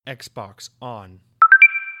Xbox On.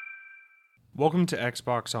 Welcome to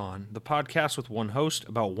Xbox On, the podcast with one host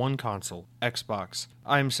about one console, Xbox.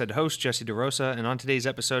 I'm said host, Jesse DeRosa, and on today's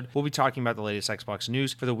episode, we'll be talking about the latest Xbox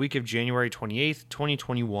news for the week of January 28th,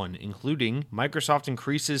 2021, including Microsoft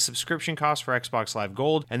increases subscription costs for Xbox Live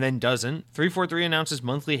Gold, and then doesn't, 343 announces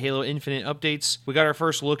monthly Halo Infinite updates, we got our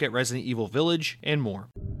first look at Resident Evil Village, and more.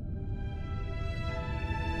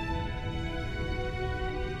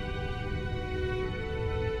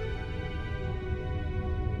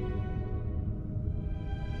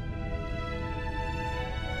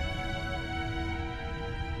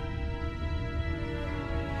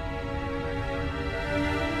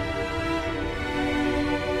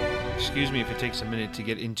 Excuse me if it takes a minute to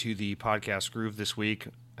get into the podcast groove this week.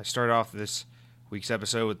 I started off this week's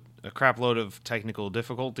episode with a crap load of technical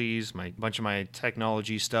difficulties. A bunch of my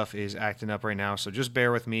technology stuff is acting up right now, so just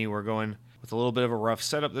bear with me. We're going with a little bit of a rough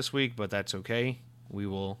setup this week, but that's okay. We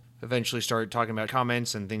will eventually start talking about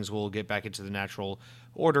comments and things will get back into the natural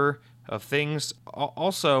order of things.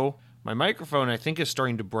 Also, my microphone, I think, is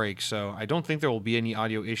starting to break, so I don't think there will be any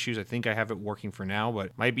audio issues. I think I have it working for now, but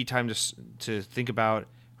it might be time to think about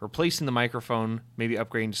replacing the microphone, maybe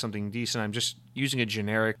upgrading to something decent. I'm just using a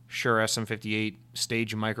generic Shure SM58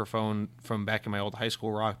 stage microphone from back in my old high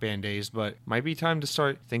school rock band days, but might be time to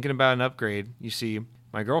start thinking about an upgrade. You see,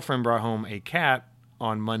 my girlfriend brought home a cat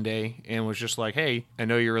on Monday and was just like, hey, I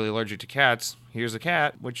know you're really allergic to cats. Here's a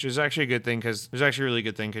cat, which is actually a good thing because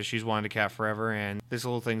she's wanted a cat forever and this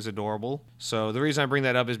little thing's adorable. So the reason I bring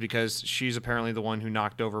that up is because she's apparently the one who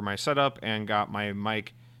knocked over my setup and got my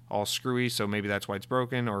mic all screwy, so maybe that's why it's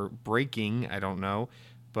broken or breaking, I don't know,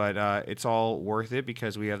 but it's all worth it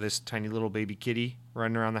because we have this tiny little baby kitty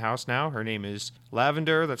running around the house now. Her name is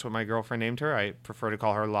Lavender. That's what my girlfriend named her. I prefer to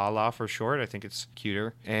call her Lala for short. I think it's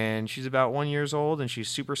cuter, and she's about 1 year old, and she's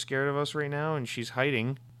super scared of us right now, and she's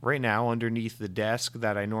hiding right now underneath the desk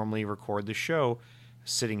that I normally record the show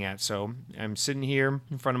sitting at. So I'm sitting here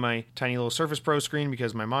in front of my tiny little Surface Pro screen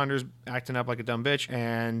because my monitor's acting up like a dumb bitch,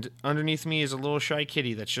 and underneath me is a little shy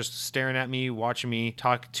kitty that's just staring at me, watching me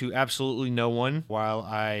talk to absolutely no one while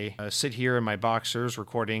I sit here in my boxers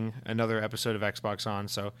recording another episode of Xbox On.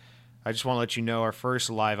 So I just want to let you know our first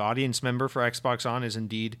live audience member for Xbox On is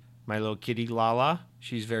indeed my little kitty Lala.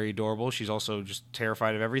 She's very adorable. She's also just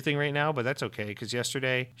terrified of everything right now, but that's okay because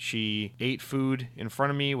yesterday she ate food in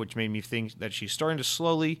front of me, which made me think that she's starting to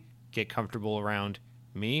slowly get comfortable around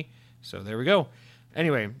me. So there we go.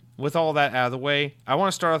 Anyway, with all that out of the way, I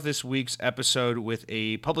want to start off this week's episode with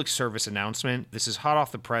a public service announcement. This is hot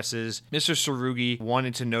off the presses. Mr. Tsurugi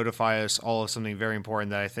wanted to notify us all of something very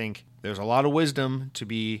important that I think there's a lot of wisdom to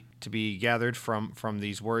be gathered from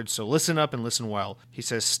these words, so listen up and listen well. He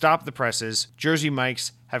says, stop the presses. Jersey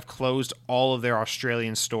Mike's have closed all of their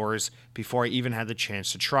Australian stores before I even had the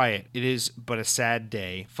chance to try it. It is but a sad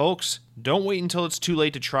day. Folks, don't wait until it's too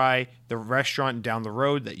late to try the restaurant down the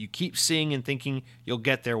road that you keep seeing and thinking you'll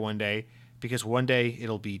get there one day, because one day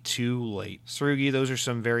it'll be too late. Tsurugi, those are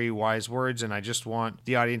some very wise words, and I just want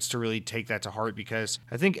the audience to really take that to heart because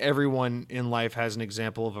I think everyone in life has an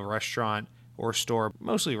example of a restaurant or store,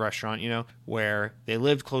 mostly restaurant, where they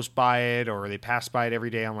lived close by it or they passed by it every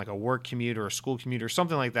day on like a work commute or a school commute or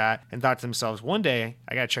something like that and thought to themselves, one day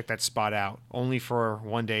I gotta check that spot out, only for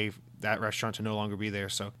one day that restaurant to no longer be there.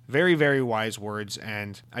 So very, very wise words,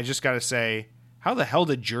 and I just gotta say, how the hell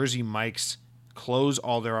did Jersey Mike's close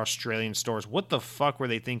all their Australian stores? What the fuck were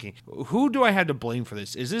they thinking? Who do I have to blame for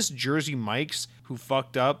this? Is this Jersey Mike's who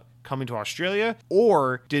fucked up coming to Australia?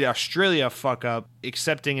 Or did Australia fuck up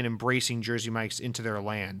accepting and embracing Jersey Mike's into their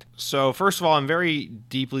land? So first of all, I'm very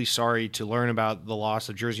deeply sorry to learn about the loss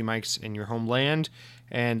of Jersey Mike's in your homeland,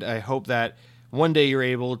 and I hope that one day you're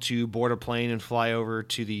able to board a plane and fly over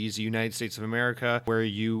to the United States of America, where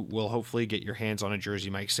you will hopefully get your hands on a Jersey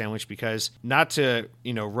Mike's sandwich, because not to,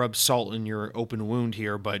 rub salt in your open wound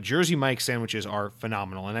here, but Jersey Mike's sandwiches are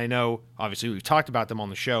phenomenal. And I know, obviously, we've talked about them on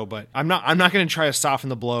the show, but I'm not going to try to soften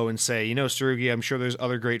the blow and say, Tsurugi, I'm sure there's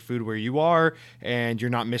other great food where you are and you're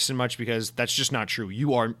not missing much, because that's just not true.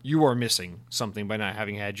 You are missing something by not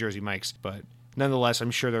having had Jersey Mike's. But nonetheless,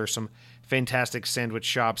 I'm sure there are some fantastic sandwich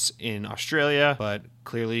shops in Australia, but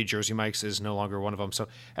clearly Jersey Mike's is no longer one of them. So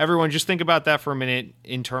everyone, just think about that for a minute,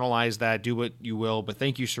 internalize that, do what you will, but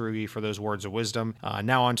thank you, Tsurugi, for those words of wisdom.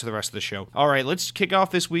 Now on to the rest of the show. All right, let's kick off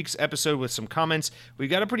this week's episode with some comments. We've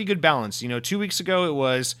got a pretty good balance. 2 weeks ago it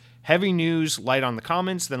was heavy news, light on the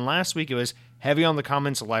comments. Then last week it was heavy on the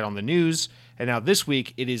comments, light on the news. And now this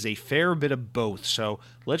week it is a fair bit of both. So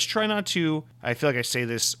let's try not to, I feel like I say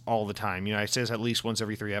this all the time. I say this at least once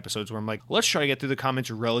every 3 episodes where I'm like, let's try to get through the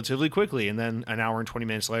comments relatively quickly. And then an hour and 20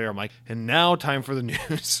 minutes later, I'm like, and now time for the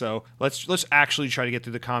news. So let's actually try to get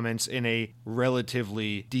through the comments in a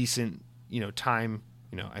relatively decent, time.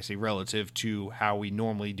 I say relative to how we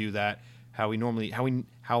normally do that. How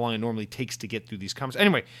long it normally takes to get through these comments.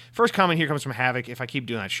 Anyway, first comment here comes from Havoc. If I keep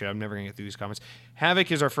doing that shit, I'm never going to get through these comments.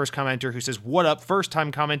 Havoc is our first commenter who says, "What up? First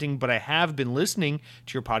time commenting, but I have been listening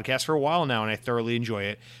to your podcast for a while now, and I thoroughly enjoy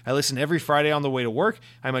it. I listen every Friday on the way to work.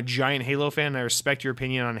 I'm a giant Halo fan, and I respect your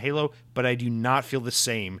opinion on Halo, but I do not feel the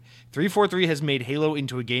same. 343 has made Halo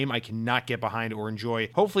into a game I cannot get behind or enjoy.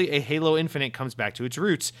 Hopefully, a Halo Infinite comes back to its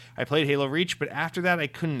roots. I played Halo Reach, but after that, I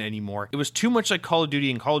couldn't anymore. It was too much like Call of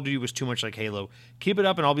Duty, and Call of Duty was too much like Halo. Keep it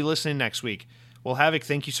up, and I'll be listening next week." Well, Havoc,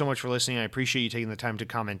 thank you so much for listening. I appreciate you taking the time to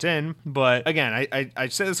comment in. But again, I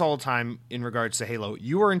say this all the time in regards to Halo.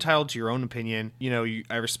 You are entitled to your own opinion.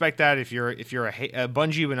 I respect that. If you're a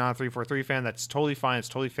Bungie but not a 343 fan, that's totally fine. It's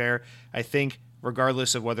totally fair. I think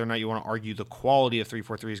regardless of whether or not you want to argue the quality of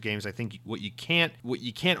 343's games, I think what you can't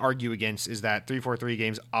argue against is that 343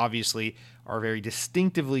 games obviously are very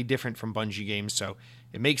distinctively different from Bungie games. So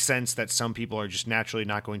it makes sense that some people are just naturally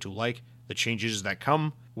not going to like the changes that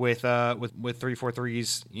come with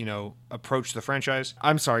 343's approach to the franchise.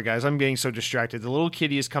 I'm sorry guys, I'm getting so distracted. The little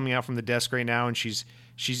kitty is coming out from the desk right now, and she's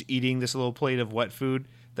eating this little plate of wet food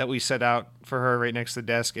that we set out for her right next to the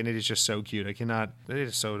desk, and it is just so cute. It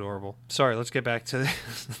is so adorable. Sorry, let's get back to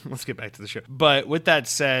the show. But with that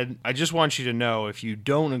said, I just want you to know, if you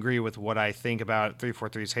don't agree with what I think about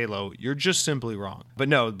 343's Halo, you're just simply wrong. But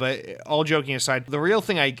all joking aside, the real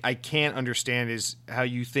thing I can't understand is how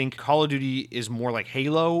you think Call of Duty is more like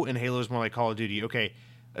Halo and Halo is more like Call of Duty. Okay,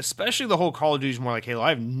 especially the whole Call of Duty is more like Halo. I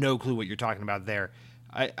have no clue what you're talking about there.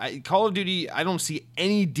 Call of Duty, I don't see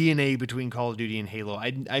any DNA between Call of Duty and Halo.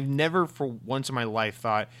 I've never for once in my life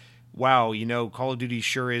thought, wow, Call of Duty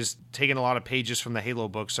sure is taking a lot of pages from the Halo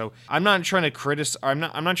book. So I'm not trying to criticize, I'm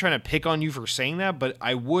not trying to pick on you for saying that, but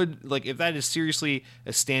I would, if that is seriously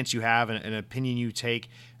a stance you have and an opinion you take,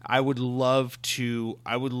 I would love to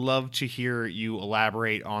hear you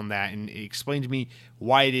elaborate on that and explain to me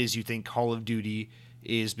why it is you think Call of Duty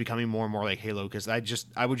is becoming more and more like Halo, because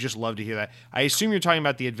I would just love to hear that. I assume you're talking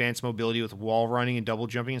about the advanced mobility with wall running and double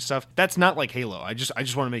jumping and stuff. That's not like Halo. I just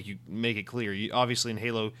want to make it clear. Obviously in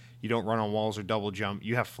Halo you don't run on walls or double jump.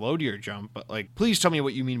 You have flow to your jump, but please tell me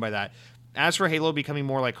what you mean by that. As for Halo becoming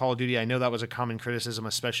more like Call of Duty, I know that was a common criticism,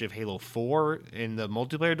 especially of Halo 4 in the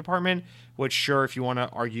multiplayer department, which sure, if you want to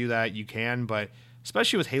argue that, you can, but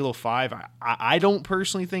especially with Halo 5, I don't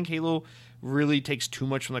personally think Halo really takes too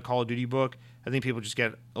much from the Call of Duty book. I think people just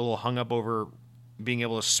get a little hung up over being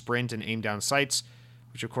able to sprint and aim down sights,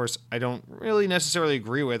 which of course I don't really necessarily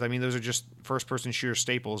agree with. I mean, those are just first-person shooter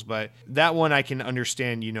staples, but that one I can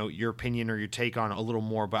understand, your opinion or your take on a little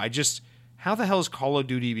more, but how the hell is Call of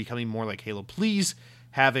Duty becoming more like Halo? Please,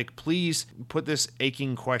 Havoc, please put this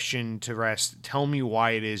aching question to rest. Tell me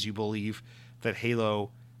why it is you believe that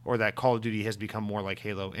Halo or that Call of Duty has become more like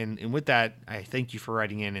Halo. And with that, I thank you for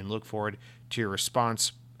writing in and look forward to your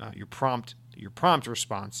response, your prompt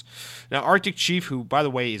response. Now, Arctic Chief, who, by the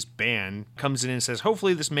way, is banned, comes in and says,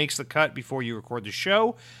 hopefully this makes the cut before you record the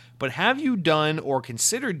show, but have you done or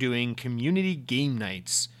considered doing community game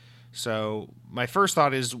nights? So my first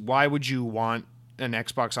thought is, why would you want an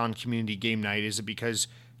Xbox On community game night? Is it because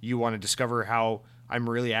you want to discover how I'm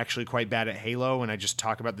really actually quite bad at Halo and I just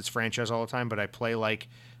talk about this franchise all the time, but I play like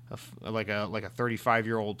a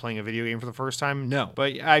 35-year-old playing a video game for the first time? No.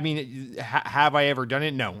 But I mean, have I ever done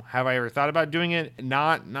it? No. Have I ever thought about doing it?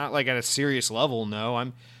 Not like at a serious level. No.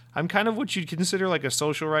 I'm kind of what you'd consider like a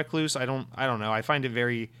social recluse. I don't know. I find it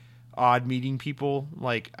very odd meeting people,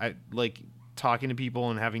 like talking to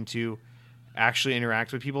people and having to actually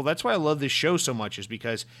interact with people. That's why I love this show so much, is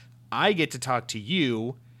because I get to talk to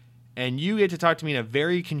you and you get to talk to me in a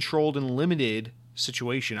very controlled and limited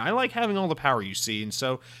situation. I like having all the power, you see. And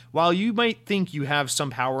so while you might think you have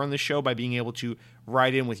some power on the show by being able to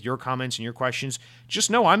write in with your comments and your questions,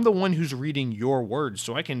 just know I'm the one who's reading your words,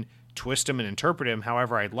 so I can twist them and interpret them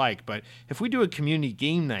however I'd like. But if we do a community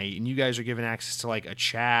game night and you guys are given access to like a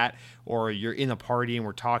chat, or you're in a party and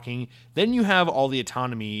we're talking, then you have all the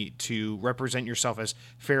autonomy to represent yourself as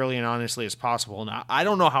fairly and honestly as possible. And I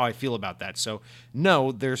don't know how I feel about that. So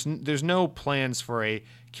no, there's no plans for a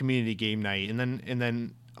community game night. And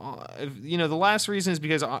then the last reason is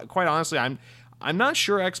because quite honestly, I'm not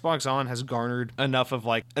sure Xbox On has garnered enough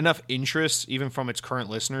interest, even from its current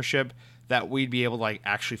listenership, that we'd be able to like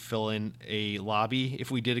actually fill in a lobby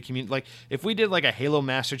if we did a community, like if we did like a Halo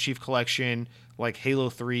Master Chief Collection, like Halo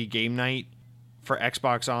 3 game night for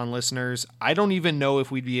Xbox On listeners. I don't even know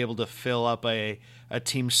if we'd be able to fill up a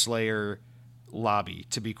Team Slayer lobby,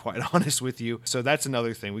 to be quite honest with you. So that's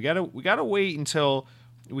another thing. We gotta wait until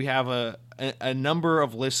we have a number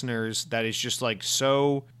of listeners that is just like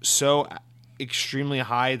so extremely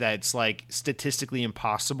high that it's like statistically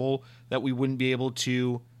impossible that we wouldn't be able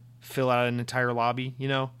to fill out an entire lobby. You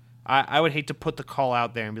know, I would hate to put the call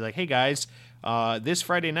out there and be like, hey guys, this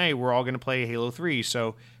Friday night we're all gonna play Halo 3,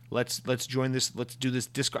 so let's join this, let's do this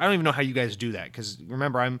Discord. I don't even know how you guys do that, because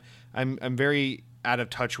remember I'm very out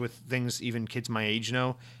of touch with things even kids my age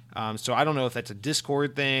know. So I don't know if that's a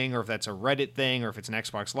Discord thing or if that's a Reddit thing or if it's an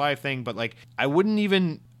Xbox Live thing, but like I wouldn't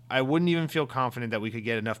even feel confident that we could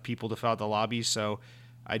get enough people to fill out the lobby. So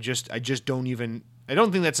I just don't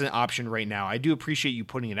think that's an option right now. I do appreciate you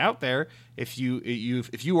putting it out there. If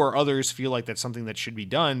you or others feel like that's something that should be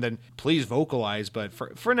done, then please vocalize. But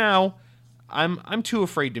for now, I'm too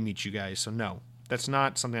afraid to meet you guys. So no. That's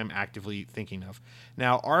not something I'm actively thinking of.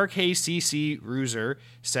 Now, RKCC Ruser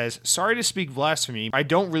says, sorry to speak blasphemy. I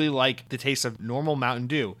don't really like the taste of normal Mountain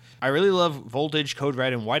Dew. I really love Voltage, Code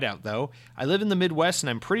Red, and Whiteout, though. I live in the Midwest, and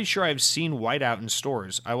I'm pretty sure I've seen Whiteout in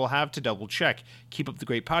stores. I will have to double check. Keep up the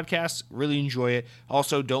great podcast. Really enjoy it.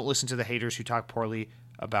 Also, don't listen to the haters who talk poorly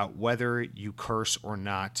about whether you curse or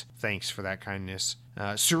not. Thanks for that kindness.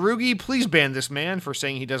 Sarugi, please ban this man for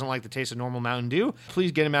saying he doesn't like the taste of normal Mountain Dew.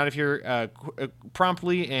 Please get him out of here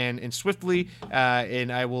promptly and swiftly,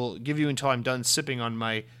 and I will give you until I'm done sipping on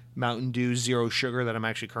my Mountain Dew Zero Sugar that I'm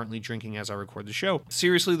actually currently drinking as I record the show.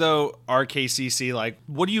 Seriously, though, RKCC, like,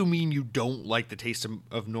 what do you mean you don't like the taste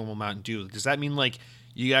of normal Mountain Dew? Does that mean, like,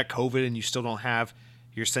 you got COVID and you still don't have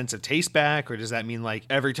your sense of taste back? Or does that mean like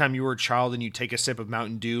every time you were a child and you take a sip of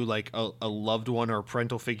Mountain Dew, like a loved one or a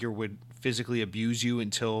parental figure would physically abuse you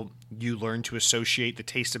until you learn to associate the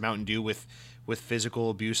taste of Mountain Dew with physical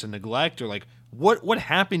abuse and neglect? Or like what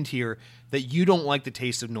happened here that you don't like the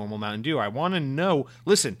taste of normal Mountain Dew? I want to know.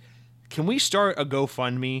 Listen, can we start a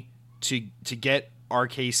GoFundMe to get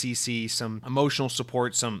RKCC some emotional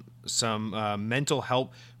support, some mental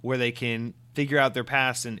help, where they can figure out their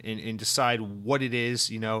past and decide what it is,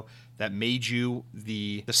 you know, that made you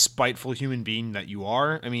the spiteful human being that you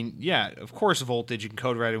are? I mean, yeah, of course Voltage and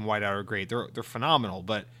Code Red and Whiteout are great. They're phenomenal,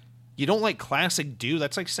 but you don't like classic Dew?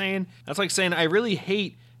 That's like saying I really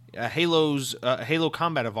hate Halo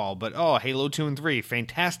Combat Evolved, but Halo 2 and 3,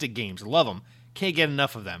 fantastic games. Love them. Can't get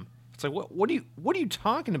enough of them. It's like, what are you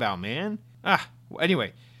talking about, man?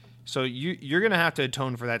 Anyway, so you're going to have to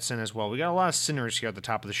atone for that sin as well. We got a lot of sinners here at the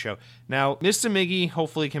top of the show. Now, Mr. Miggy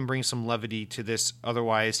hopefully can bring some levity to this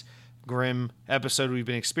otherwise grim episode we've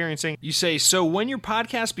been experiencing. You say, so when your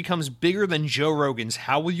podcast becomes bigger than Joe Rogan's,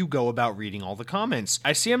 how will you go about reading all the comments?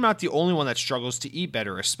 I see I'm not the only one that struggles to eat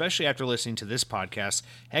better, especially after listening to this podcast.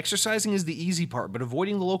 Exercising is the easy part, but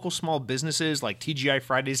avoiding the local small businesses like TGI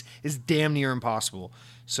Fridays is damn near impossible.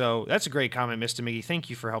 So that's a great comment, Mr. Miggy. Thank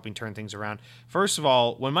you for helping turn things around. First of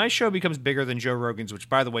all, when my show becomes bigger than Joe Rogan's, which,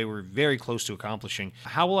 by the way, we're very close to accomplishing,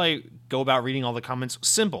 how will I go about reading all the comments?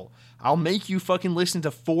 Simple. I'll make you fucking listen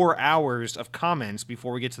to 4 hours of comments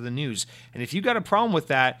before we get to the news. And if you got a problem with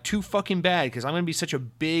that, too fucking bad, because I'm going to be such a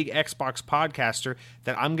big Xbox podcaster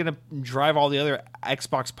that I'm going to drive all the other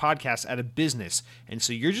Xbox podcasts out of business. And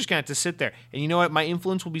so you're just going to have to sit there. And you know what? My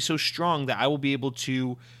influence will be so strong that I will be able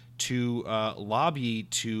to lobby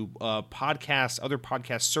to other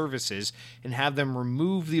podcast services and have them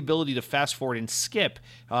remove the ability to fast forward and skip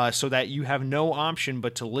so that you have no option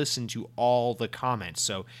but to listen to all the comments.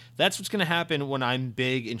 So that's what's going to happen when I'm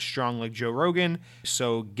big and strong like Joe Rogan.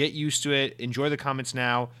 So get used to it, enjoy the comments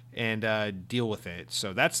now, and deal with it.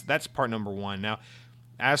 So that's part number one. Now,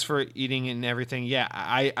 as for eating and everything, yeah,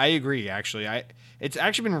 I agree, actually. It's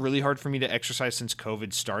actually been really hard for me to exercise since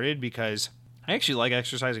COVID started, because I actually like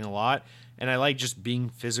exercising a lot, and I like just being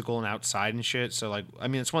physical and outside and shit. So, like, I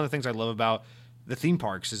mean, it's one of the things I love about the theme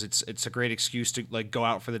parks is it's a great excuse to, like, go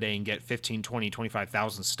out for the day and get 15, 20,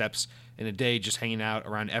 25,000 steps in a day just hanging out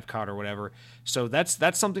around Epcot or whatever. So that's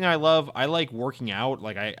something I love. I like working out.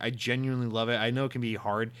 Like, I genuinely love it. I know it can be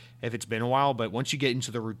hard if it's been a while, but once you get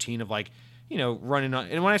into the routine of, like, you know, running on,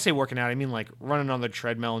 and when I say working out, I mean, like, running on the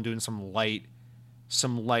treadmill and doing some light,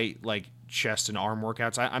 like, chest and arm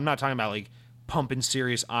workouts. I'm not talking about, like, pumping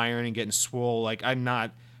serious iron and getting swole. Like, I've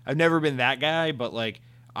never been that guy, but, like,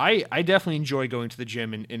 I definitely enjoy going to the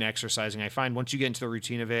gym and exercising. I find once you get into the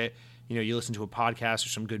routine of it, you listen to a podcast or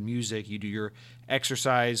some good music, you do your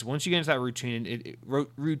exercise. Once you get into that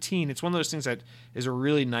routine, it's one of those things that is a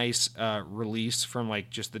really nice release from like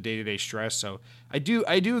just the day-to-day stress. So I do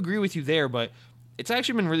agree with you there, but it's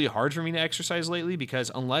actually been really hard for me to exercise lately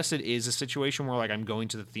because unless it is a situation where like I'm going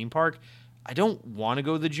to the theme park, I don't want to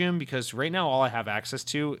go to the gym because right now all I have access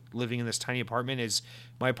to living in this tiny apartment is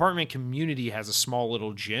my apartment community has a small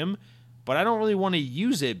little gym, but I don't really want to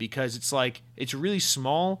use it because it's really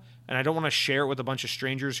small and I don't want to share it with a bunch of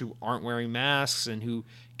strangers who aren't wearing masks and who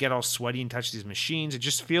get all sweaty and touch these machines. It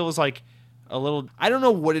just feels like a little, I don't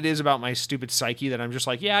know what it is about my stupid psyche that I'm just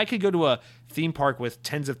like, yeah, I could go to a theme park with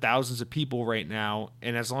tens of thousands of people right now,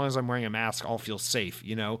 and as long as I'm wearing a mask, I'll feel safe,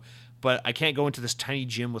 But I can't go into this tiny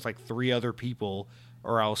gym with like 3 other people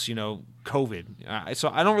or else, COVID. So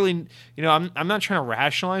I don't really, I'm not trying to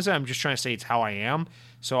rationalize it. I'm just trying to say it's how I am.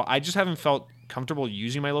 So I just haven't felt comfortable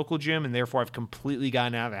using my local gym, and therefore I've completely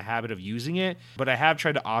gotten out of the habit of using it. But I have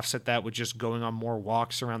tried to offset that with just going on more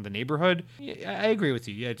walks around the neighborhood. Yeah, I agree with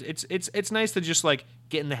you. Yeah, it's nice to just like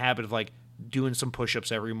get in the habit of like doing some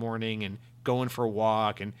push-ups every morning and going for a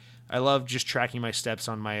walk. And I love just tracking my steps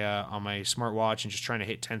on my smartwatch and just trying to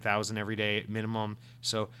hit 10,000 every day at minimum.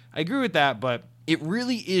 So I agree with that, but it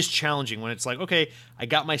really is challenging when it's like, okay, I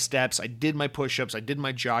got my steps, I did my push-ups, I did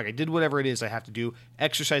my jog, I did whatever it is I have to do,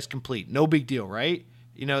 exercise complete, no big deal, right?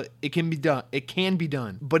 It can be done. It can be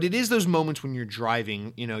done. But it is those moments when you're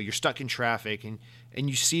driving, you're stuck in traffic and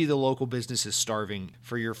you see the local businesses starving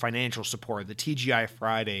for your financial support, the TGI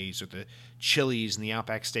Fridays or the Chili's and the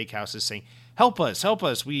Outback Steakhouses saying, help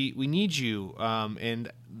us, we need you.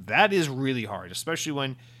 And that is really hard, especially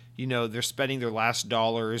when, they're spending their last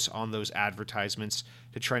dollars on those advertisements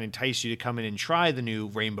to try and entice you to come in and try the new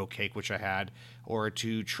rainbow cake, which I had, or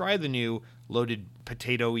to try the new loaded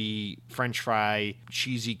potato-y French fry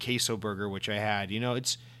cheesy queso burger, which I had.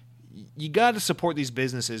 You got to support these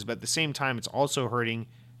businesses, but at the same time, it's also hurting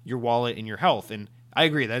your wallet and your health. And I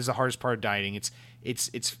agree, that is the hardest part of dieting. It's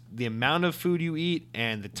the amount of food you eat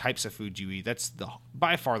and the types of food you eat. That's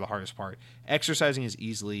by far the hardest part. Exercising is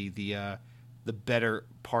easily the better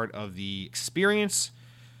part of the experience.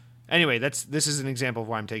 Anyway, this is an example of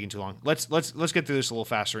why I'm taking too long. Let's get through this a little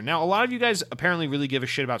faster. Now, a lot of you guys apparently really give a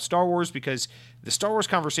shit about Star Wars because the Star Wars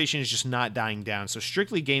conversation is just not dying down. So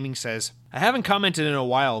Strictly Gaming says, I haven't commented in a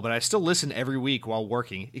while, but I still listen every week while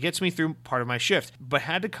working. It gets me through part of my shift, but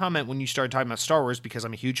had to comment when you started talking about Star Wars because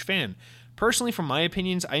I'm a huge fan. Personally, from my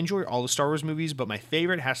opinions, I enjoy all the Star Wars movies, but my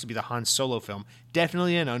favorite has to be the Han Solo film.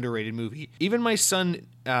 Definitely an underrated movie. Even my son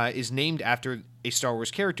is named after a Star Wars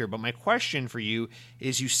character, but my question for you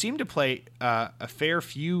is you seem to play a fair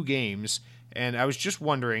few games, and I was just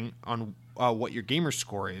wondering on what your gamer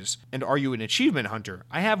score is, and are you an achievement hunter?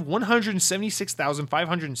 I have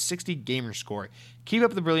 176,560 gamer score. Keep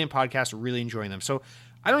up the brilliant podcast, really enjoying them. So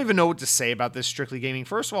I don't even know what to say about this Strictly Gaming.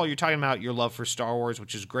 First of all, you're talking about your love for Star Wars,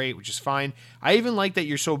 which is great, which is fine. I even like that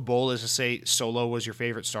you're so bold as to say Solo was your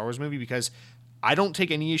favorite Star Wars movie because I don't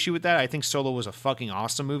take any issue with that. I think Solo was a fucking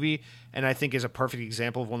awesome movie, and I think is a perfect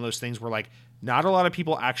example of one of those things where, like, not a lot of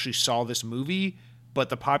people actually saw this movie, but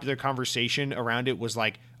the popular conversation around it was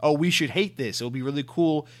like, oh, we should hate this. It'll be really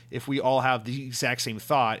cool if we all have the exact same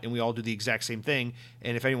thought and we all do the exact same thing.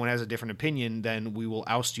 And if anyone has a different opinion, then we will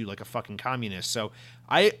oust you like a fucking communist. So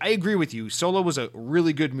I agree with you. Solo was a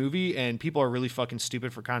really good movie, and people are really fucking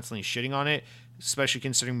stupid for constantly shitting on it, especially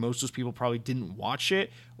considering most of those people probably didn't watch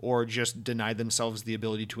it or just denied themselves the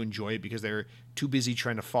ability to enjoy it because they're too busy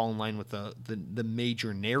trying to fall in line with the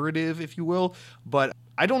major narrative, if you will. But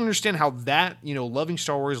I don't understand how that, loving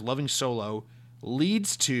Star Wars, loving Solo,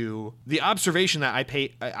 leads to the observation that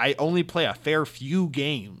I only play a fair few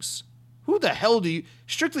games. Who the hell do you...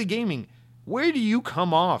 Strictly Gaming, where do you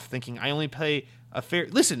come off thinking I only play a fair...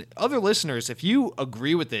 Listen, other listeners, if you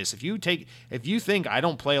agree with this, if you think I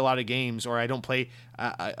don't play a lot of games or I don't play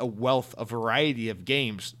a variety of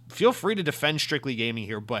games, feel free to defend Strictly Gaming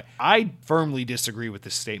here, but I firmly disagree with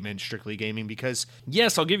this statement, Strictly Gaming, because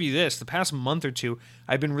yes, I'll give you this. The past month or two,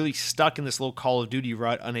 I've been really stuck in this little Call of Duty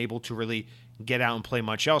rut, unable to really get out and play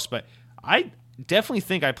much else, but I definitely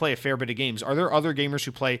think I play a fair bit of games. Are there other gamers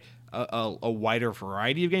who play a wider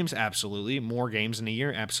variety of games? Absolutely. More games in a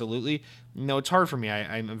year? Absolutely. No, it's hard for me.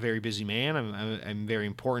 I'm a very busy man. I'm a very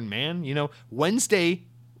important man. Wednesday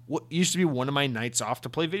used to be one of my nights off to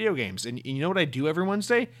play video games. And you know what I do every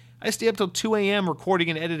Wednesday? I stay up till 2 a.m.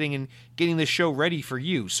 recording and editing and getting this show ready for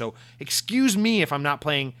you. So excuse me if I'm not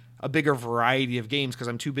playing a bigger variety of games because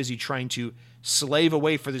I'm too busy trying to slave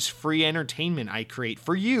away for this free entertainment I create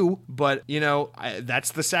for you. But,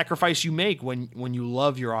 that's the sacrifice you make when you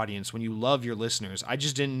love your audience, when you love your listeners. I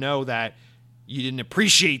just didn't know that you didn't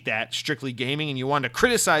appreciate that Strictly Gaming and you wanted to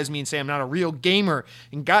criticize me and say I'm not a real gamer.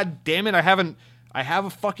 And god damn it, I have a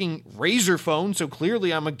fucking Razer phone, so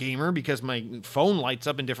clearly I'm a gamer because my phone lights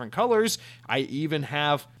up in different colors. I even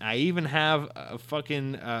have a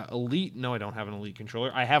fucking Elite. No, I don't have an Elite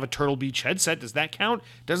controller. I have a Turtle Beach headset. Does that count?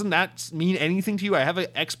 Doesn't that mean anything to you? I have an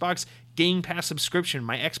Xbox Game Pass subscription.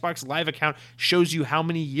 My Xbox Live account shows you how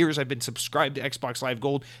many years I've been subscribed to Xbox Live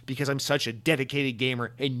Gold because I'm such a dedicated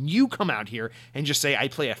gamer. And you come out here and just say I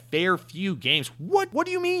play a fair few games. What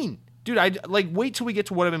do you mean? Dude, wait till we get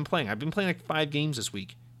to what I've been playing. I've been playing 5 games this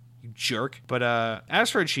week. You jerk. But as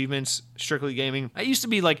for achievements, Strictly Gaming, I used to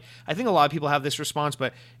be I think a lot of people have this response,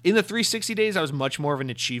 but in the 360 days, I was much more of an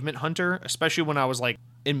achievement hunter, especially when I was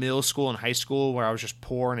in middle school and high school where I was just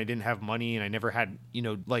poor and I didn't have money and I never had,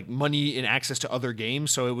 money and access to other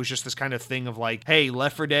games. So it was just this kind of thing of hey,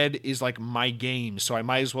 Left 4 Dead is my game, so I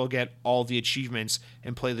might as well get all the achievements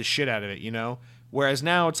and play the shit out of it, Whereas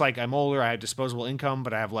now it's I'm older, I have disposable income,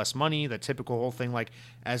 but I have less money. That typical whole thing,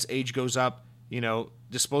 as age goes up,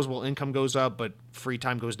 disposable income goes up, but free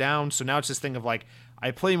time goes down. So now it's this thing of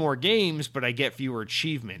I play more games, but I get fewer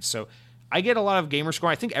achievements. So I get a lot of gamer score.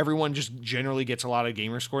 I think everyone just generally gets a lot of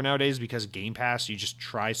gamer score nowadays because Game Pass, you just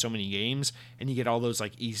try so many games and you get all those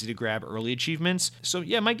easy to grab early achievements. So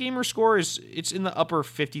yeah, my gamer score it's in the upper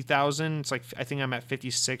 50,000. It's I think I'm at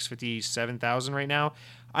 56, 57,000 right now.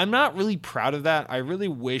 I'm not really proud of that. I really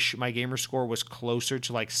wish my gamer score was closer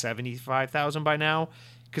to 75,000 by now,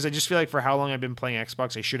 because I just feel for how long I've been playing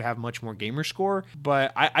Xbox, I should have much more gamer score.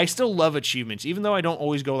 But I still love achievements, even though I don't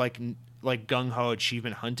always go gung-ho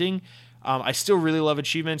achievement hunting. I still really love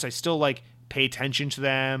achievements. I still pay attention to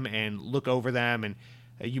them and look over them. And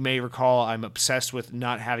you may recall I'm obsessed with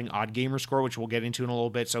not having odd gamer score, which we'll get into in a little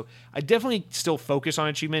bit. So I definitely still focus on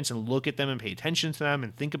achievements and look at them and pay attention to them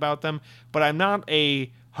and think about them. But I'm not a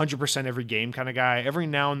 100% every game kind of guy. Every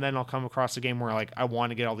now and then I'll come across a game where I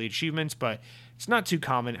want to get all the achievements, but it's not too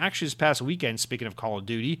common. Actually, this past weekend, speaking of Call of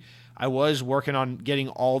Duty, I was working on getting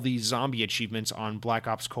all the zombie achievements on Black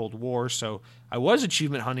Ops Cold War, so I was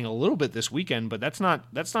achievement hunting a little bit this weekend, but that's not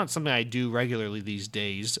something I do regularly these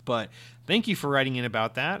days. But thank you for writing in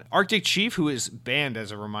about that. Arctic Chief, who is banned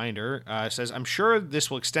as a reminder, says, I'm sure this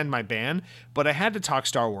will extend my ban, but I had to talk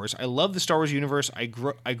Star Wars. I love the Star Wars universe. I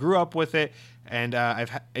grew up with it, and I've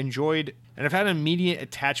had an immediate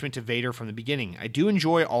attachment to Vader from the beginning. I do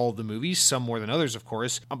enjoy all of the movies, some more than others, of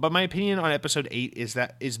course, but my opinion on Episode 8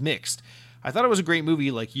 is mixed. I thought it was a great movie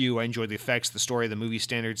like you. I enjoyed the effects, the story, the movie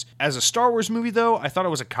standards. As a Star Wars movie, though, I thought it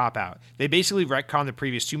was a cop-out. They basically retconned the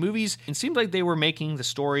previous 2 movies and seemed like they were making the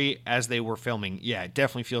story as they were filming. Yeah, it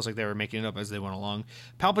definitely feels like they were making it up as they went along.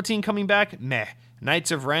 Palpatine coming back? Meh. Knights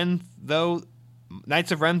of Ren through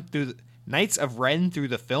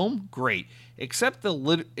the film? Great. Except they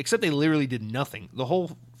literally did nothing. The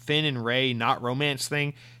whole Finn and Rey not romance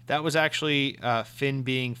thing, that was actually Finn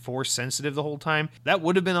being force sensitive the whole time. That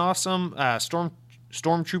would have been awesome.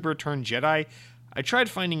 Stormtrooper turned Jedi. I tried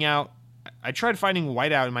finding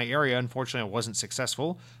Whiteout in my area. Unfortunately, I wasn't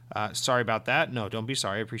successful. Sorry about that. No, don't be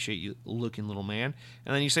sorry. I appreciate you looking, little man.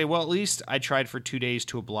 And then you say, well, at least I tried for 2 days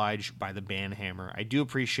to oblige by the ban hammer. I do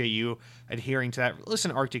appreciate you adhering to that.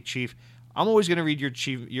 Listen, Arctic Chief, I'm always going to read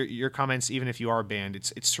your comments, even if you are banned.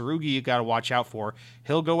 It's Tsurugi you got to watch out for.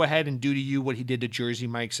 He'll go ahead and do to you what he did to Jersey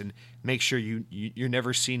Mike's and make sure you're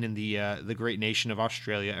never seen in the great nation of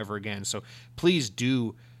Australia ever again. So please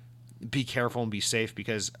do be careful and be safe,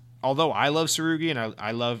 because although I love Tsurugi and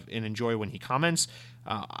I love and enjoy when he comments,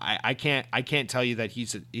 I can't tell you that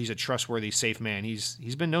he's a trustworthy, safe man.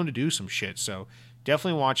 He's been known to do some shit. So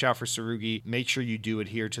definitely watch out for Tsurugi. Make sure you do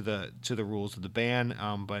adhere to the rules of the ban.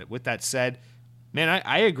 But with that said, man,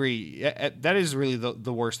 I agree. That is really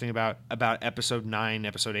the worst thing about Episode 9,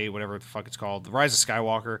 Episode 8, whatever the fuck it's called, The Rise of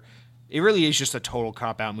Skywalker. It really is just a total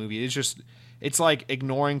cop-out movie. It's like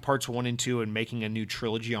ignoring parts 1 and 2 and making a new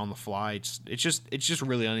trilogy on the fly. It's just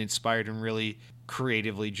really uninspired and really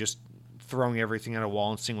creatively just throwing everything at a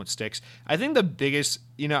wall and seeing what sticks. I think the biggest,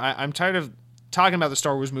 I'm tired of talking about the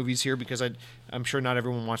Star Wars movies here because I'm sure not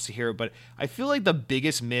everyone wants to hear it, but I feel like the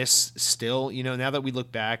biggest miss still, now that we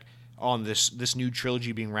look back on this new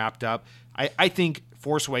trilogy being wrapped up, I think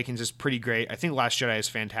Force Awakens is pretty great. I think Last Jedi is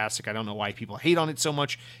fantastic. I don't know why people hate on it so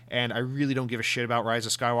much, and I really don't give a shit about Rise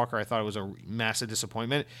of Skywalker. I thought it was a massive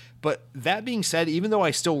disappointment. But that being said, even though I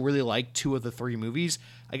still really like 2 of the 3 movies,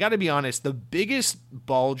 I got to be honest, the biggest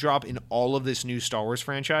ball drop in all of this new Star Wars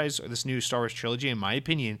franchise, or this new Star Wars trilogy, in my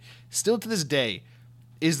opinion, still to this day,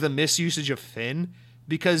 is the misusage of Finn.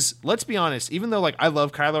 Because, let's be honest, even though, like, I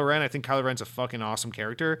love Kylo Ren, I think Kylo Ren's a fucking awesome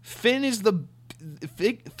character, Finn was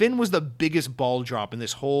the biggest ball drop in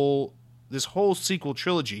this whole sequel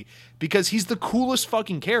trilogy, because he's the coolest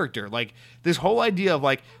fucking character. Like, this whole idea of,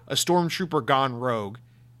 like, a stormtrooper gone rogue,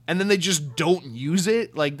 and then they just don't use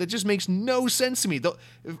it, like, that just makes no sense to me.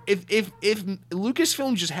 If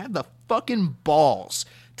Lucasfilm just had the fucking balls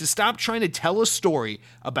to stop trying to tell a story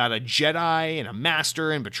about a Jedi and a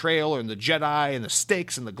master and betrayal, or the Jedi and the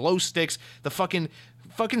sticks and the glow sticks, the fucking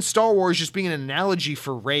Star Wars just being an analogy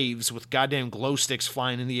for raves with goddamn glow sticks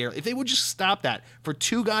flying in the air. If they would just stop that for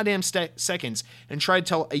 2 goddamn seconds and try to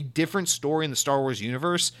tell a different story in the Star Wars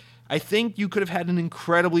universe, I think you could have had an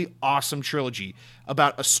incredibly awesome trilogy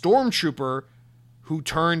about a stormtrooper who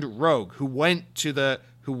turned rogue, who went to the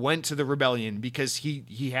rebellion because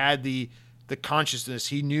he had the consciousness.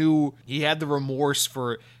 He knew he had the remorse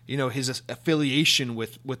for, his affiliation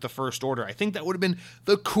with the First Order. I think that would have been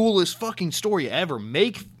the coolest fucking story ever.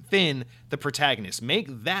 Make Finn the protagonist.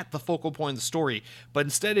 Make that the focal point of the story. But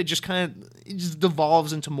instead it just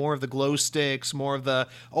devolves into more of the glow sticks, more of the,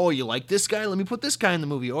 oh, you like this guy? Let me put this guy in the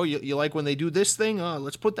movie. Oh, you like when they do this thing? Oh,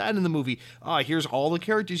 let's put that in the movie. Here's all the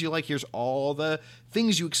characters you like. Here's all the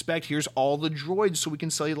things you expect. Here's all the droids so we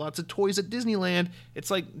can sell you lots of toys at Disneyland.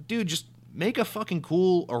 It's like, dude, just make a fucking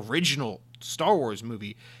cool original Star Wars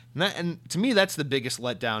movie. And to me, that's the biggest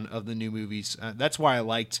letdown of the new movies. That's why I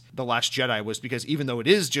liked The Last Jedi, was because even though it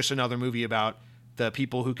is just another movie about the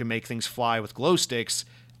people who can make things fly with glow sticks,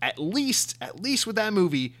 at least with that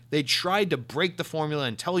movie, they tried to break the formula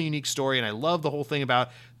and tell a unique story. And I love the whole thing about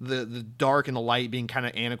the dark and the light being kind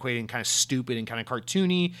of antiquated and kind of stupid and kind of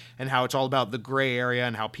cartoony, and how it's all about the gray area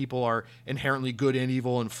and how people are inherently good and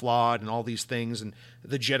evil and flawed and all these things. And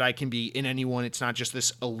the Jedi can be in anyone. It's not just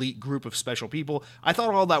this elite group of special people. I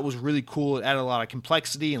thought all that was really cool. It added a lot of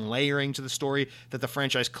complexity and layering to the story that the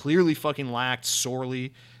franchise clearly fucking lacked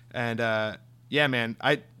sorely. And yeah, man,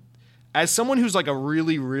 as someone who's like a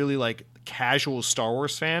really, really like casual Star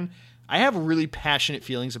Wars fan, I have really passionate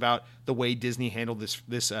feelings about the way Disney handled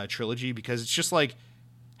this trilogy, because it's just like,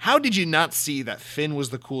 how did you not see that Finn was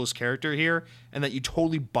the coolest character here and that you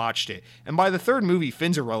totally botched it? And by the 3rd movie,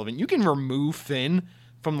 Finn's irrelevant. You can remove Finn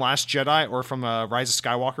from Last Jedi, or from Rise of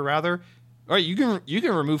Skywalker rather. All right, you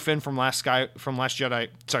can remove Finn from Last Jedi.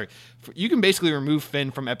 Sorry, you can basically remove Finn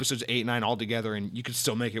from episodes 8 and 9 altogether, and you could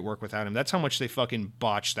still make it work without him. That's how much they fucking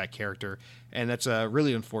botched that character, and that's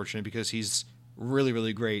really unfortunate, because he's really,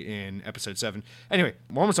 really great in episode 7. Anyway,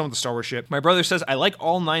 we're almost done with the Star Wars shit. My brother says, I like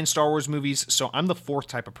all 9 Star Wars movies, so I'm the 4th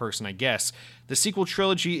type of person, I guess. The sequel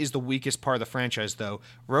trilogy is the weakest part of the franchise, though.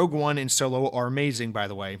 Rogue One and Solo are amazing, by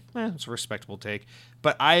the way. It's a respectable take.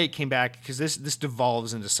 But I came back because this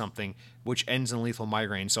devolves into something which ends in lethal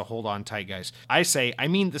migraine, so hold on tight, guys. I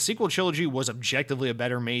mean, the sequel trilogy was objectively a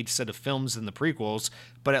better made set of films than the prequels,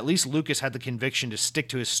 but at least Lucas had the conviction to stick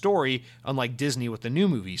to his story, unlike Disney with the new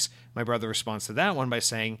movies. My brother responds to that one by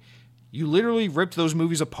saying, you literally ripped those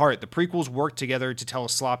movies apart. The prequels worked together to tell a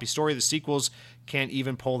sloppy story. The sequels can't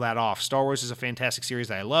even pull that off. Star Wars is a fantastic series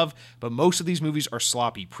that I love, but most of these movies are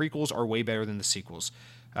sloppy. Prequels are way better than the sequels.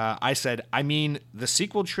 I said, I mean, the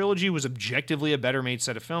sequel trilogy was objectively a better made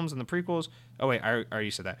set of films than the prequels. Oh, wait, I already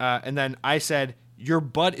said that. And then I said, your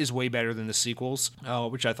butt is way better than the sequels,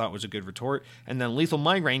 which I thought was a good retort. And then Lethal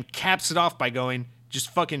Migraine caps it off by going, just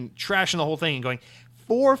fucking trashing the whole thing and going,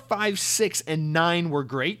 4, 5, 6, and 9 were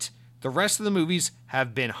great. The rest of the movies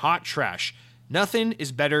have been hot trash. Nothing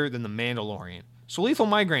is better than The Mandalorian. So Lethal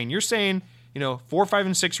Migraine, you're saying, 4, 5,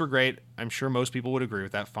 and 6 were great. I'm sure most people would agree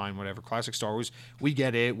with that. Fine, whatever. Classic Star Wars. We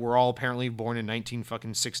get it. We're all apparently born in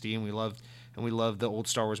 1960, and we love the old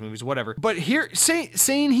Star Wars movies. Whatever. But here,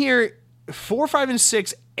 saying here, 4, 5, and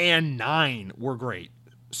 6 and 9 were great.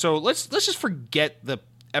 So let's just forget the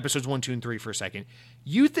episodes 1, 2, and 3 for a second.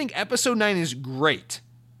 You think episode 9 is great,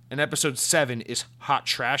 and episode 7 is hot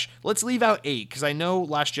trash. Let's leave out 8, because I know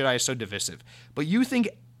Last Jedi is so divisive. But you think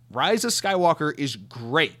Rise of Skywalker is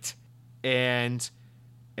great, and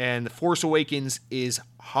The Force Awakens is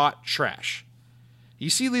hot trash. You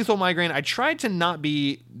see Lethal Migraine, I tried to not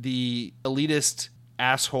be the elitist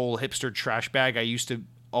asshole hipster trash bag I used to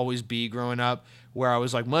always be growing up, where I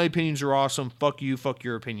was like, my opinions are awesome, fuck you, fuck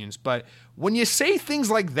your opinions. But when you say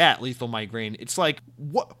things like that, Lethal Migraine, it's like,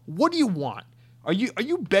 what do you want? Are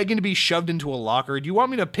you begging to be shoved into a locker? Do you want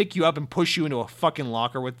me to pick you up and push you into a fucking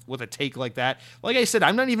locker with a take like that? Like I said,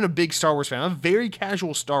 I'm not even a big Star Wars fan. I'm a very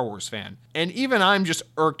casual Star Wars fan. And even I'm just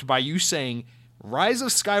irked by you saying Rise of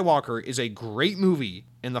Skywalker is a great movie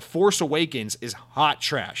and The Force Awakens is hot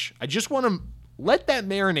trash. I just want to let that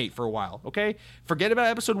marinate for a while, okay? Forget about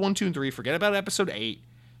episode 1, 2, and 3. Forget about episode 8.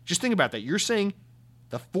 Just think about that. You're saying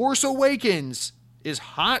The Force Awakens is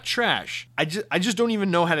hot trash. I just don't even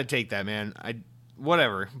know how to take that, man.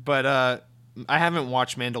 Whatever. But I haven't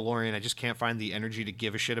watched Mandalorian. I just can't find the energy to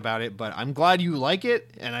give a shit about it. But I'm glad you like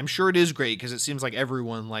it, and I'm sure it is great because it seems like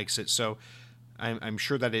everyone likes it. So I'm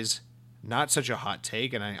sure that is not such a hot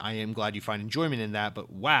take, and I am glad you find enjoyment in that.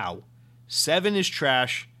 But wow, 7 is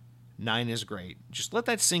trash, 9 is great. Just let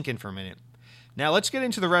that sink in for a minute. Now let's get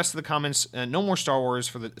into the rest of the comments. No more Star Wars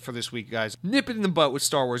for this week, guys. Nip it in the butt with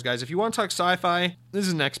Star Wars, guys. If you want to talk sci-fi, this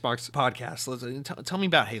is an Xbox podcast. Tell me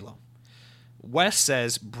about Halo. Wes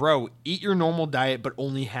says, bro, eat your normal diet, but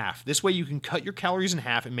only half. This way you can cut your calories in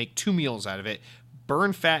half and make 2 meals out of it.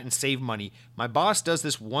 Burn fat and save money. My boss does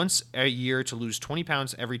this once a year to lose 20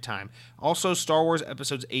 pounds every time. Also, Star Wars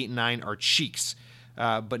episodes 8 and 9 are cheeks.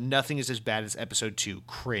 But nothing is as bad as episode 2.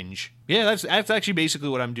 Cringe. Yeah, that's actually basically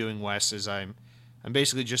what I'm doing, Wes, is I'm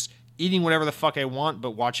basically just eating whatever the fuck I want,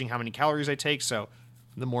 but watching how many calories I take. So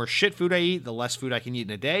the more shit food I eat, the less food I can eat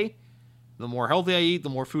in a day. The more healthy I eat, the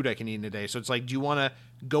more food I can eat in a day. So it's like, do you want to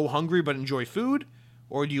go hungry but enjoy food?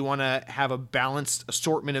 Or do you want to have a balanced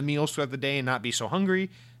assortment of meals throughout the day and not be so hungry,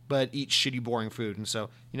 but eat shitty, boring food? And so,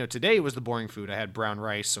 today was the boring food. I had brown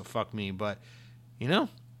rice, so fuck me. But,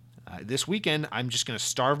 this weekend, I'm just going to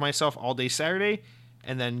starve myself all day Saturday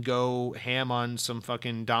and then go ham on some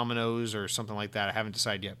fucking Domino's or something like that. I haven't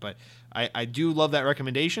decided yet. But I do love that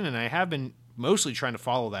recommendation, and I have been mostly trying to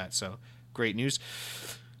follow that. So, great news.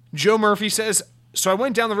 Joe Murphy says, so I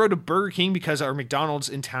went down the road to Burger King because our McDonald's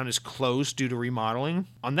in town is closed due to remodeling.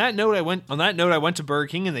 On that note, I went to Burger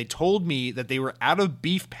King and they told me that they were out of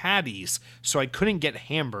beef patties, so I couldn't get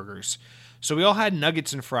hamburgers. So we all had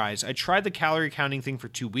nuggets and fries. I tried the calorie counting thing for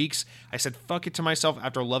 2 weeks. I said fuck it to myself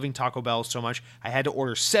after loving Taco Bell so much. I had to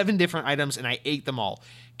order 7 different items and I ate them all.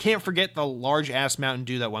 Can't forget the large ass Mountain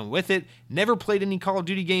Dew that went with it. Never played any Call of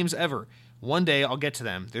Duty games ever. One day I'll get to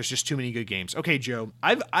them. There's just too many good games. Okay, Joe.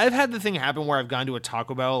 I've had the thing happen where I've gone to a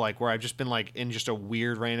Taco Bell, like where I've just been like in just a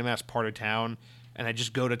weird random ass part of town, and I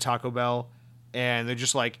just go to Taco Bell, and they're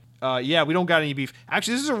just like, yeah, we don't got any beef.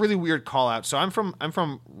 Actually, this is a really weird call out. So I'm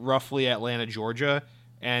from roughly Atlanta, Georgia,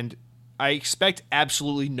 and I expect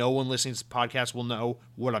absolutely no one listening to this podcast will know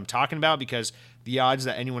what I'm talking about because the odds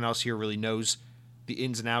that anyone else here really knows the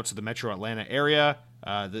ins and outs of the Metro Atlanta area.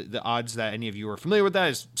 The odds that any of you are familiar with that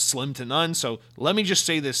is slim to none. So let me just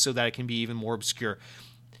say this so that it can be even more obscure.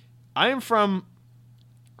 I am from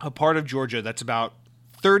a part of Georgia that's about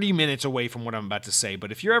 30 minutes away from what I'm about to say.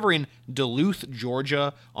 But if you're ever in Duluth,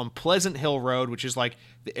 Georgia, on Pleasant Hill Road, which is like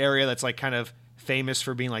the area that's like kind of famous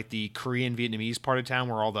for being like the Korean Vietnamese part of town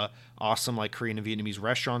where all the awesome like Korean and Vietnamese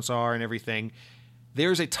restaurants are and everything,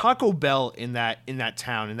 there's a Taco Bell in that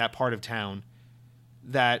town, in that part of town,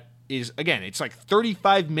 that is, again, it's like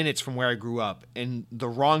 35 minutes from where I grew up in the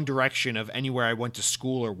wrong direction of anywhere I went to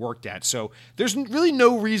school or worked at. So there's really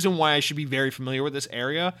no reason why I should be very familiar with this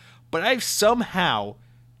area, but I've somehow,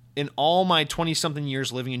 in all my 20-something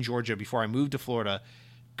years living in Georgia before I moved to Florida,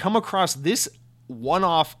 come across this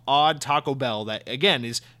one-off odd Taco Bell that, again,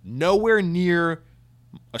 is nowhere near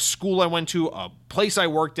a school I went to, a place I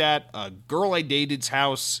worked at, a girl I dated's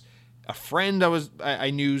house, a friend I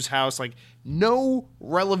knew's house, like no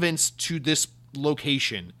relevance to this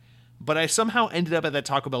location. But I somehow ended up at that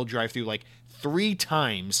Taco Bell drive-thru like 3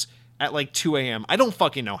 times at like 2 a.m. I don't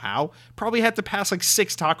fucking know how. Probably had to pass like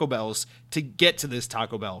 6 Taco Bells to get to this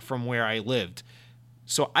Taco Bell from where I lived.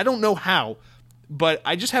 So I don't know how, but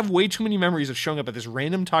I just have way too many memories of showing up at this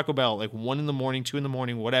random Taco Bell, like 1 in the morning, 2 in the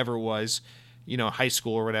morning, whatever it was, high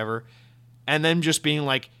school or whatever, and then just being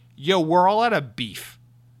like, yo, we're all out of beef.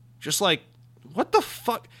 Just like, what the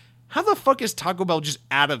fuck? How the fuck is Taco Bell just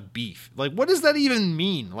out of beef? Like, what does that even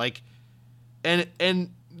mean? Like, and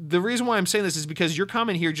the reason why I'm saying this is because your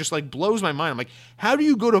comment here just like blows my mind. I'm like, how do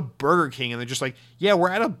you go to Burger King and they're just like, yeah,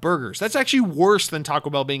 we're out of burgers? That's actually worse than Taco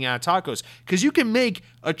Bell being out of tacos, because you can make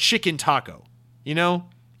a chicken taco,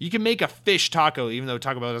 you can make a fish taco, even though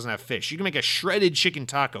Taco Bell doesn't have fish. You can make a shredded chicken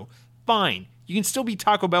taco. Fine. You can still be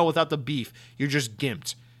Taco Bell without the beef. You're just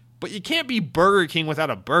gimped. But you can't be Burger King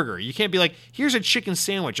without a burger. You can't be like, here's a chicken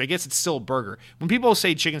sandwich. I guess it's still a burger. When people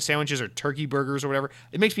say chicken sandwiches or turkey burgers or whatever,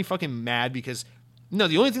 it makes me fucking mad because, no,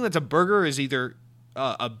 the only thing that's a burger is either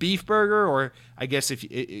a beef burger, or I guess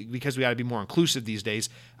because we got to be more inclusive these days,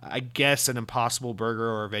 I guess an Impossible Burger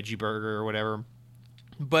or a veggie burger or whatever.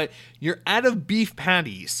 But you're out of beef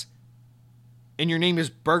patties, and your name is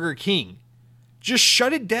Burger King. Just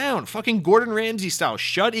shut it down, fucking Gordon Ramsay style.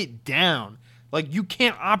 Shut it down. Like, you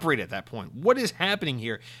can't operate at that point. What is happening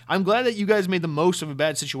here? I'm glad that you guys made the most of a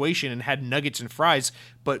bad situation and had nuggets and fries,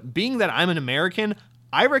 but being that I'm an American,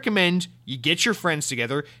 I recommend you get your friends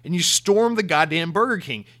together and you storm the goddamn Burger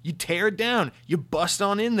King. You tear it down. You bust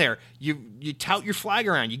on in there. You tout your flag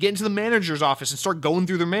around. You get into the manager's office and start going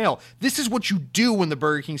through their mail. This is what you do when the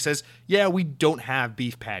Burger King says, yeah, we don't have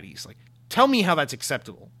beef patties. Like, tell me how that's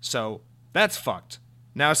acceptable. So, that's fucked.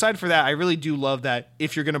 Now, aside from that, I really do love that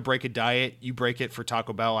if you're going to break a diet, you break it for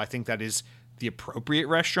Taco Bell. I think that is the appropriate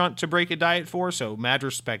restaurant to break a diet for, so mad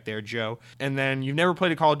respect there, Joe. And then you've never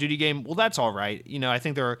played a Call of Duty game. Well, that's all right. You know, I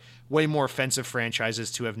think there are way more offensive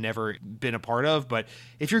franchises to have never been a part of, but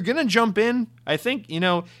if you're going to jump in, I think, you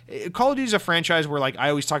know, Call of Duty is a franchise where, like, I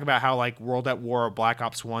always talk about how, like, World at War or Black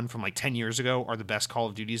Ops 1 from, like, 10 years ago are the best Call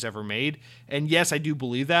of Duties ever made. And yes, I do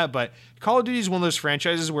believe that, but Call of Duty is one of those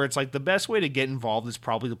franchises where it's like the best way to get involved is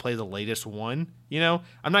probably to play the latest one, you know?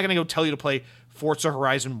 I'm not going to go tell you to play Forza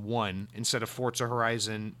Horizon 1 instead of Forza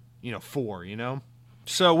Horizon, 4, you know?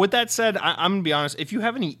 So with that said, I'm going to be honest, if you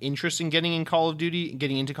have any interest in getting into Call of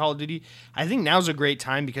Duty, I think now's a great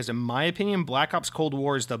time because in my opinion, Black Ops Cold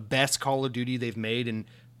War is the best Call of Duty they've made in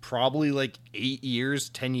probably like 8 years,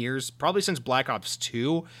 10 years, probably since Black Ops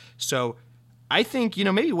 2. So I think,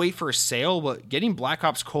 maybe wait for a sale, but getting Black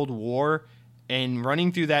Ops Cold War and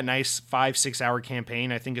running through that nice 5-6 hour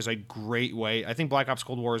campaign, I think is a great way. I think Black Ops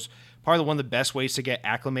Cold War is probably one of the best ways to get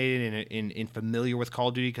acclimated and familiar with Call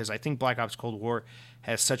of Duty because I think Black Ops Cold War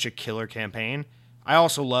has such a killer campaign. I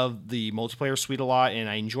also love the multiplayer suite a lot, and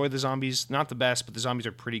I enjoy the zombies. Not the best, but the zombies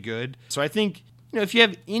are pretty good. So I think, if you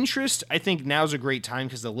have interest, I think now's a great time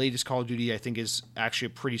because the latest Call of Duty, I think, is actually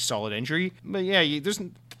a pretty solid entry. But yeah,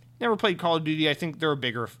 never played Call of Duty. I think there are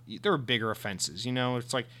bigger offenses.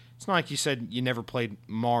 It's like, it's not like you said you never played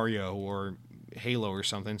Mario or Halo or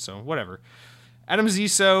something, so whatever. Adam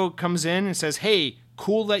Ziso comes in and says, hey,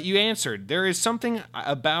 cool that you answered. There is something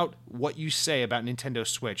about what you say about Nintendo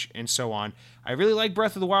Switch and so on. I really like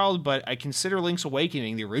Breath of the Wild, but I consider Link's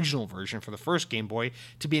Awakening, the original version for the first Game Boy,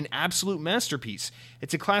 to be an absolute masterpiece.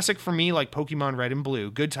 It's a classic for me like Pokemon Red and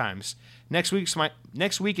Blue. Good times. Next week is my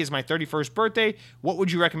 31st birthday. What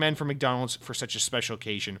would you recommend for McDonald's for such a special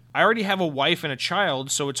occasion? I already have a wife and a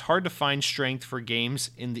child, so it's hard to find strength for games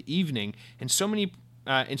in the evening, and so many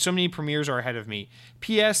premieres are ahead of me.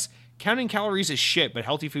 P.S. Counting calories is shit, but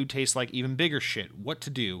healthy food tastes like even bigger shit. What to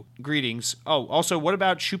do? Greetings. Oh, also, what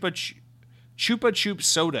about Chupa Chup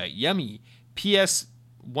soda? Yummy. P.S.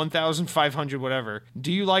 1,500 whatever.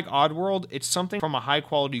 Do you like Oddworld? It's something from a high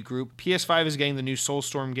quality group. PS5 is getting the new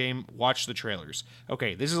Soulstorm game. Watch the trailers.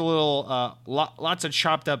 Okay, this is a little lots of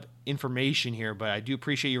chopped up information here, but I do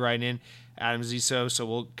appreciate you writing in, Adam Ziso, so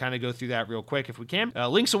we'll kind of go through that real quick if we can.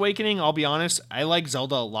 Link's Awakening, I'll be honest, I like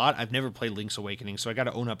Zelda a lot. I've never played Link's Awakening, so I got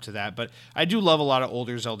to own up to that, but I do love a lot of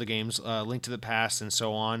older Zelda games, Link to the Past and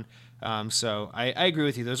so on. So I agree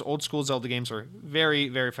with you. Those old school Zelda games are very,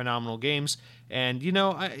 very phenomenal games. And,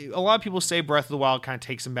 a lot of people say Breath of the Wild kind of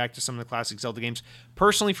takes them back to some of the classic Zelda games.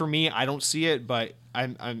 Personally, for me, I don't see it, but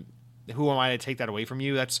I'm who am I to take that away from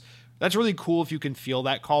you? That's really cool if you can feel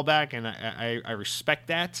that callback, and I respect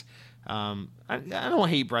that. I don't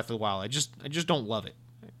hate Breath of the Wild. I just don't love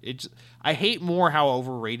it. I hate more how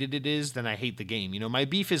overrated it is than I hate the game. My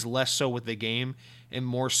beef is less so with the game and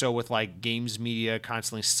more so with like games media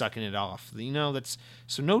constantly sucking it off. That's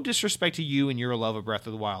so no disrespect to you and your love of Breath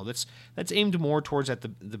of the Wild. That's aimed more towards at the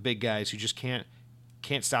big guys who just can't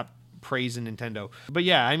stop praising Nintendo. But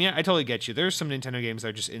yeah, I mean, I totally get you. There's some Nintendo games that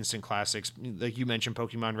are just instant classics. Like you mentioned,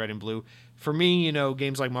 Pokemon Red and Blue. For me,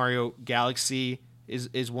 games like Mario Galaxy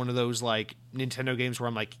is one of those like Nintendo games where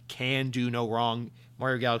I'm like, can do no wrong.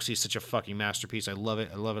 Mario Galaxy is such a fucking masterpiece. I love it.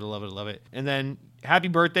 I love it. I love it. I love it. And then happy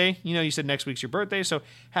birthday. You said next week's your birthday, so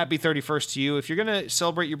happy 31st to you. If you're going to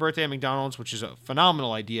celebrate your birthday at McDonald's, which is a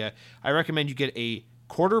phenomenal idea, I recommend you get a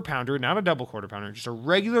quarter pounder, not a double quarter pounder, just a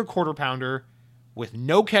regular quarter pounder with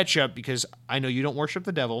no ketchup because I know you don't worship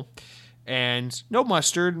the devil, and no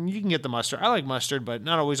mustard. You can get the mustard. I like mustard, but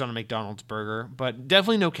not always on a McDonald's burger, but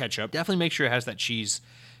definitely no ketchup. Definitely make sure it has that cheese.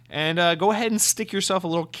 And go ahead and stick yourself a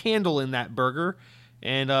little candle in that burger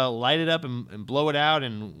and light it up and blow it out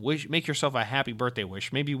and make yourself a happy birthday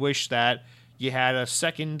wish. Maybe wish that you had a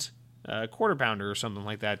second quarter pounder or something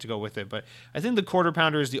like that to go with it. But I think the quarter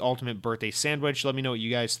pounder is the ultimate birthday sandwich. Let me know what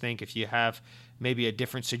you guys think. If you have maybe a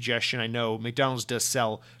different suggestion, I know McDonald's does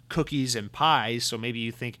sell cookies and pies, so maybe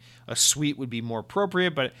you think a sweet would be more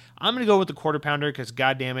appropriate. But I'm gonna go with the quarter pounder because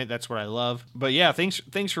goddamn it, that's what I love. But yeah,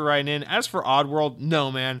 thanks for writing in. As for Oddworld,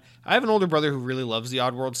 no man, I have an older brother who really loves the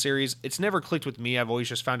Oddworld series. It's never clicked with me. I've always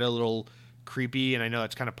just found it a little creepy, and I know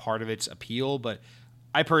that's kind of part of its appeal, but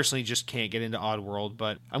I personally just can't get into Oddworld.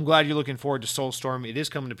 But I'm glad you're looking forward to Soulstorm. It is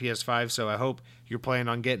coming to PS5, so I hope you're planning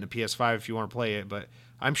on getting a PS5 if you want to play it, but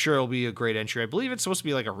I'm sure it'll be a great entry. I believe it's supposed to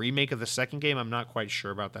be like a remake of the second game. I'm not quite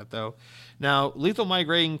sure about that, though. Now, Lethal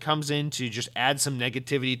Migraine comes in to just add some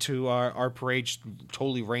negativity to our parade, just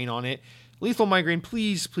totally rain on it. Lethal Migraine,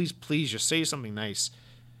 please, please, please just say something nice.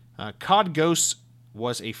 COD Ghosts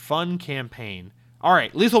was a fun campaign. All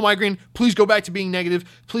right, Lethal Migraine, please go back to being negative.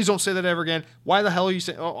 Please don't say that ever again. Why the hell are you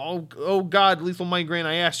saying, oh God, Lethal Migraine,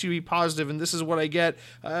 I asked you to be positive, and this is what I get.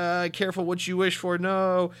 Careful what you wish for,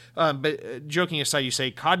 no. But joking aside, you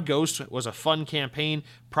say, COD Ghost was a fun campaign.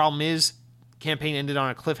 Problem is, campaign ended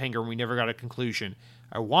on a cliffhanger, and we never got a conclusion.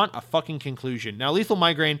 I want a fucking conclusion. Now, Lethal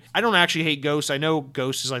Migraine, I don't actually hate Ghost. I know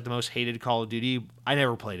Ghost is like the most hated Call of Duty. I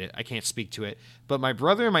never played it. I can't speak to it. But my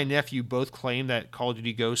brother and my nephew both claim that Call of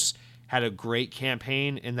Duty Ghosts had a great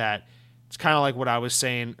campaign, in that it's kind of like what I was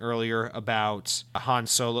saying earlier about Han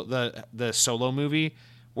Solo, the Solo movie,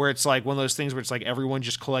 where it's like one of those things where it's like everyone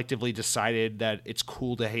just collectively decided that it's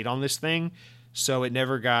cool to hate on this thing, so it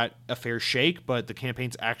never got a fair shake, but the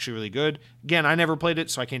campaign's actually really good. Again, I never played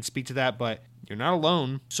it, so I can't speak to that, but you're not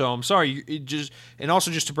alone. So I'm sorry. And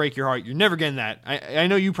also just to break your heart, you're never getting that. I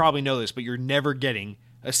know you probably know this, but you're never getting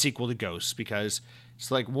a sequel to Ghosts, because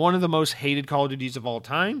it's like one of the most hated Call of Duties of all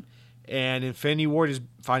time. And Infinity Ward is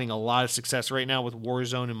finding a lot of success right now with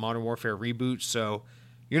Warzone and Modern Warfare reboots, so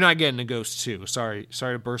you're not getting a Ghost 2. Sorry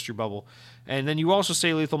to burst your bubble. And then you also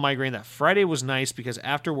say, Lethal Migraine, that Friday was nice because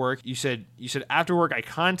after work, you said after work I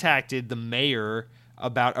contacted the mayor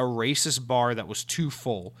about a racist bar that was too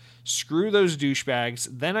full. Screw those douchebags.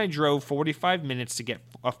 Then I drove 45 minutes to get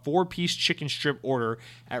a 4-piece chicken strip order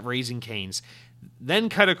at Raising Cane's. Then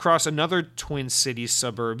cut across another Twin Cities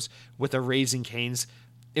suburbs with a Raising Cane's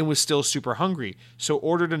and was still super hungry, so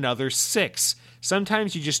ordered another 6.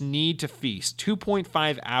 Sometimes you just need to feast.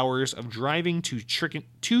 2.5 hours of driving to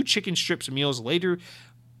 2 chicken strips meals later,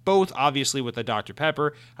 both obviously with a Dr.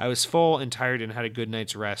 Pepper. I was full and tired and had a good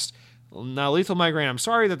night's rest. Now, Lethal Migraine, I'm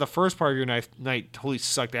sorry that the first part of your night totally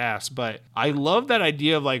sucked ass, but I love that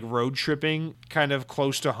idea of like road tripping kind of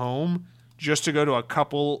close to home just to go to a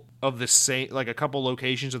couple of the same, like a couple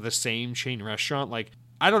locations of the same chain restaurant. Like,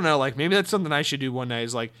 I don't know, like maybe that's something I should do one night,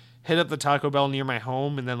 is like hit up the Taco Bell near my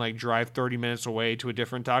home and then like drive 30 minutes away to a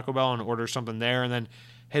different Taco Bell and order something there, and then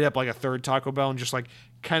hit up like a third Taco Bell and just like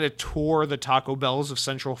kind of tour the Taco Bells of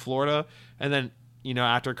Central Florida. And then, you know,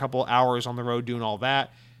 after a couple hours on the road doing all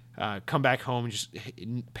that, come back home and just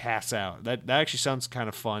pass out. That actually sounds kind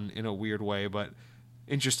of fun in a weird way, but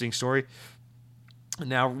interesting story.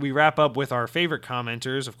 Now, we wrap up with our favorite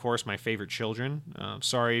commenters, of course, my favorite children.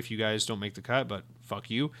 Sorry if you guys don't make the cut, but fuck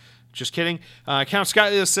you. Just kidding. Count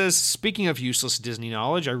Skylia says, speaking of useless Disney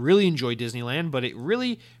knowledge, I really enjoy Disneyland, but it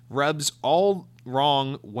really rubs all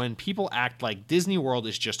wrong when people act like Disney World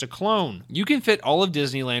is just a clone. You can fit all of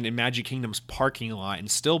Disneyland in Magic Kingdom's parking lot and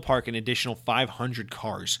still park an additional 500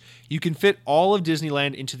 cars. You can fit all of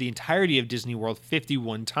Disneyland into the entirety of Disney World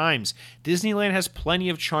 51 times. Disneyland has plenty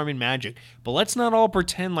of charm and magic, but let's not all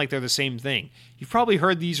pretend like they're the same thing. You've probably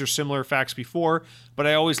heard these or similar facts before, but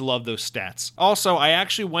I always love those stats. Also, I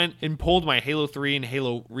actually went and pulled my Halo 3 and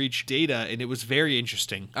Halo Reach data, and it was very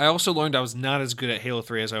interesting. I also learned I was not as good at Halo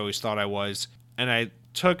 3 as I always thought I was, and I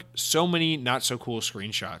took so many not so cool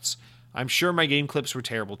screenshots. I'm sure my game clips were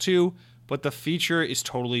terrible too, but the feature is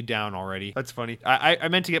totally down already. That's funny. I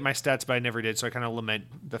meant to get my stats, but I never did, so I kind of lament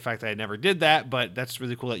the fact that I never did that, but that's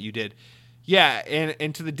really cool that you did. Yeah,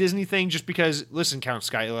 and to the Disney thing, just because, listen, Count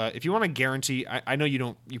Skyla, if you want to guarantee, I know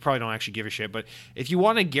you probably don't actually give a shit, but if you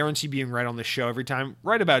want to guarantee being right on the show every time,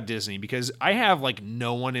 write about Disney, because I have, like,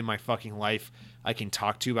 no one in my fucking life I can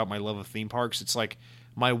talk to about my love of theme parks. It's like,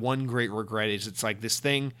 my one great regret is it's like this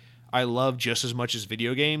thing I love just as much as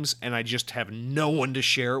video games, and I just have no one to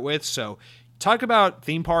share it with, so talk about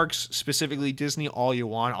theme parks, specifically Disney, all you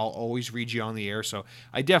want. I'll always read you on the air, so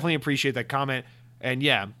I definitely appreciate that comment, and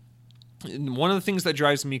yeah, one of the things that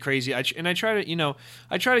drives me crazy, and I try to,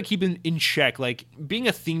 I try to keep in check. Like, being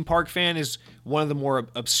a theme park fan is one of the more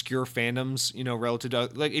obscure fandoms, relative to,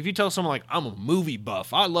 like, if you tell someone like, I'm a movie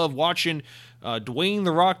buff, I love watching Dwayne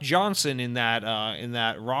the Rock Johnson in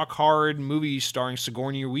that rock hard movie starring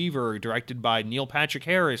Sigourney Weaver, directed by Neil Patrick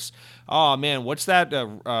Harris. Oh man, what's that?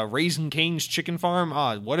 Raising Cane's Chicken Farm.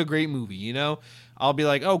 What a great movie, I'll be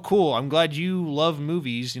like, oh, cool. I'm glad you love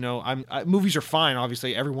movies. Movies are fine.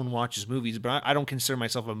 Obviously, everyone watches movies, but I don't consider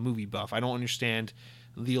myself a movie buff. I don't understand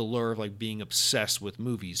the allure of like being obsessed with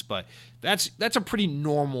movies, but that's a pretty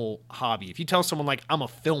normal hobby. If you tell someone like, I'm a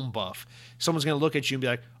film buff, someone's gonna look at you and be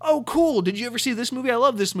like, oh, cool. Did you ever see this movie? I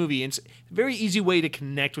love this movie. And it's a very easy way to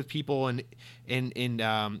connect with people and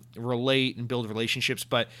relate and build relationships.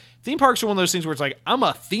 But theme parks are one of those things where it's like, I'm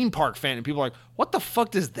a theme park fan, and people are like, what the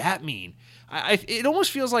fuck does that mean? It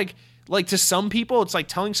almost feels like to some people, it's like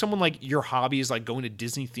telling someone like your hobby is like going to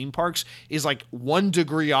Disney theme parks is like 1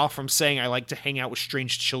 degree off from saying I like to hang out with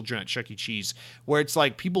strange children at Chuck E. Cheese, where it's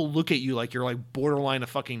like people look at you like you're like borderline a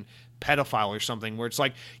fucking pedophile or something, where it's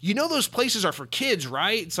like, those places are for kids,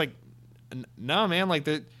 right? It's like, no, man, like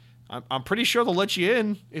I'm pretty sure they'll let you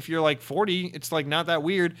in if you're like 40. It's like not that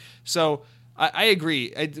weird. So I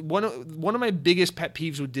agree. One of my biggest pet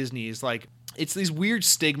peeves with Disney is like, it's these weird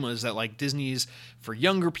stigmas that like Disney's for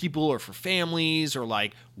younger people or for families, or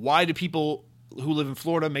like, why do people who live in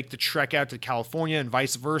Florida make the trek out to California and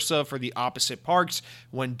vice versa for the opposite parks,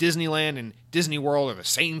 when Disneyland and Disney World are the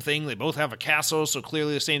same thing? They both have a castle, so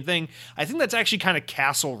clearly the same thing. I think that's actually kind of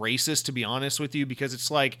castle racist, to be honest with you, because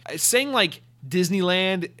it's like saying like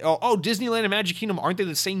Disneyland, Disneyland and Magic Kingdom, aren't they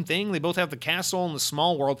the same thing? They both have the castle and the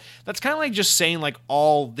small world. That's kind of like just saying like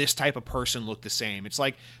all this type of person look the same. It's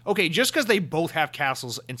like, okay, just because they both have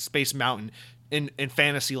castles and Space Mountain and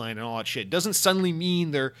Fantasyland and all that shit doesn't suddenly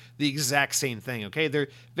mean they're the exact same thing, okay? They're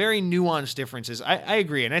very nuanced differences. I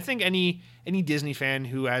agree, and I think any Disney fan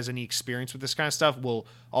who has any experience with this kind of stuff will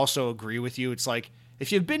also agree with you. It's like,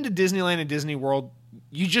 if you've been to Disneyland and Disney World,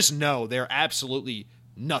 you just know they're absolutely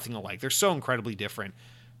nothing alike. They're so incredibly different.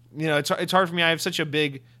 It's hard for me. I have such a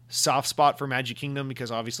big soft spot for Magic Kingdom because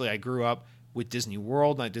obviously I grew up with Disney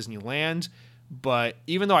World, not Disneyland. But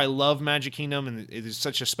even though I love Magic Kingdom and it is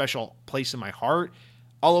such a special place in my heart,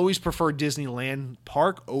 I'll always prefer Disneyland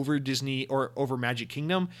Park over Disney or over Magic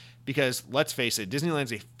Kingdom, because let's face it,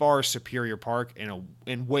 Disneyland's a far superior park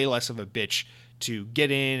and way less of a bitch to get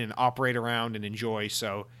in and operate around and enjoy.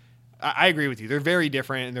 So I agree with you. They're very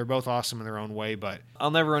different and they're both awesome in their own way, but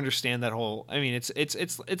I'll never understand that whole, I mean,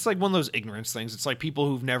 it's like one of those ignorance things. It's like people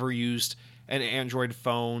who've never used an Android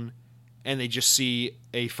phone and they just see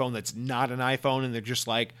a phone that's not an iPhone and they're just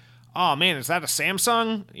like, oh man, is that a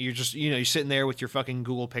Samsung? You're just, you're sitting there with your fucking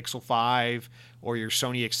Google Pixel 5 or your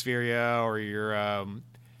Sony Xperia or your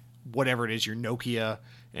whatever it is, your Nokia,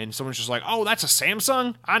 and someone's just like, oh, that's a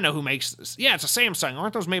Samsung? I know who makes this. Yeah, it's a Samsung.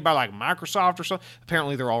 Aren't those made by like Microsoft or something?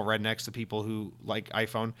 Apparently they're all rednecks, the people who like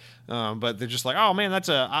iPhone. But they're just like, oh man,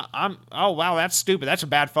 oh wow, that's stupid. That's a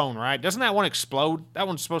bad phone, right? Doesn't that one explode? That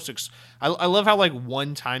one's supposed to, I love how like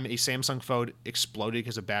one time a Samsung phone exploded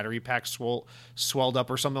because a battery pack swelled up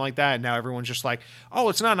or something like that. And now everyone's just like, oh,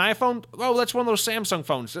 it's not an iPhone? Oh, that's one of those Samsung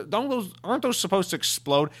phones. Aren't those supposed to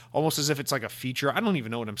explode? Almost as if it's like a feature. I don't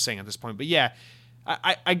even know what I'm saying at this point, but yeah.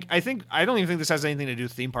 I think I don't even think this has anything to do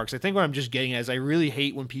with theme parks. I think what I'm just getting at is I really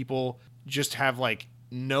hate when people just have like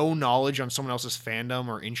no knowledge on someone else's fandom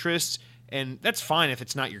or interests, and that's fine if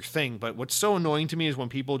it's not your thing. But what's so annoying to me is when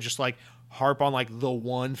people just like harp on like the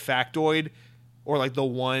one factoid or like the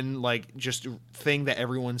one like just thing that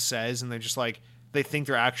everyone says, and they're just like they think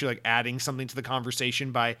they're actually like adding something to the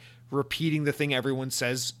conversation by repeating the thing everyone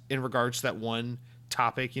says in regards to that one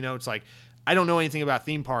topic. It's like, I don't know anything about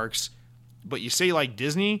theme parks, but you say like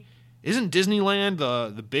Disney, isn't Disneyland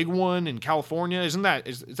the big one in California? Is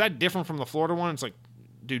that different from the Florida one? It's like,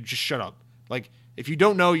 dude, just shut up. Like, if you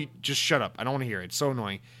don't know, you just shut up. I don't want to hear it. It's so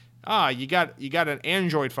annoying. You got an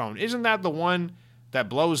Android phone. Isn't that the one that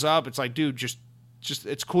blows up? It's like, dude, just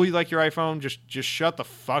it's cool you like your iPhone. Just shut the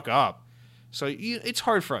fuck up. So it's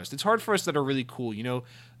hard for us. It's hard for us that are really cool.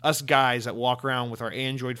 Us guys that walk around with our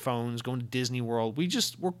Android phones, going to Disney World.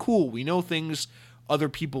 We're cool. We know things other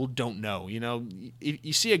people don't know. If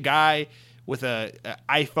you see a guy with a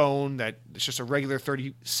iPhone that's just a regular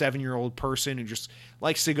 37-year-old person who just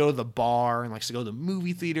likes to go to the bar and likes to go to the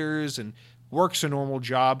movie theaters and works a normal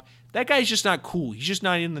job, that guy's just not cool. He's just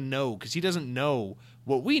not in the know because he doesn't know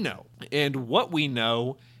what we know. And what we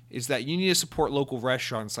know is that you need to support local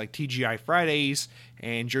restaurants like TGI Fridays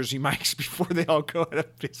and Jersey Mike's before they all go out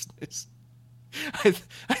of business. I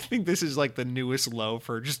think this is like the newest low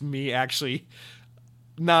for just me actually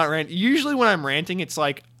not rant. Usually when I'm ranting, it's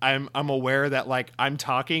like I'm aware that like I'm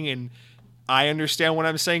talking and I understand what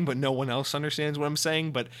I'm saying, but no one else understands what I'm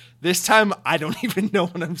saying. But this time, I don't even know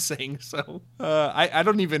what I'm saying. So I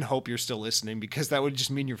don't even hope you're still listening, because that would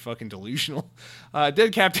just mean you're fucking delusional.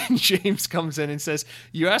 Dead Captain James comes in and says,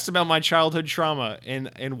 "You asked about my childhood trauma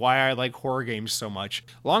and why I like horror games so much.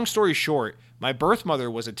 Long story short, my birth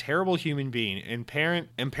mother was a terrible human being, and parent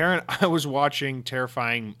I was watching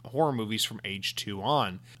terrifying horror movies from age 2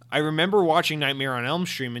 on. I remember watching Nightmare on Elm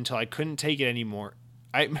Street until I couldn't take it anymore.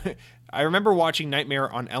 I remember watching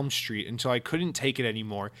Nightmare on Elm Street until I couldn't take it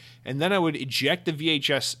anymore, and then I would eject the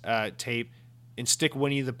VHS tape and stick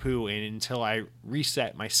Winnie the Pooh in until I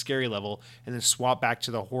reset my scary level and then swap back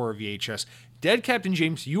to the horror VHS." Dead Captain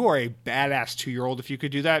James, you are a badass 2-year-old if you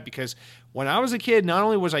could do that, because when I was a kid, not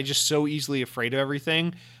only was I just so easily afraid of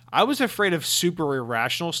everything, I was afraid of super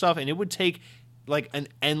irrational stuff, and it would take like an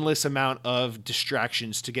endless amount of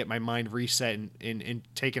distractions to get my mind reset and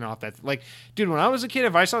taken off that. Like, dude, when I was a kid,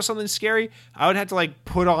 if I saw something scary, I would have to like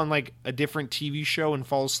put on like a different TV show and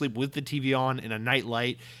fall asleep with the TV on in a night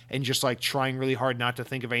light and just like trying really hard not to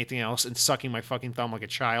think of anything else and sucking my fucking thumb like a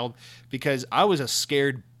child, because I was a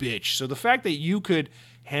scared bitch. So the fact that you could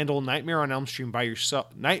handle Nightmare on Elm Street by yourself,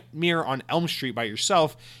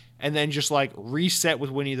 and then just like reset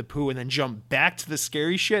with Winnie the Pooh and then jump back to the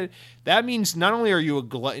scary shit, that means not only are you a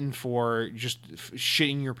glutton for just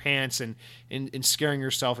shitting your pants and scaring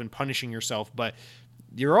yourself and punishing yourself, but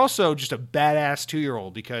you're also just a badass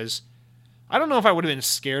 2-year-old, because I don't know if I would have been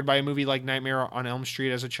scared by a movie like Nightmare on Elm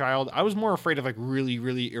Street as a child. I was more afraid of like really,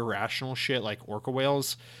 really irrational shit like orca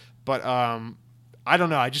whales. But I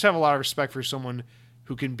don't know. I just have a lot of respect for someone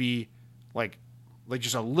who can be like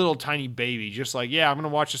just a little tiny baby, just like, yeah, I'm going to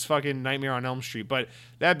watch this fucking Nightmare on Elm Street. But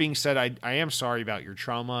that being said, I am sorry about your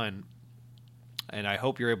trauma, and I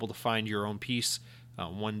hope you're able to find your own peace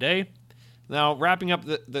one day. Now, wrapping up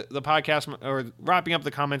the podcast, or wrapping up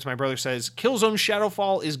the comments, my brother says, Killzone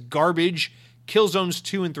Shadowfall is garbage. Killzones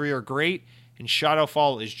 2 and 3 are great, and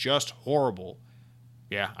Shadowfall is just horrible.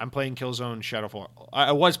 Yeah, I'm playing Killzone Shadowfall.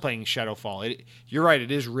 I was playing Shadowfall. You're right,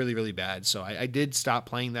 it is really, really bad. So I did stop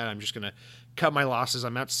playing that. I'm just going to cut my losses.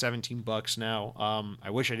 I'm at $17 now. I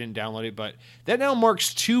wish I didn't download it, but that now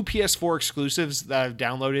marks 2 PS4 exclusives that I've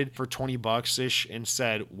downloaded for $20-ish and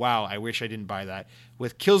said, wow, I wish I didn't buy that.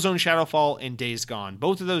 With Killzone Shadowfall and Days Gone.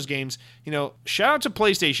 Both of those games, shout out to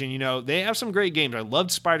PlayStation. They have some great games. I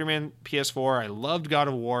loved Spider-Man PS4. I loved God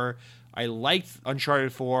of War. I liked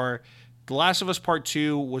Uncharted 4. The Last of Us Part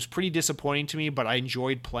 2 was pretty disappointing to me, but I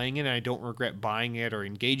enjoyed playing it, and I don't regret buying it or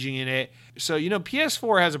engaging in it. So,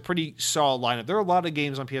 PS4 has a pretty solid lineup. There are a lot of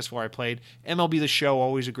games on PS4 I played. MLB The Show,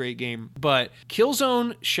 always a great game. But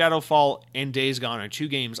Killzone, Shadowfall, and Days Gone are 2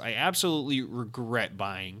 games I absolutely regret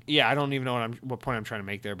buying. Yeah, I don't even know what point I'm trying to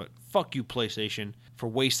make there, but fuck you, PlayStation, for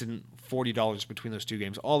wasting $40 between those 2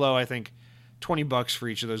 games. Although I think $20 for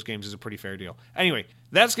each of those games is a pretty fair deal. Anyway,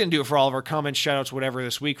 that's going to do it for all of our comments, shoutouts, whatever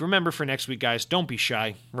this week. Remember, for next week, guys, don't be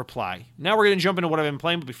shy. Reply. Now we're going to jump into what I've been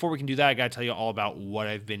playing, but before we can do that, I got to tell you all about what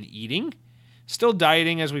I've been eating. Still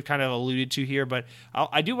dieting, as we've kind of alluded to here, but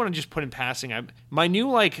I do want to just put in passing, my new,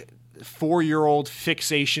 4-year-old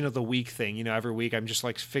fixation of the week thing. Every week I'm just,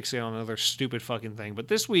 fixated on another stupid fucking thing. But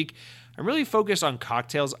this week, I'm really focused on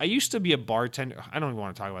cocktails. I used to be a bartender. I don't even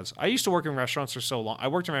want to talk about this. I used to work in restaurants for so long. I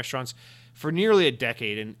worked in restaurants for nearly a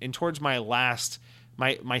decade, and towards my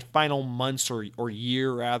final months or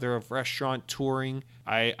year rather of restaurant touring,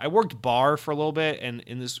 I worked bar for a little bit, and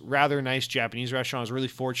in this rather nice Japanese restaurant, I was really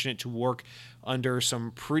fortunate to work under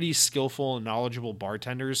some pretty skillful and knowledgeable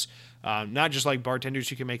bartenders. Not just bartenders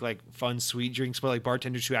who can make fun sweet drinks, but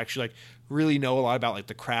bartenders who actually really know a lot about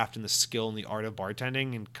the craft and the skill and the art of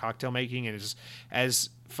bartending and cocktail making, and is as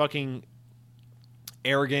fucking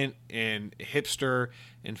arrogant and hipster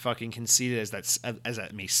and fucking conceited as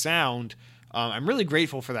that may sound. I'm really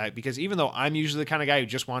grateful for that, because even though I'm usually the kind of guy who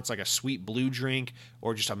just wants a sweet blue drink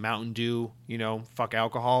or just a Mountain Dew, fuck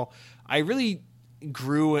alcohol, I really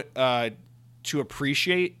grew to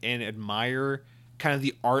appreciate and admire kind of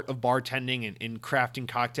the art of bartending and crafting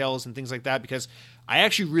cocktails and things like that, because I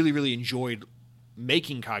actually really, really enjoyed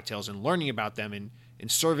making cocktails and learning about them and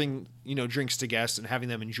serving, drinks to guests and having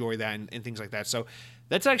them enjoy that and things like that. So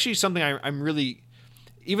that's actually something I'm really,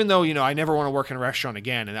 even though, I never want to work in a restaurant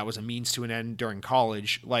again, and that was a means to an end during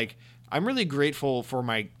college, I'm really grateful for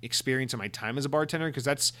my experience and my time as a bartender, because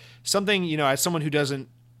that's something, as someone who doesn't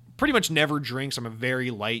pretty much never drinks, I'm a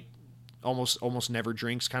very light, almost never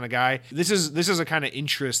drinks kind of guy. This is a kind of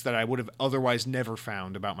interest that I would have otherwise never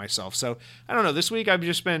found about myself. So I don't know, this week I've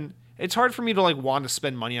just been, it's hard for me to want to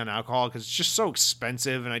spend money on alcohol because it's just so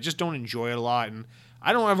expensive and I just don't enjoy it a lot. And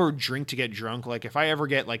I don't ever drink to get drunk. Like if I ever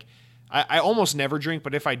get like, I almost never drink,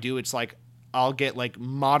 but if I do, it's like I'll get like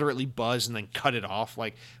moderately buzzed and then cut it off.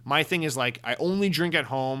 Like my thing is like I only drink at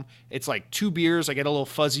home. It's like 2 beers, I get a little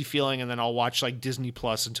fuzzy feeling, and then I'll watch like Disney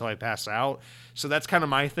Plus until I pass out. So that's kind of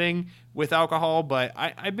my thing with alcohol. But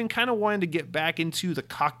I've been kind of wanting to get back into the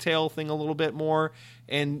cocktail thing a little bit more.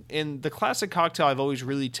 And the classic cocktail I've always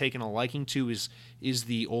really taken a liking to is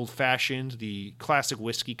the old fashioned, the classic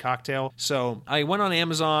whiskey cocktail. So I went on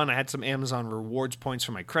Amazon. I had some Amazon rewards points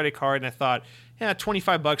for my credit card, and I thought, yeah,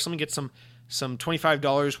 $25. Let me get some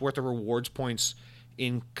 $25 worth of rewards points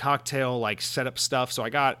in cocktail like setup stuff. So I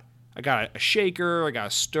got a shaker, I got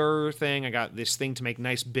a stir thing, I got this thing to make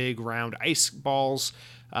nice big round ice balls,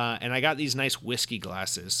 and I got these nice whiskey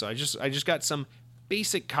glasses. So I just got some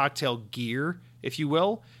basic cocktail gear, if you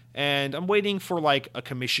will, and I'm waiting for like a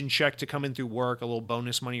commission check to come in through work, a little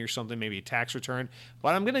bonus money or something, maybe a tax return.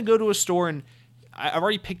 But I'm gonna go to a store, and I've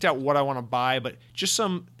already picked out what I want to buy, but just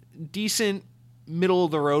some decent middle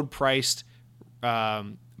of the road priced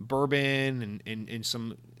bourbon and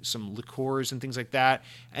some liqueurs and things like that,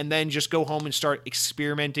 and then just go home and start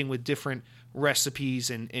experimenting with different recipes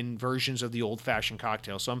and versions of the old-fashioned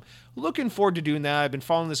cocktail. So I'm looking forward to doing that. I've been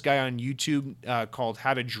following this guy on YouTube called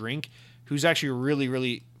How to Drink, who's actually a really,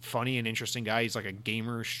 really funny and interesting guy. He's like a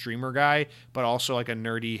gamer streamer guy, but also like a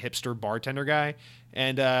nerdy hipster bartender guy.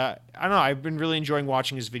 And I don't know, I've been really enjoying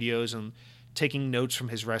watching his videos and taking notes from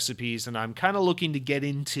his recipes, and I'm kind of looking to get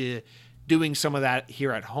into doing some of that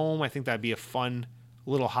here at home. I think that'd be a fun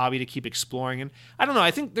little hobby to keep exploring. And I don't know,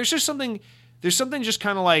 I think there's something just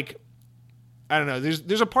kind of like, I don't know,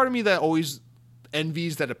 there's a part of me that always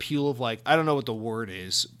envies that appeal of like, I don't know what the word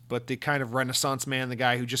is, but the kind of Renaissance man, the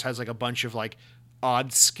guy who just has like a bunch of like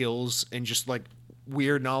odd skills and just like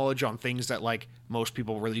weird knowledge on things that like most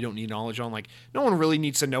people really don't need knowledge on. Like no one really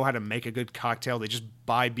needs to know how to make a good cocktail. They just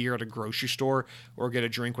buy beer at a grocery store or get a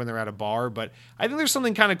drink when they're at a bar. But I think there's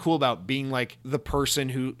something kind of cool about being like the person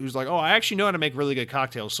who's like, oh, I actually know how to make really good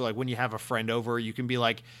cocktails. So like when you have a friend over, you can be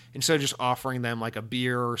like, instead of just offering them like a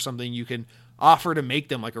beer or something, you can offer to make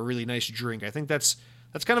them like a really nice drink. I think that's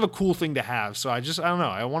kind of a cool thing to have. So I don't know.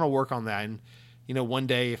 I want to work on that. And you know, one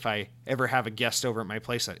day if I ever have a guest over at my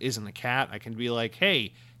place that isn't a cat, I can be like,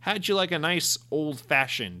 hey, how'd you like a nice old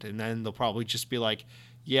fashioned? And then they'll probably just be like,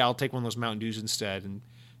 yeah, I'll take one of those Mountain Dews instead. And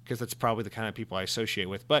because that's probably the kind of people I associate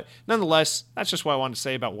with. But nonetheless, that's just what I wanted to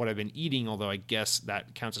say about what I've been eating, although I guess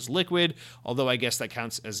that counts as liquid, although I guess that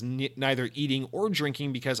counts as neither eating or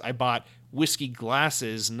drinking because I bought whiskey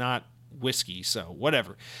glasses, not whiskey, so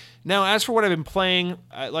whatever. Now, as for what I've been playing,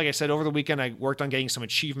 like I said, over the weekend I worked on getting some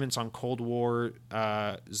achievements on Cold War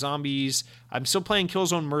Zombies. I'm still playing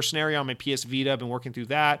Killzone Mercenary on my PS Vita. I've been working through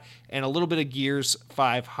that, and a little bit of Gears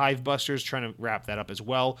 5 Hivebusters, trying to wrap that up as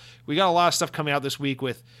well. We got a lot of stuff coming out this week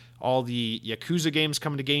with all the Yakuza games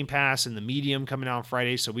coming to Game Pass and the Medium coming out on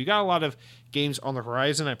Friday, so we got a lot of games on the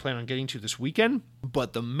horizon I plan on getting to this weekend.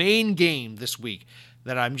 But the main game this week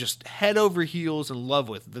that I'm just head over heels in love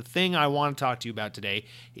with, the thing I want to talk to you about today,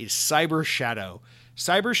 is Cyber Shadow.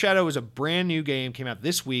 Cyber Shadow is a brand new game, came out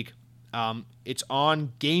this week. It's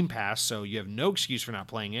on Game Pass, so you have no excuse for not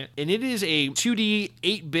playing it. And it is a 2D,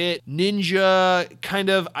 8-bit ninja kind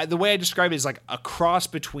of, the way I describe it is like a cross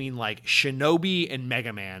between like Shinobi and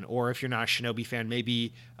Mega Man, or if you're not a Shinobi fan,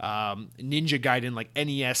 maybe Ninja Gaiden, like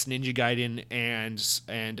NES Ninja Gaiden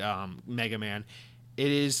and Mega Man. It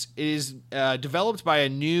is developed by a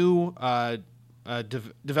new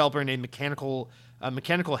developer named Mechanical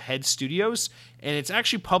Head Studios, and it's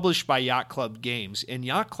actually published by Yacht Club Games. And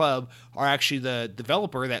Yacht Club are actually the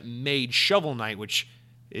developer that made Shovel Knight, which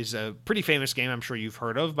is a pretty famous game I'm sure you've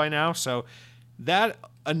heard of by now. So that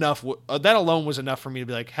alone was enough for me to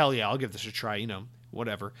be like, hell yeah, I'll give this a try, you know,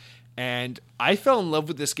 whatever. And I fell in love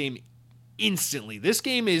with this game instantly. This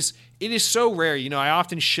game is so rare. You know, I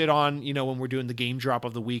often shit on, you know, when we're doing the game drop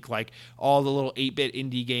of the week, like all the little 8-bit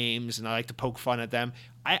indie games, and I like to poke fun at them.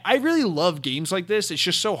 I really love games like this. It's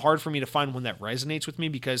just so hard for me to find one that resonates with me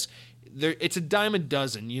because it's a dime a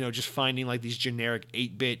dozen, you know, just finding like these generic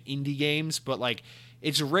 8-bit indie games. But like,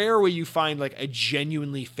 it's rare where you find like a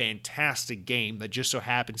genuinely fantastic game that just so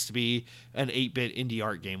happens to be an 8-bit indie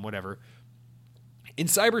art game, whatever. And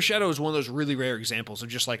Cyber Shadow is one of those really rare examples of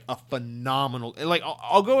just like a phenomenal, like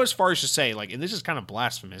I'll go as far as to say, like, and this is kind of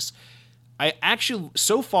blasphemous, I actually,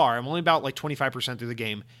 so far, I'm only about like 25% through the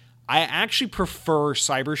game, I actually prefer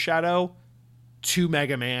Cyber Shadow 2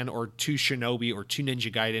 Mega Man or 2 Shinobi or 2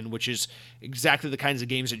 Ninja Gaiden, which is exactly the kinds of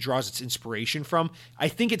games it draws its inspiration from. I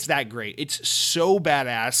think it's that great. It's so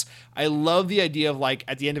badass. I love the idea of like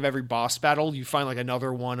at the end of every boss battle, you find like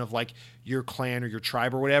another one of like your clan or your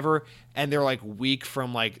tribe or whatever, and they're like weak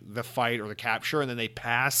from like the fight or the capture, and then they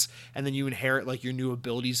pass, and then you inherit like your new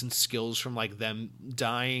abilities and skills from like them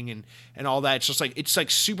dying and all that. It's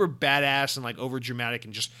like super badass and like over dramatic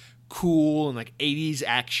and just cool and like 80s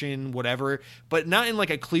action, whatever, but not in like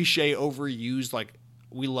a cliche overused like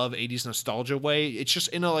we love 80s nostalgia way. It's just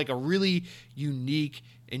in a really unique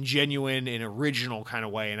and genuine and original kind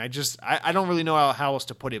of way. And I don't really know how else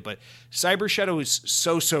to put it, but Cyber Shadow is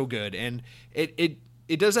so good. And it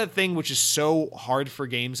does that thing which is so hard for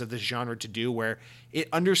games of this genre to do, where it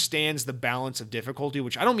understands the balance of difficulty,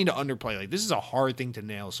 which I don't mean to underplay. Like, this is a hard thing to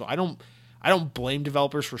nail. So I don't blame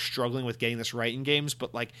developers for struggling with getting this right in games,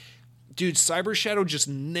 but like, dude, Cyber Shadow just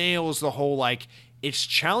nails the whole, like, it's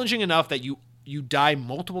challenging enough that you die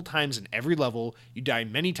multiple times in every level, you die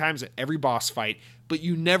many times at every boss fight, but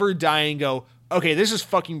you never die and go, okay, this is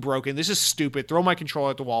fucking broken, this is stupid, throw my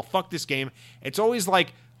controller at the wall, fuck this game. It's always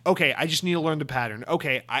like, okay, I just need to learn the pattern.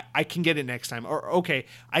 Okay, I can get it next time. Or, okay,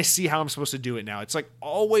 I see how I'm supposed to do it now. It's like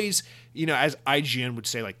always, as IGN would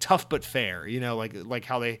say, like tough but fair, like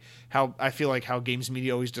how I feel like how games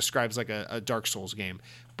media always describes like a Dark Souls game.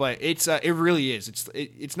 But it really is.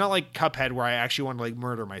 It's not like Cuphead where I actually want to like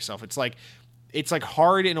murder myself. It's like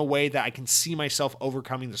hard in a way that I can see myself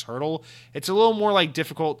overcoming this hurdle. It's a little more like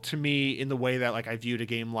difficult to me in the way that like I viewed a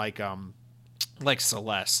game like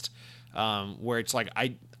Celeste. Where it's like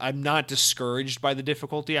I'm not discouraged by the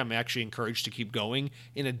difficulty. I'm actually encouraged to keep going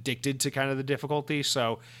and addicted to kind of the difficulty.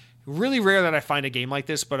 So really rare that I find a game like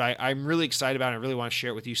this, but I'm really excited about it. I really want to share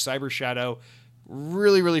it with you. Cyber Shadow,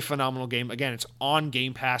 really phenomenal game. Again, it's on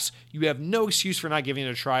Game Pass. You have no excuse for not giving it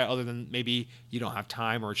a try, other than maybe you don't have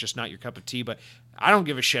time or it's just not your cup of tea, but I don't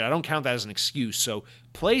give a shit. I don't count that as an excuse. So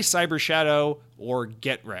play Cyber Shadow or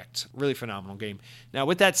get wrecked. Really phenomenal game. Now,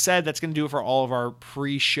 with that said, that's going to do it for all of our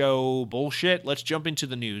pre-show bullshit. Let's jump into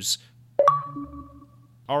the news.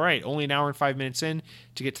 All right, only an hour and 5 minutes in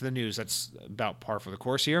to get to the news. That's about par for the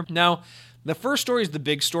course here. Now, the first story is the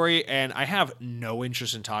big story, and I have no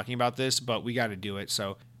interest in talking about this, but we got to do it.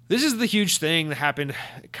 So this is the huge thing that happened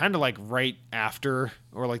kind of like right after,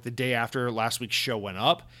 or like the day after last week's show went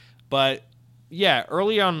up. But yeah,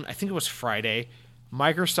 early on, I think it was Friday,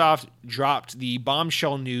 Microsoft dropped the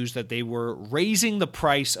bombshell news that they were raising the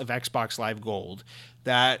price of Xbox Live Gold.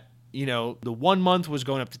 That, the 1 month was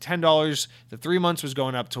going up to $10, the 3 months was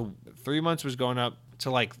going up to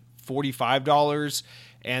like $45,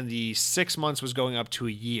 and the 6 months was going up to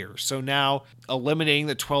a year. So now, eliminating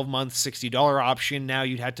the 12-month $60 option, now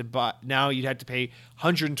you'd have to pay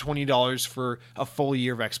 $120 for a full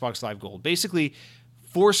year of Xbox Live Gold. Basically,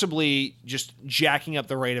 forcibly just jacking up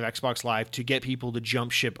the rate of Xbox Live to get people to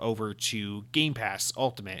jump ship over to Game Pass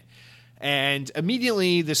Ultimate. And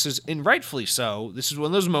immediately, and rightfully so, this is one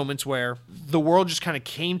of those moments where the world just kind of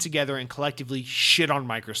came together and collectively shit on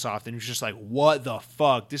Microsoft, and it was just like, what the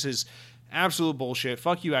fuck? This is absolute bullshit.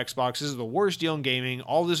 Fuck you, Xbox. This is the worst deal in gaming.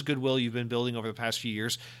 All this goodwill you've been building over the past few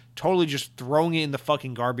years, totally just throwing it in the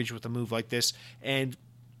fucking garbage with a move like this. And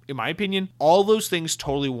in my opinion, all those things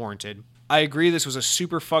totally warranted. I agree this was a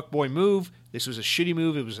super fuckboy move. This was a shitty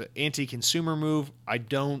move. It was an anti-consumer move. I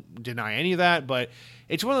don't deny any of that, but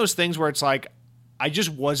it's one of those things where it's like, I just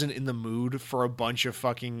wasn't in the mood for a bunch of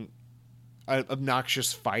fucking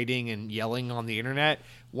obnoxious fighting and yelling on the internet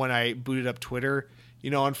when I booted up Twitter,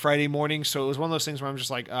 on Friday morning. So it was one of those things where I'm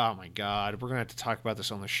just like, oh my God, we're going to have to talk about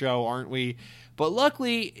this on the show, aren't we? But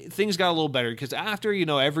luckily, things got a little better because after,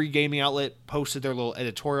 every gaming outlet posted their little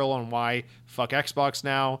editorial on why fuck Xbox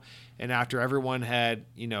now, and after everyone had,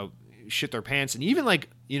 shit their pants, and even like,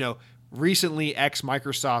 recently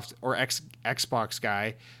ex-Microsoft or ex-Xbox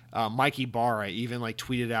guy, Mikey Barra, even like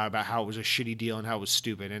tweeted out about how it was a shitty deal and how it was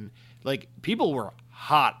stupid. And like, people were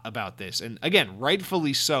hot about this. And again,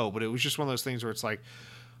 rightfully so, but it was just one of those things where it's like,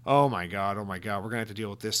 oh my God, we're going to have to deal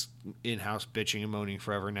with this in-house bitching and moaning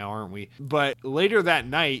forever now, aren't we? But later that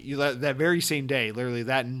night, that very same day, literally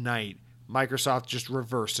that night, Microsoft just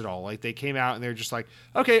reversed it all. Like, they came out and they're just like,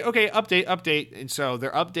 okay, update. And so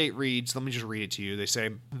their update reads, let me just read it to you. They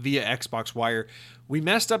say, via Xbox Wire, we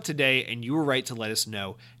messed up today and you were right to let us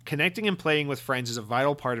know. Connecting and playing with friends is a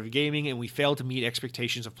vital part of gaming, and we failed to meet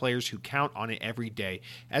expectations of players who count on it every day.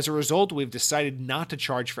 As a result, we've decided not to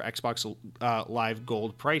charge for Xbox Live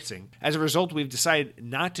Gold pricing. We've decided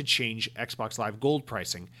not to change Xbox Live Gold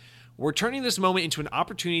pricing. We're turning this moment into an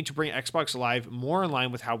opportunity to bring Xbox Live more in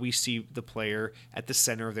line with how we see the player at the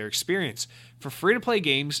center of their experience. For free-to-play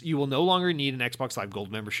games, you will no longer need an Xbox Live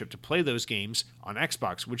Gold membership to play those games on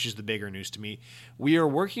Xbox, which is the bigger news to me. We are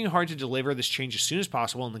working hard to deliver this change as soon as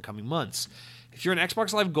possible in the coming months. If you're an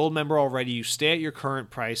Xbox Live Gold member already, you stay at your current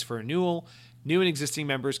price for renewal. New and existing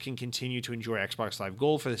members can continue to enjoy Xbox Live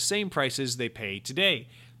Gold for the same prices they pay today.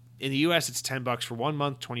 In the US, it's $10 for 1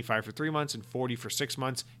 month, $25 for 3 months, and $40 for 6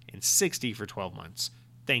 months, and $60 for 12 months.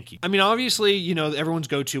 Thank you. I mean, obviously, everyone's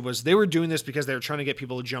go-to was they were doing this because they were trying to get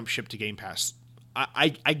people to jump ship to Game Pass. I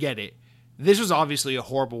get it. This was obviously a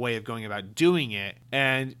horrible way of going about doing it,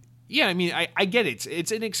 and yeah, I mean, I get it.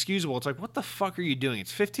 It's inexcusable. It's like, what the fuck are you doing?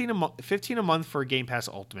 It's $15 a month for Game Pass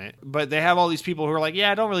Ultimate. But they have all these people who are like, yeah,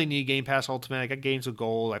 I don't really need Game Pass Ultimate. I got games with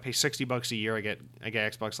gold. I pay $60 a year. I get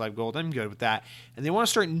Xbox Live Gold. I'm good with that. And they want to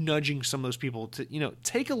start nudging some of those people to,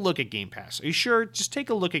 take a look at Game Pass. Are you sure? Just take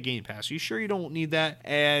a look at Game Pass. Are you sure you don't need that?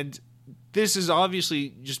 And this is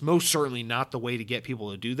obviously just most certainly not the way to get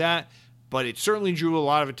people to do that. But it certainly drew a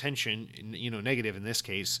lot of attention, negative in this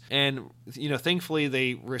case. And, thankfully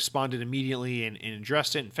they responded immediately and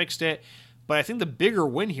addressed it and fixed it. But I think the bigger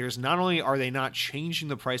win here is not only are they not changing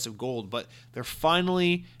the price of gold, but they're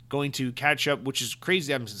finally going to catch up, which is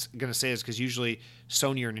crazy. I'm going to say this because usually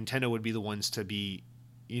Sony or Nintendo would be the ones to be,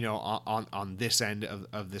 on this end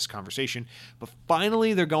of this conversation. But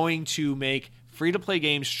finally they're going to make free-to-play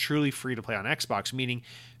games truly free-to-play on Xbox, meaning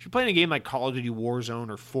if you're playing a game like Call of Duty Warzone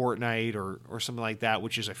or Fortnite or something like that,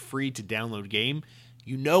 which is a free-to-download game,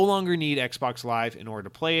 you no longer need Xbox Live in order to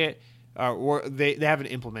play it, or they haven't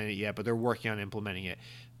implemented it yet, but they're working on implementing it.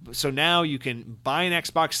 So now you can buy an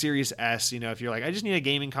Xbox Series S, if you're like, I just need a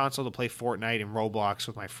gaming console to play Fortnite and Roblox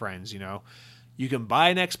with my friends, you can buy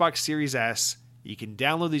an Xbox Series S. You can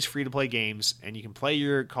download these free-to-play games, and you can play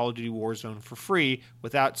your Call of Duty Warzone for free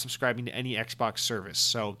without subscribing to any Xbox service.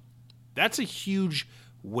 So that's a huge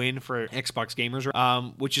win for Xbox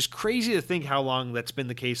gamers, which is crazy to think how long that's been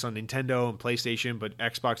the case on Nintendo and PlayStation, but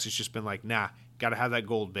Xbox has just been like, nah, gotta have that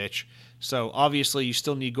gold, bitch. So obviously you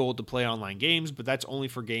still need gold to play online games, but that's only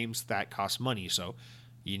for games that cost money. So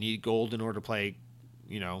you need gold in order to play,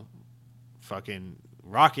 fucking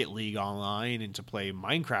Rocket League online and to play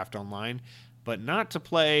Minecraft online, but not to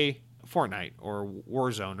play Fortnite or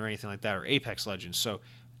Warzone or anything like that, or Apex Legends. So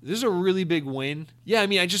this is a really big win. Yeah, I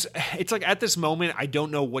mean, it's like at this moment, I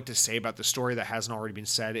don't know what to say about the story that hasn't already been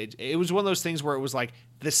said. It was one of those things where it was like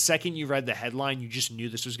the second you read the headline, you just knew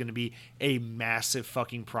this was going to be a massive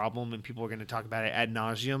fucking problem and people were going to talk about it ad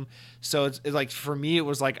nauseum. So it's like, for me, it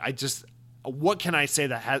was like, what can I say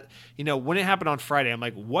that has, when it happened on Friday, I'm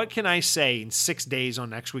like, what can I say in 6 days on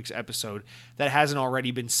next week's episode that hasn't already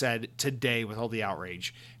been said today with all the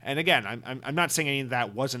outrage? And again, I'm not saying any of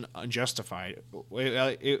that wasn't unjustified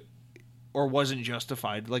or wasn't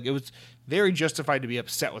justified. Like, it was very justified to be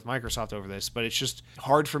upset with Microsoft over this, but it's just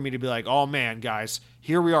hard for me to be like, oh man, guys,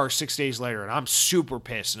 here we are 6 days later and I'm super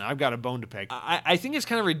pissed and I've got a bone to pick. I think it's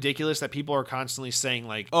kind of ridiculous that people are constantly saying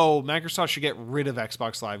like, oh, Microsoft should get rid of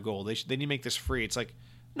Xbox Live Gold. They need to make this free. It's like,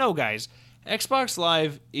 no, guys, Xbox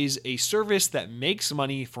Live is a service that makes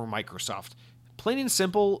money for Microsoft. Plain and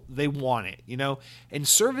simple, they want it, And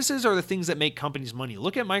services are the things that make companies money.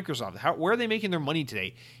 Look at Microsoft. Where are they making their money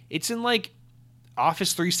today? It's in like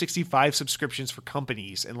Office 365 subscriptions for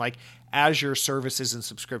companies and like Azure services and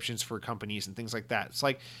subscriptions for companies and things like that. It's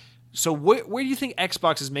like, so where do you think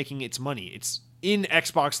Xbox is making its money? It's in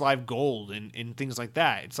Xbox Live Gold and things like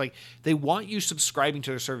that. It's like they want you subscribing to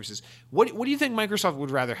their services. What do you think Microsoft would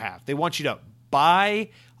rather have? They want you to buy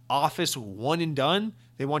Office One and Done.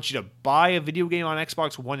 They want you to buy a video game on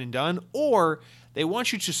Xbox One and Done, or they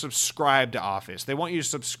want you to subscribe to Office. They want you to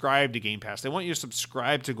subscribe to Game Pass. They want you to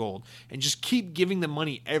subscribe to Gold and just keep giving them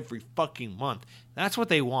money every fucking month. That's what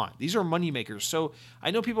they want. These are money makers. So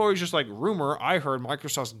I know people are always just like, rumor, I heard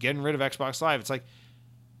Microsoft's getting rid of Xbox Live. It's like,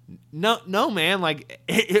 no, man, like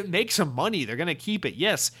it makes them money. They're going to keep it.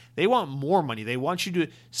 Yes, they want more money. They want you to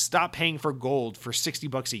stop paying for Gold for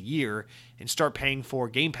 $60 a year and start paying for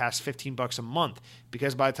Game Pass $15 a month,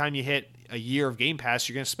 because by the time you hit a year of Game Pass,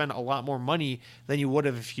 you're going to spend a lot more money than you would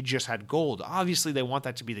have if you just had Gold. Obviously, they want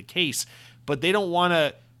that to be the case, but they don't want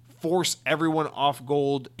to force everyone off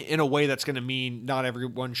Gold in a way that's going to mean not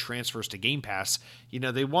everyone transfers to Game Pass.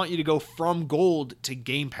 They want you to go from Gold to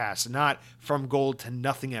Game Pass, not from Gold to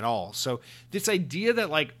nothing at all. So this idea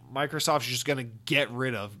that like Microsoft's just going to get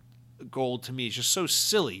rid of gold to me is just so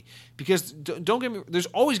silly because don't get me, there's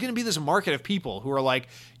always going to be this market of people who are like,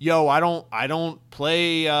 yo, I don't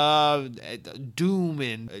play Doom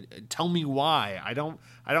and tell me why. I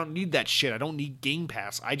don't need that shit. I don't need Game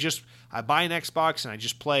Pass. I buy an Xbox and I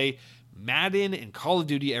just play Madden and Call of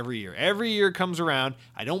Duty every year. Every year comes around,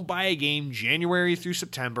 I don't buy a game January through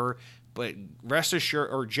September, but rest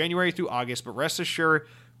assured, or January through August, but rest assured,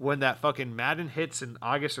 when that fucking Madden hits in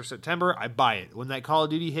August or September, I buy it. When that Call of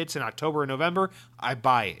Duty hits in October or November, I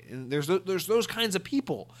buy it. And there's those kinds of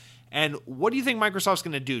people. And what do you think Microsoft's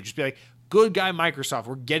going to do? Just be like, good guy Microsoft,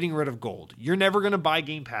 we're getting rid of gold. You're never going to buy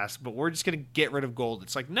Game Pass, but we're just going to get rid of gold.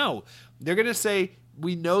 It's like, no. They're going to say,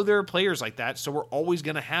 we know there are players like that, so we're always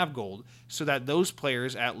going to have gold so that those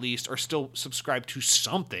players at least are still subscribed to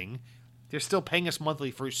something. They're still paying us monthly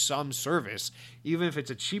for some service, even if it's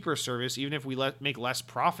a cheaper service, even if we make less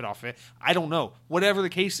profit off it. I don't know. Whatever the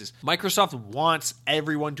case is, Microsoft wants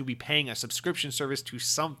everyone to be paying a subscription service to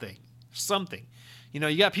something. Something. You know,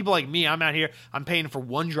 you got people like me. I'm out here. I'm paying for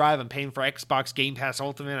OneDrive. I'm paying for Xbox Game Pass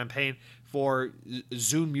Ultimate. I'm paying for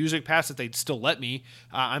Zune Music Pass if they'd still let me.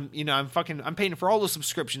 I'm paying for all the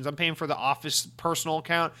subscriptions. I'm paying for the Office personal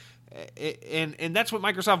account. And that's what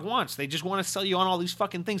Microsoft wants. They just want to sell you on all these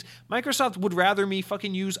fucking things. Microsoft would rather me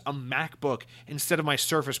fucking use a MacBook instead of my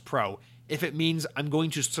Surface Pro if it means I'm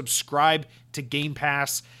going to subscribe to Game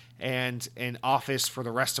Pass and Office for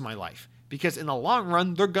the rest of my life. Because in the long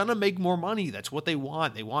run, they're going to make more money. That's what they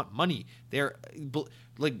want. They want money. They're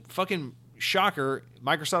like fucking shocker.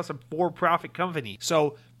 Microsoft's a for-profit company.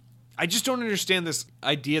 So I just don't understand this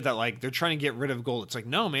idea that like they're trying to get rid of gold. It's like,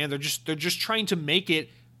 no, man, they're just trying to make it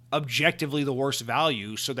objectively the worst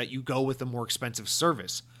value so that you go with the more expensive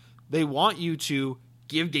service. They want you to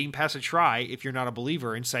give Game Pass a try if you're not a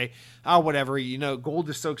believer and say, oh, whatever, you know, gold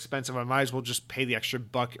is so expensive, I might as well just pay the extra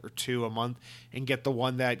 $1 or $2 a month and get the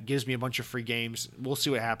one that gives me a bunch of free games. We'll see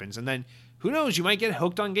what happens. And then who knows, you might get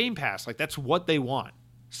hooked on Game Pass. Like, that's what they want.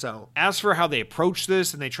 So as for how they approached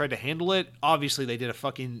this and they tried to handle it, obviously they did a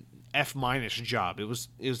fucking F- job. It was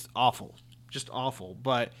awful, just awful.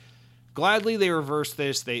 But gladly they reversed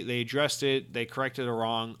this. They addressed it. They corrected it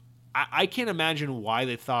wrong. I can't imagine why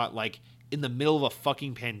they thought like in the middle of a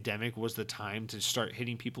fucking pandemic was the time to start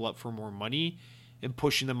hitting people up for more money and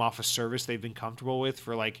pushing them off a service they've been comfortable with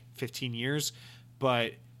for like 15 years.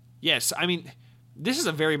 But yes, I mean, this is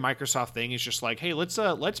a very Microsoft thing. It's just like, hey,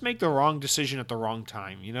 let's make the wrong decision at the wrong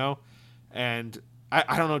time, you know? And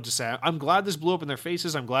I don't know what to say. I'm glad this blew up in their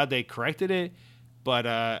faces. I'm glad they corrected it. But,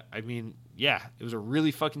 I mean, yeah, it was a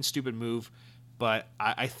really fucking stupid move. But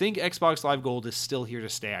I think Xbox Live Gold is still here to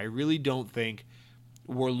stay. I really don't think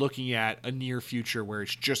we're looking at a near future where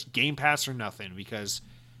it's just Game Pass or nothing, because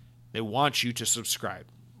they want you to subscribe.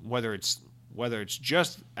 Whether it's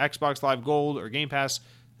just Xbox Live Gold or Game Pass,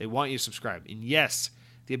 they want you to subscribe. And yes,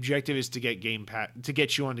 the objective is to get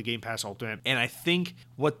you onto Game Pass Ultimate. And I think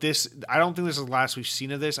I don't think this is the last we've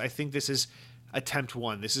seen of this. I think this is attempt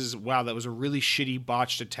one. This is, wow, that was a really shitty,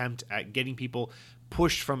 botched attempt at getting people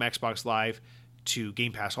pushed from Xbox Live to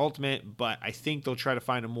Game Pass Ultimate. But I think they'll try to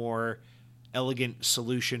find a more elegant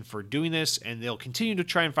solution for doing this, and they'll continue to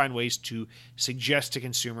try and find ways to suggest to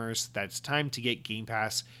consumers that it's time to get Game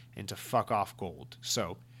Pass and to fuck off gold.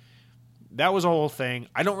 So that was a whole thing.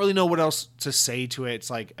 I don't really know what else to say to it. It's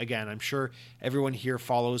like, again, I'm sure everyone here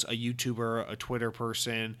follows a YouTuber, a Twitter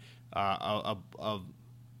person, a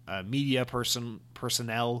media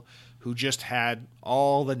personnel who just had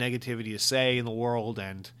all the negativity to say in the world.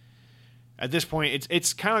 And at this point,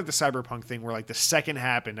 it's kind of like the Cyberpunk thing where like the second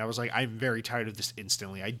happened, I was like, I'm very tired of this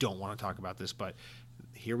instantly. I don't want to talk about this, but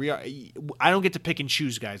here we are. I don't get to pick and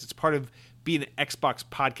choose, guys. It's part of being an Xbox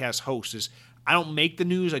podcast host is I don't make the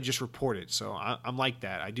news, I just report it. So I'm like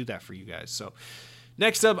that. I do that for you guys. So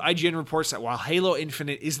next up, IGN reports that while Halo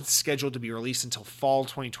Infinite isn't scheduled to be released until fall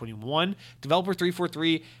 2021, developer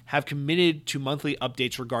 343 have committed to monthly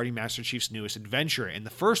updates regarding Master Chief's newest adventure, and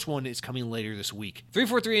the first one is coming later this week.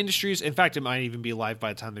 343 Industries, in fact, it might even be live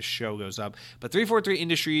by the time this show goes up, but 343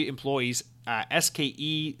 Industry employees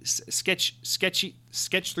SKE Sketch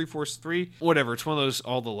 343, whatever, it's one of those,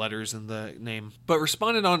 all the letters in the name, but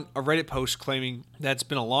responded on a Reddit post claiming that it's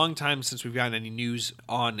been a long time since we've gotten any news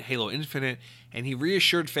on Halo Infinite, and he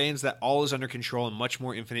reassured fans that all is under control and much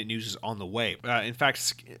more Infinite news is on the way. In fact,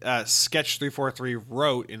 Sketch 343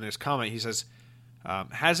 wrote in his comment, he says,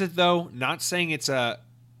 has it though? Not saying it's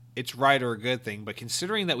right or a good thing, but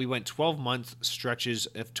considering that we went 12-month stretches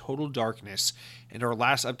of total darkness and our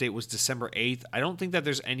last update was December 8th, I don't think that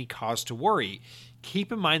there's any cause to worry.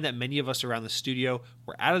 Keep in mind that many of us around the studio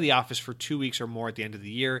were out of the office for 2 weeks or more at the end of the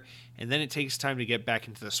year, and then it takes time to get back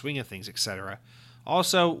into the swing of things, etc.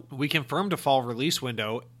 Also, we confirmed a fall release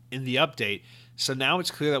window in the update, so now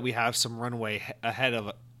it's clear that we have some runway ahead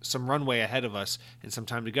of us and some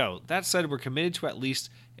time to go. That said, we're committed to at least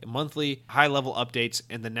monthly high-level updates,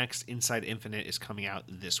 and the next Inside Infinite is coming out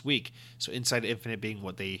this week. So Inside Infinite being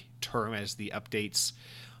what they term as the updates.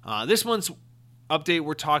 This month's update,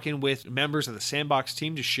 we're talking with members of the Sandbox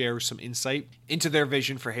team to share some insight into their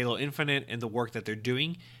vision for Halo Infinite and the work that they're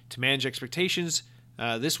doing to manage expectations.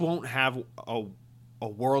 This won't have a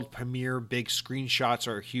world premiere, big screenshots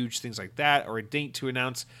or huge things like that, or a date to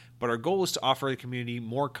announce, but our goal is to offer the community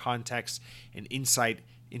more context and insight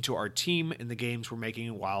into our team and the games we're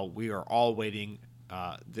making while we are all waiting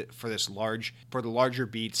for the larger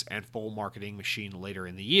beats and full marketing machine later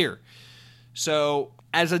in the year. So,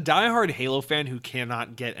 as a diehard Halo fan who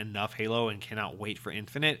cannot get enough Halo and cannot wait for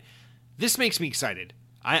Infinite, this makes me excited.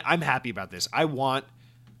 I'm happy about this. I want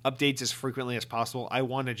updates as frequently as possible. I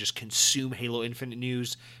want to just consume Halo Infinite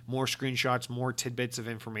news, more screenshots, more tidbits of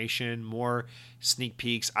information, more sneak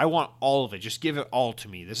peeks. I want all of it. Just give it all to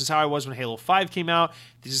me. This is how I was when Halo 5 came out.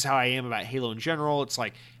 This is how I am about Halo in general. It's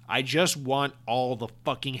like, I just want all the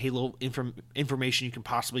fucking Halo information you can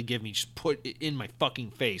possibly give me. Just put it in my fucking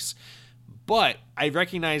face. But I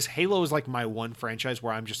recognize Halo is like my one franchise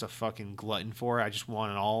where I'm just a fucking glutton for. I just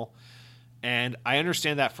want it all. And I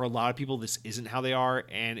understand that for a lot of people, this isn't how they are.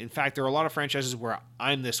 And in fact, there are a lot of franchises where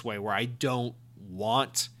I'm this way, where I don't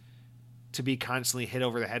want to be constantly hit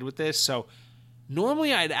over the head with this. So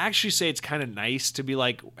normally I'd actually say it's kind of nice to be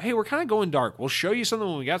like, hey, we're kind of going dark. We'll show you something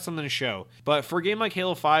when we got something to show. But for a game like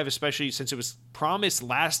Halo 5, especially since it was promised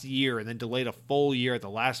last year and then delayed a full year at the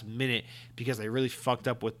last minute because they really fucked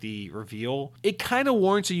up with the reveal, it kind of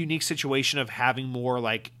warrants a unique situation of having more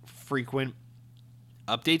like frequent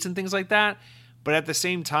updates and things like that. But at the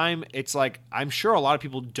same time, it's like, I'm sure a lot of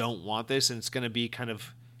people don't want this, and it's going to be kind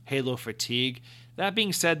of Halo fatigue. That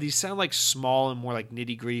being said, these sound like small and more like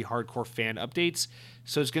nitty-gritty hardcore fan updates.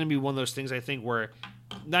 So it's going to be one of those things, I think, where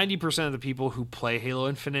 90% of the people who play Halo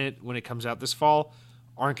Infinite when it comes out this fall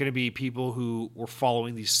aren't going to be people who were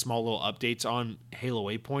following these small little updates on Halo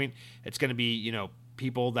Waypoint. It's going to be,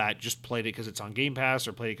 people that just played it because it's on Game Pass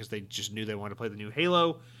or played it because they just knew they wanted to play the new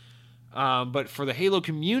Halo. But for the Halo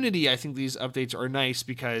community, I think these updates are nice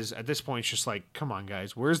because at this point, it's just like, come on,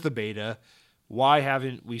 guys, where's the beta? Why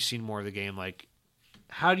haven't we seen more of the game? Like,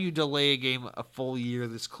 how do you delay a game a full year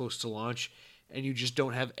this close to launch and you just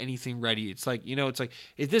don't have anything ready? It's like,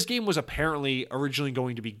 if this game was apparently originally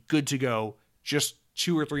going to be good to go just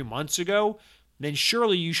 2 or 3 months ago, then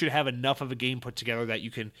surely you should have enough of a game put together that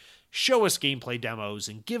you can show us gameplay demos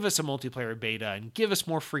and give us a multiplayer beta and give us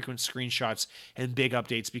more frequent screenshots and big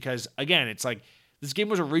updates. Because again, it's like, this game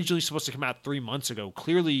was originally supposed to come out 3 months ago.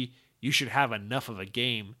 Clearly you should have enough of a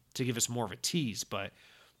game to give us more of a tease, but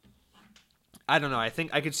I don't know. I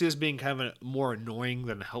think I could see this being kind of a more annoying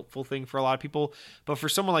than a helpful thing for a lot of people. But for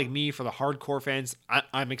someone like me, for the hardcore fans,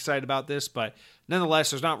 I'm excited about this. But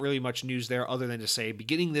nonetheless, there's not really much news there other than to say,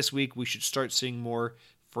 beginning this week, we should start seeing more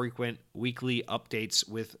frequent weekly updates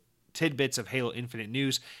with tidbits of Halo Infinite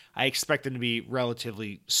news. I expect them to be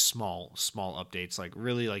relatively small updates, like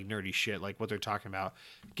really like nerdy shit, like what they're talking about,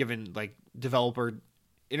 given like developer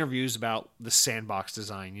interviews about the sandbox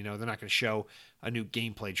design. They're not going to show a new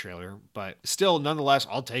gameplay trailer, but still, nonetheless,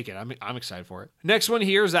 I'll take it. I'm excited for it. Next one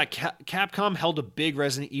here is that Capcom held a big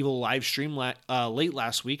Resident Evil live stream late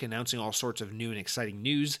last week, announcing all sorts of new and exciting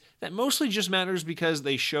news that mostly just matters because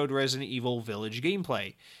they showed Resident Evil Village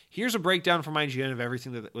gameplay. Here's a breakdown from IGN of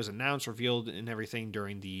everything that was announced, revealed, and everything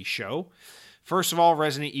during the show. First of all,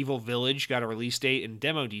 Resident Evil Village got a release date and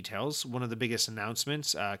demo details. One of the biggest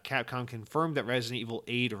announcements, Capcom confirmed that Resident Evil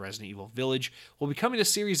 8 or Resident Evil Village will be coming to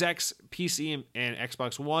Series X, PC, and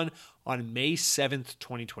Xbox One on May 7th,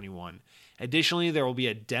 2021. Additionally, there will be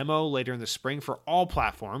a demo later in the spring for all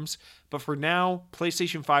platforms, but for now,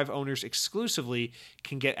 PlayStation 5 owners exclusively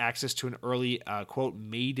can get access to an early, quote,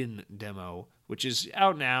 maiden demo, which is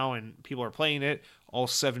out now and people are playing it. All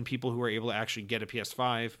 7 people who are able to actually get a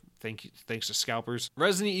PS5, thanks to scalpers.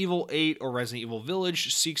 Resident Evil 8 or Resident Evil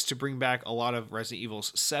Village seeks to bring back a lot of Resident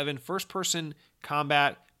Evil's 7 first-person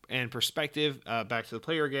combat and perspective back to the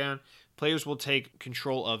player again. Players will take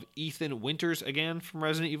control of Ethan Winters again from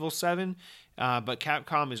Resident Evil 7, but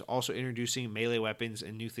Capcom is also introducing melee weapons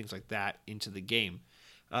and new things like that into the game.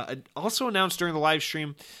 Also announced during the live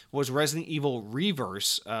stream was Resident Evil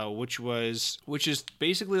Reverse, which is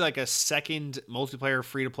basically like a second multiplayer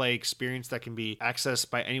free-to-play experience that can be accessed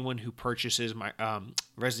by anyone who purchases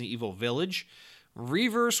Resident Evil Village.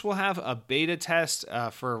 Reverse will have a beta test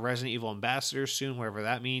for Resident Evil Ambassadors soon, wherever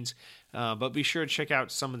that means. But be sure to check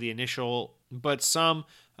out some of the initial but some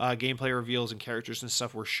gameplay reveals and characters and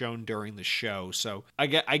stuff were shown during the show. So I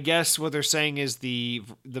guess what they're saying is the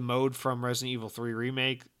mode from Resident Evil 3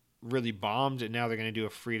 Remake really bombed, and now they're going to do a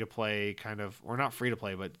free-to-play kind of, or not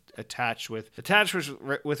free-to-play, but attached with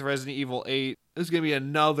Resident Evil 8. There's going to be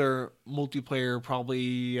another multiplayer,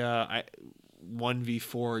 probably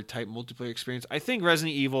 1v4 type multiplayer experience. I think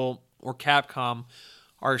Resident Evil or Capcom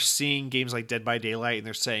are seeing games like Dead by Daylight, and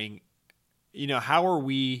they're saying, how are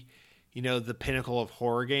we, the pinnacle of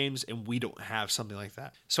horror games, and we don't have something like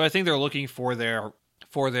that. So I think they're looking for their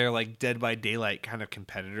like Dead by Daylight kind of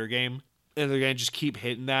competitor game. And they're going to just keep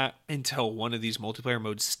hitting that until one of these multiplayer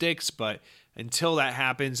modes sticks. But until that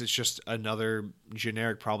happens, it's just another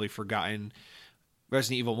generic, probably forgotten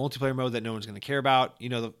Resident Evil multiplayer mode that no one's going to care about.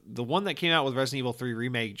 The one that came out with Resident Evil 3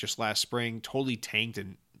 Remake just last spring totally tanked,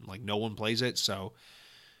 and like no one plays it. So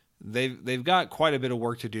they've got quite a bit of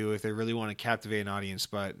work to do if they really want to captivate an audience.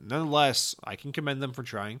 But nonetheless, I can commend them for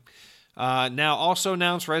trying. Now, also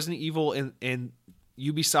announced Resident Evil and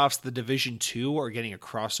Ubisoft's The Division 2 are getting a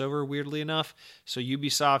crossover, weirdly enough. So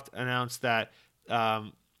Ubisoft announced that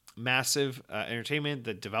Massive Entertainment,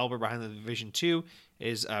 the developer behind The Division 2,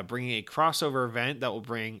 is bringing a crossover event that will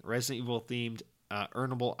bring Resident Evil-themed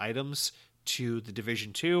earnable items to The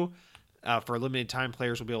Division 2. For a limited time,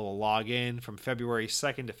 players will be able to log in from February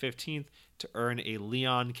 2nd to 15th to earn a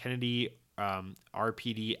Leon Kennedy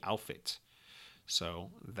RPD outfit. So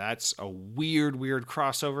that's a weird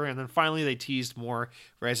crossover. And then finally, they teased more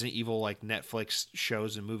Resident Evil like Netflix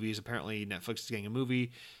shows and movies. Apparently, Netflix is getting a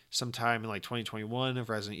movie sometime in like 2021 of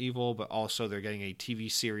Resident Evil, but also they're getting a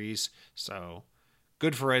TV series. So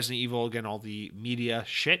good for Resident Evil, getting all the media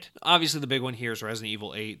shit. Obviously, the big one here is Resident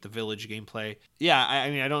Evil 8, the Village gameplay. Yeah, I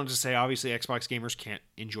mean, I don't just say, obviously, Xbox gamers can't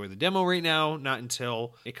enjoy the demo right now, not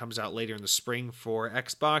until it comes out later in the spring for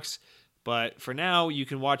Xbox. But for now, you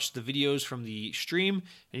can watch the videos from the stream,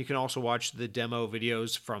 and you can also watch the demo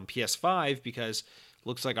videos from PS5, because it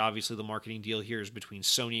looks like obviously the marketing deal here is between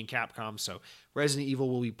Sony and Capcom. So Resident Evil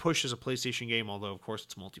will be pushed as a PlayStation game, although of course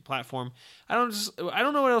it's multi-platform. I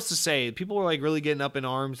don't know what else to say. People are like really getting up in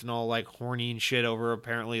arms and all like horny and shit over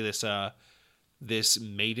apparently this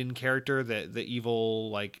maiden character, the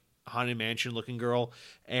evil like Haunted Mansion looking girl,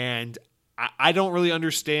 and I don't really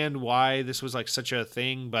understand why this was like such a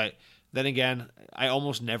thing, but then again, I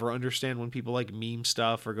almost never understand when people like meme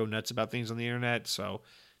stuff or go nuts about things on the internet. So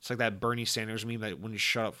it's like that Bernie Sanders meme that when you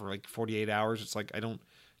shut up for like 48 hours, it's like, I don't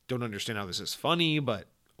understand how this is funny, but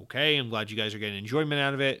okay, I'm glad you guys are getting enjoyment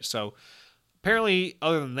out of it. So apparently,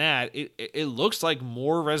 other than that, it looks like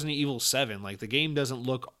more Resident Evil 7. Like the game doesn't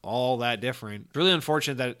look all that different. It's really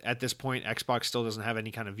unfortunate that at this point, Xbox still doesn't have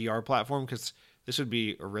any kind of VR platform, because this would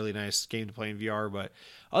be a really nice game to play in VR. But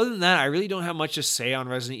other than that, I really don't have much to say on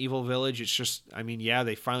Resident Evil Village. It's just, I mean, yeah,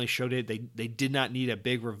 they finally showed it. They did not need a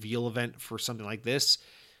big reveal event for something like this.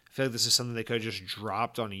 I feel like this is something they could have just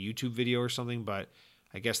dropped on a YouTube video or something, but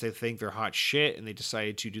I guess they think they're hot shit and they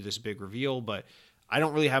decided to do this big reveal. But I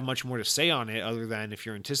don't really have much more to say on it other than if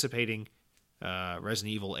you're anticipating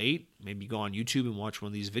Resident Evil 8, maybe go on YouTube and watch one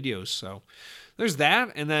of these videos. So there's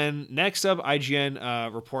that. And then next up,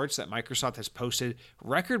 IGN reports that Microsoft has posted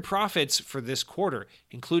record profits for this quarter,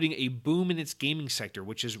 including a boom in its gaming sector,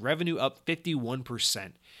 which is revenue up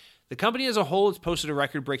 51%. The company as a whole has posted a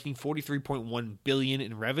record-breaking $43.1 billion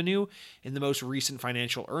in revenue in the most recent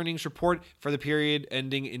financial earnings report for the period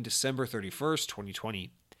ending in December 31st,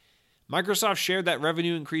 2020. Microsoft shared that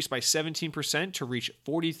revenue increased by 17% to reach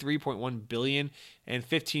 $43.1 billion and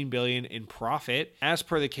 $15 billion in profit. As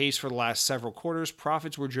per the case for the last several quarters,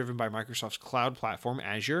 profits were driven by Microsoft's cloud platform,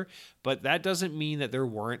 Azure, but that doesn't mean that there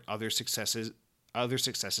weren't other successes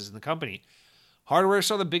in the company. Hardware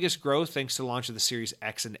saw the biggest growth thanks to the launch of the Series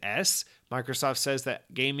X and S. Microsoft says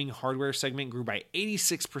that gaming hardware segment grew by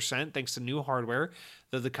 86% thanks to new hardware,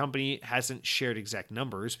 though the company hasn't shared exact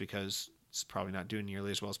numbers because it's probably not doing nearly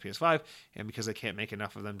as well as PS5, and because they can't make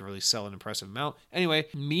enough of them to really sell an impressive amount. Anyway,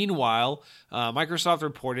 meanwhile, Microsoft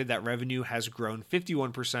reported that revenue has grown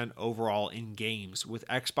 51% overall in games, with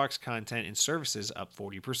Xbox content and services up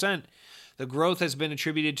 40%. The growth has been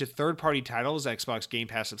attributed to third-party titles, Xbox Game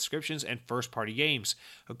Pass subscriptions, and first-party games.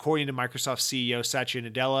 According to Microsoft CEO Satya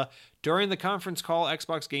Nadella, during the conference call,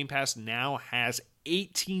 Xbox Game Pass now has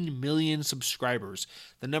 18 million subscribers.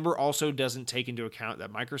 The number also doesn't take into account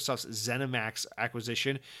that Microsoft's ZeniMax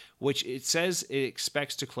acquisition, which it says it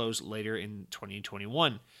expects to close later in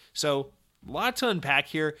 2021. So, a lot to unpack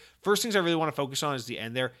here. First things I really want to focus on is the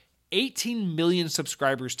end there. 18 million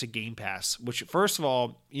subscribers to Game Pass, which first of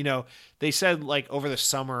all, they said like over the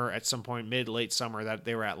summer at some point, late summer, that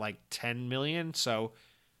they were at like 10 million. So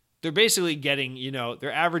they're basically getting,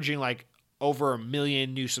 they're averaging like over 1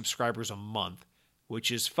 million new subscribers a month,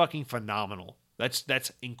 which is fucking phenomenal.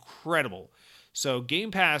 That's incredible. So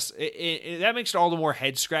Game Pass, that makes it all the more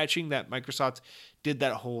head scratching that Microsoft did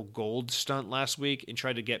that whole gold stunt last week and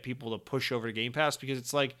tried to get people to push over to Game Pass, because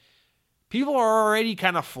it's like people are already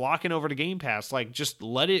kind of flocking over to Game Pass. Like, just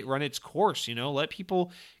let it run its course, let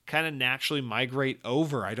people kind of naturally migrate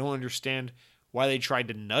over. I don't understand why they tried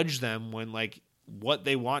to nudge them when like what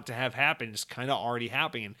they want to have happen is kind of already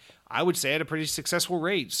happening. I would say at a pretty successful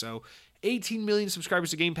rate. So 18 million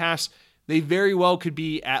subscribers to Game Pass, they very well could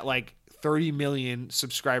be at like 30 million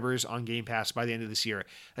subscribers on Game Pass by the end of this year,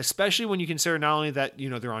 especially when you consider not only that,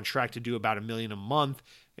 they're on track to do about 1 million a month,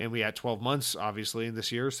 and we had 12 months obviously in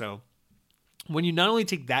this year. So when you not only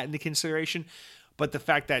take that into consideration, but the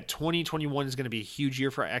fact that 2021 is going to be a huge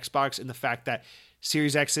year for Xbox, and the fact that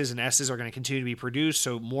Series X's and S's are going to continue to be produced,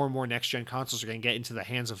 so more and more next-gen consoles are going to get into the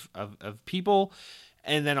hands of people.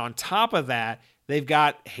 And then on top of that, they've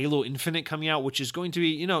got Halo Infinite coming out, which is going to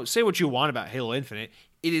be, say what you want about Halo Infinite,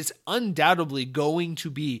 it is undoubtedly going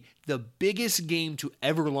to be the biggest game to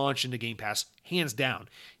ever launch into Game Pass, hands down.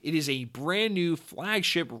 It is a brand new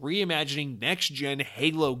flagship reimagining next-gen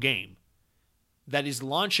Halo game that is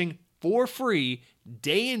launching for free,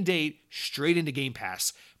 day and date, straight into Game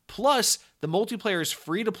Pass. Plus, the multiplayer is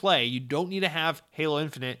free to play. You don't need to have Halo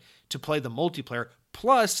Infinite to play the multiplayer.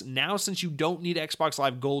 Plus, now since you don't need Xbox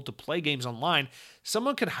Live Gold to play games online,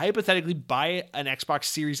 someone could hypothetically buy an Xbox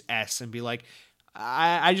Series S and be like,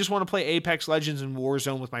 I just want to play Apex Legends and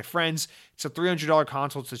Warzone with my friends. It's a $300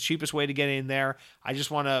 console. It's the cheapest way to get in there. I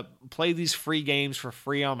just want to play these free games for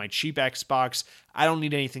free on my cheap Xbox. I don't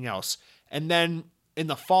need anything else. And then in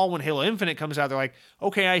the fall, when Halo Infinite comes out, they're like,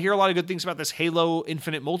 okay, I hear a lot of good things about this Halo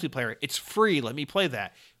Infinite multiplayer. It's free. Let me play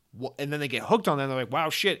that. And then they get hooked on that. They're like, wow,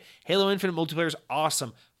 shit, Halo Infinite multiplayer is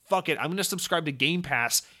awesome. Fuck it. I'm going to subscribe to Game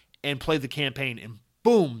Pass and play the campaign. And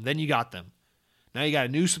boom, then you got them. Now you got a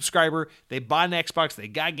new subscriber. They bought an Xbox. They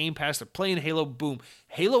got Game Pass. They're playing Halo. Boom.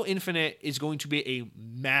 Halo Infinite is going to be a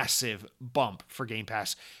massive bump for Game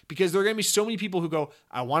Pass, because there are going to be so many people who go,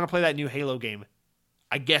 I want to play that new Halo game.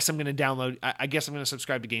 I guess I'm going to download. I guess I'm going to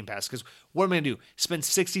subscribe to Game Pass, because what am I going to do? Spend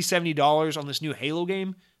 $60, $70 on this new Halo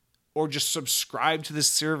game? Or just subscribe to this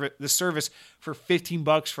service for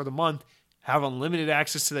 $15 for the month, have unlimited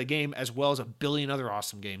access to the game, as well as a billion other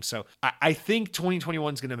awesome games. So I think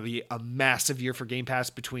 2021 is going to be a massive year for Game Pass,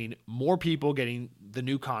 between more people getting the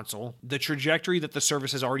new console, the trajectory that the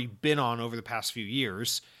service has already been on over the past few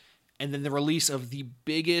years, and then the release of the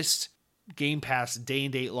biggest Game Pass day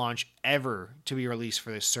and date launch ever to be released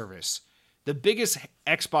for this service. The biggest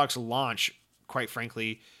Xbox launch, quite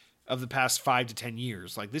frankly, of the past 5 to 10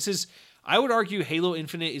 years. Like, this is, I would argue Halo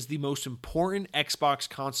Infinite is the most important Xbox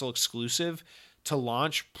console exclusive to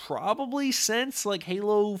launch, probably since like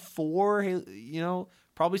Halo 4,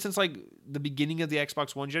 probably since like the beginning of the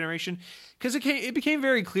Xbox One generation. Because it became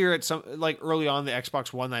very clear at some, like early on the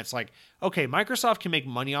Xbox One, that it's like, okay, Microsoft can make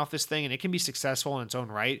money off this thing and it can be successful in its own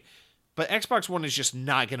right, but Xbox One is just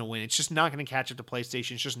not going to win. It's just not going to catch up to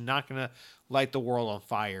PlayStation. It's just not going to light the world on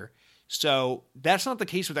fire. So that's not the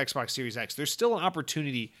case with Xbox Series X. There's still an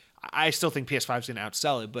opportunity. I still think PS5 is going to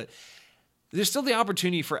outsell it, but there's still the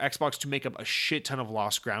opportunity for Xbox to make up a shit ton of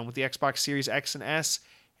lost ground with the Xbox Series X and S.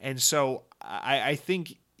 And so I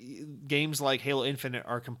think games like Halo Infinite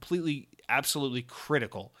are completely, absolutely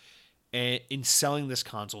critical in selling this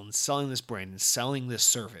console and selling this brand and selling this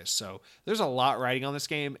service. So there's a lot riding on this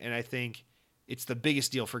game, and I think it's the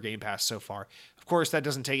biggest deal for Game Pass so far. Of course, that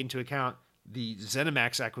doesn't take into account the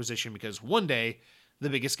ZeniMax acquisition, because one day the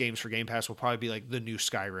biggest games for Game Pass will probably be like the new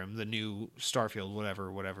Skyrim, the new Starfield,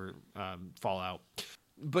 whatever, Fallout.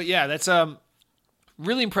 But yeah, that's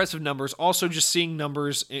really impressive numbers. Also, just seeing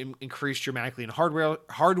numbers increase dramatically in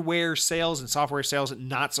hardware sales and software sales.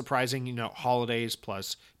 Not surprising, holidays,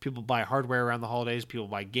 plus people buy hardware around the holidays, people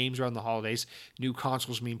buy games around the holidays. New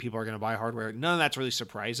consoles mean people are going to buy hardware. None of that's really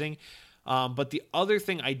surprising. But the other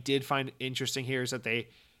thing I did find interesting here is that they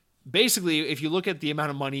basically, if you look at the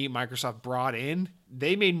amount of money Microsoft brought in,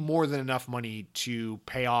 they made more than enough money to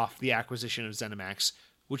pay off the acquisition of ZeniMax,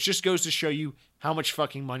 which just goes to show you how much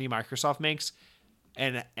fucking money Microsoft makes,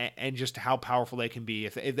 and just how powerful they can be.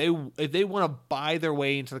 If they want to buy their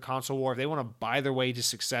way into the console war, if they want to buy their way to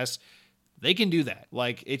success, they can do that.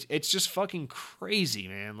 Like, it's just fucking crazy,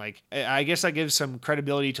 man. Like, I guess that gives some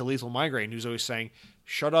credibility to Lethal Migraine, who's always saying,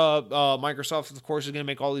 shut up, Microsoft, of course, is going to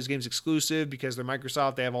make all these games exclusive because they're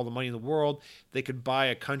Microsoft. They have all the money in the world. They could buy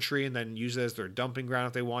a country and then use it as their dumping ground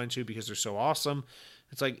if they wanted to, because they're so awesome.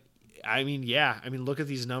 It's like, look at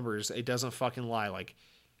these numbers. It doesn't fucking lie. Like,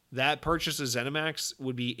 that purchase of ZeniMax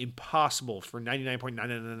would be impossible for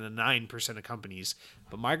 99.999% of companies.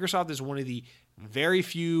 But Microsoft is one of the very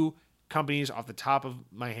few companies off the top of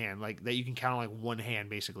my hand, like that you can count on like one hand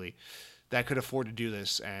basically, that could afford to do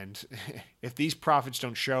this. And if these profits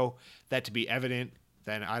don't show that to be evident,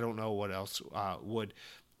 then I don't know what else would.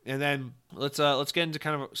 And then let's get into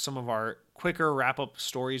kind of some of our quicker wrap-up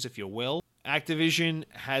stories, if you will. Activision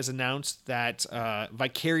has announced that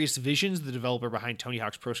Vicarious Visions, the developer behind Tony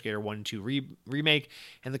Hawk's Pro Skater 1 and 2 remake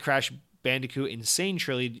and the Crash Bandicoot Insane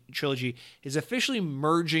trilogy, is officially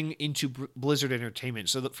merging into Blizzard Entertainment.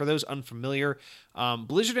 So for those unfamiliar,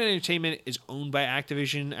 Blizzard Entertainment is owned by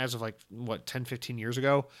Activision as of 10, 15 years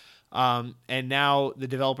ago. And now the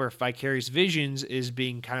developer Vicarious Visions is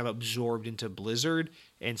being kind of absorbed into Blizzard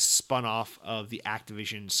and spun off of the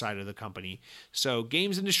Activision side of the company. So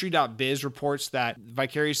GamesIndustry.biz reports that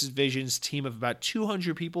Vicarious Visions' team of about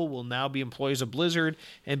 200 people will now be employees of Blizzard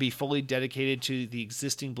and be fully dedicated to the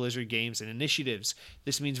existing Blizzard games and initiatives.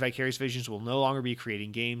 This means Vicarious Visions will no longer be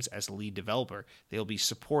creating games as the lead developer. They'll be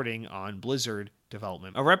supporting on Blizzard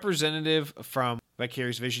development. A representative from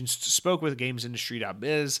Vicarious Visions spoke with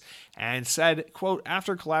GamesIndustry.biz and said, quote,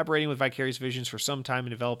 after collaborating with Vicarious Visions for some time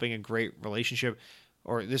and developing a great relationship,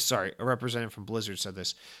 a representative from Blizzard said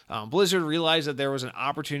this. Blizzard realized that there was an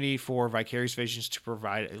opportunity for Vicarious Visions to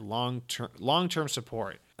provide a long-term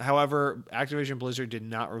support. However, Activision Blizzard did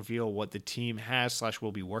not reveal what the team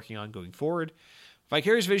has/will be working on going forward.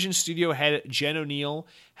 Vicarious Visions studio head Jen O'Neill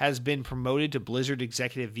has been promoted to Blizzard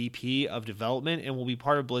Executive VP of Development and will be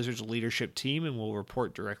part of Blizzard's leadership team and will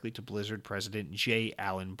report directly to Blizzard President J.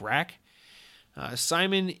 Allen Brack.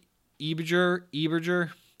 Simon Eberger,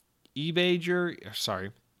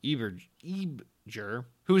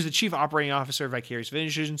 who is the Chief Operating Officer of Vicarious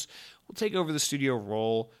Visions, will take over the studio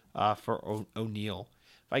role for O'Neill.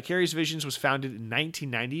 Vicarious Visions was founded in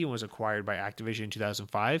 1990 and was acquired by Activision in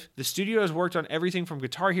 2005. The studio has worked on everything from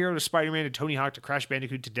Guitar Hero to Spider-Man to Tony Hawk to Crash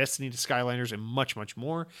Bandicoot to Destiny to Skylanders and much, much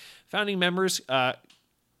more. Founding members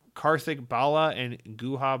Karthik Bala and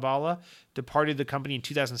Guha Bala departed the company in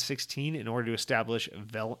 2016 in order to establish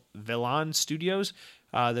Velan Studios,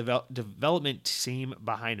 the development team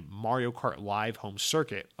behind Mario Kart Live Home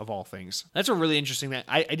Circuit, of all things. That's a really interesting that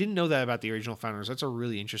I didn't know that about the original founders. That's a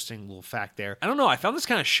really interesting little fact there. I don't know. I found this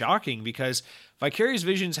kind of shocking because Vicarious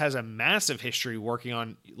Visions has a massive history working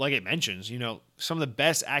on, like it mentions, some of the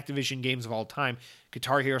best Activision games of all time.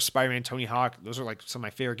 Guitar Hero, Spider-Man, Tony Hawk. Those are like some of my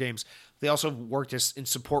favorite games. They also worked in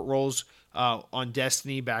support roles on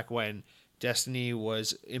Destiny back when Destiny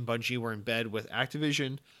was in Bungie, were in bed with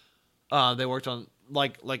Activision. They worked on,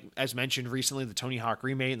 like as mentioned recently, the Tony Hawk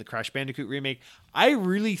remake and the Crash Bandicoot remake. I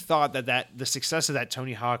really thought that the success of that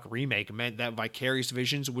Tony Hawk remake meant that Vicarious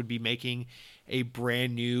Visions would be making a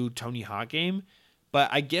brand new Tony Hawk game. But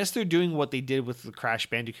I guess they're doing what they did with the Crash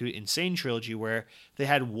Bandicoot Insane trilogy, where they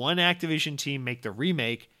had one Activision team make the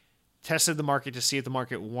remake, tested the market to see if the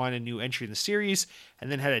market wanted a new entry in the series, and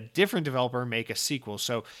then had a different developer make a sequel.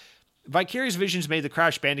 So Vicarious Visions made the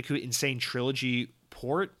Crash Bandicoot Insane trilogy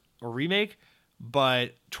port or remake,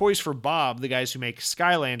 but Toys for Bob, the guys who make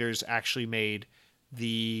Skylanders, actually made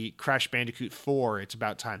the Crash Bandicoot 4, It's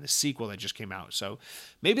About Time, the sequel that just came out. So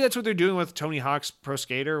maybe that's what they're doing with Tony Hawk's Pro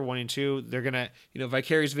Skater 1 and 2. They're going to,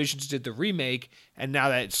 Vicarious Visions did the remake, and now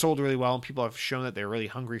that it sold really well and people have shown that they're really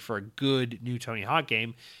hungry for a good new Tony Hawk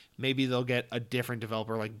game, maybe they'll get a different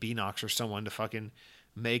developer like Beanox or someone to fucking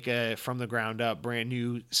make a from the ground up brand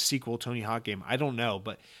new sequel Tony Hawk game. I don't know,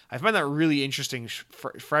 but I find that really interesting,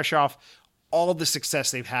 fresh off all the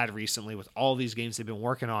success they've had recently with all these games they've been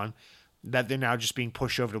working on, that they're now just being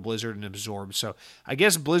pushed over to Blizzard and absorbed. So I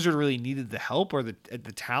guess Blizzard really needed the help or the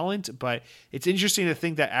talent, but it's interesting to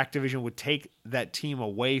think that Activision would take that team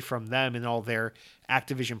away from them and all their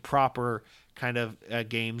Activision proper kind of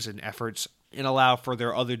games and efforts and allow for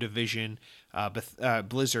their other division,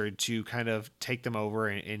 Blizzard, to kind of take them over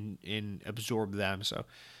and absorb them. So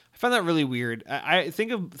I find that really weird. I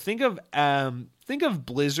think of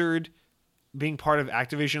Blizzard being part of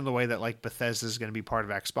Activision the way that like Bethesda is going to be part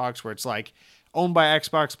of Xbox, where it's like owned by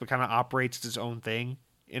Xbox but kind of operates as its own thing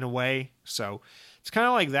in a way. So it's kind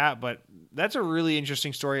of like that, but that's a really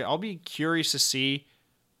interesting story. I'll be curious to see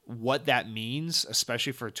what that means,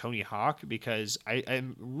 especially for Tony Hawk, because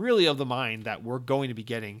I'm really of the mind that we're going to be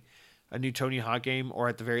getting a new Tony Hawk game, or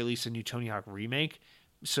at the very least a new Tony Hawk remake.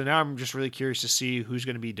 So now I'm just really curious to see who's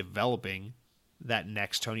going to be developing that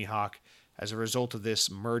next Tony Hawk as a result of this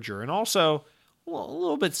merger. And also, well, a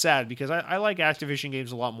little bit sad because I like Activision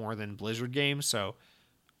games a lot more than Blizzard games. So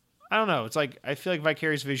I don't know. It's like, I feel like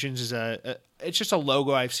Vicarious Visions is it's just a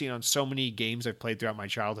logo I've seen on so many games I've played throughout my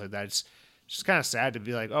childhood that's It's just kind of sad to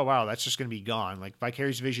be like, oh, wow, that's just going to be gone. Like,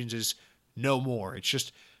 Vicarious Visions is no more. It's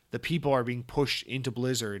just the people are being pushed into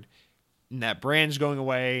Blizzard, and that brand's going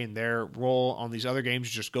away, and their role on these other games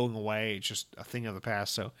is just going away. It's just a thing of the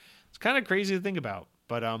past. So it's kind of crazy to think about.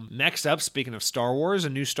 But next up, speaking of Star Wars, a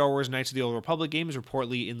new Star Wars Knights of the Old Republic game is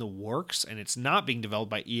reportedly in the works, and it's not being developed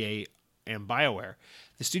by EA and BioWare,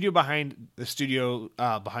 the studio behind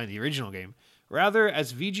the original game. Rather,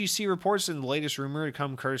 as VGC reports in the latest rumor to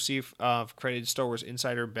come courtesy of credited Star Wars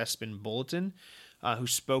insider Bespin Bulletin, who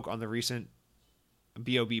spoke on the recent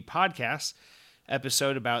BOB podcast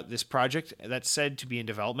episode about this project that's said to be in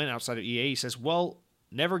development outside of EA. He says, we'll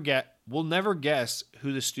never guess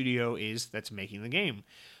who the studio is that's making the game.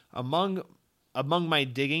 Among my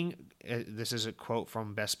digging, this is a quote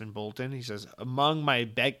from Bespin Bulletin. He says, among my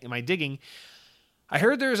digging, I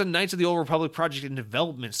heard there is a Knights of the Old Republic project in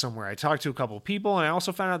development somewhere. I talked to a couple of people, and I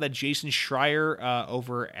also found out that Jason Schreier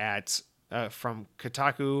over at from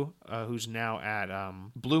Kotaku, who's now at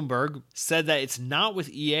Bloomberg, said that it's not with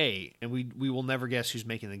EA, and we will never guess who's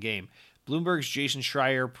making the game. Bloomberg's Jason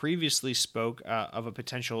Schreier previously spoke of a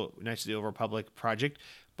potential Knights of the Old Republic project,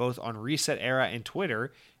 both on Reset Era and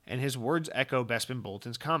Twitter, and his words echo Bespin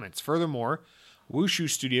Bulletin's comments. Furthermore, Wushu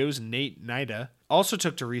Studios' Nate Nida also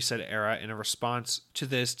took to Reset Era in a response to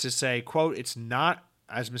this to say, quote, it's not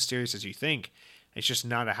as mysterious as you think. It's just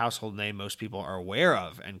not a household name most people are aware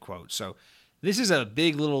of, end quote. So this is a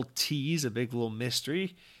big little tease, a big little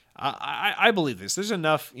mystery. I believe this. There's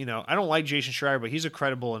enough, I don't like Jason Schreier, but he's a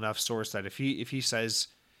credible enough source that if he says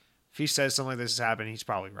something like this is happening, he's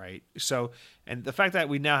probably right. So, and the fact that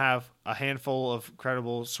we now have a handful of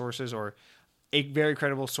credible sources, or a very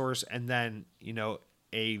credible source, and then,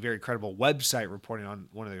 a very credible website reporting on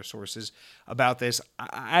one of their sources about this,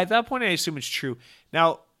 at that point, I assume it's true.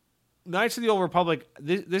 Now, Knights of the Old Republic,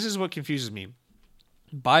 this is what confuses me.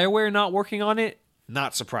 BioWare not working on it,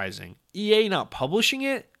 not surprising. EA not publishing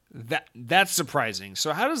it, that's surprising.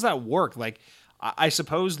 So how does that work? Like, I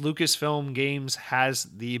suppose Lucasfilm Games has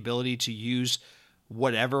the ability to use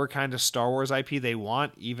whatever kind of Star Wars IP they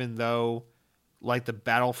want, even though like the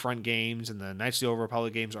Battlefront games and the Knights of the Old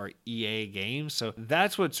Republic games are EA games. So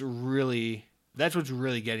that's what's really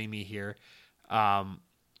getting me here.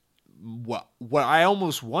 What I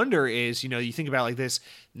almost wonder is, you think about it like this,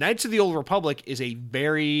 Knights of the Old Republic is a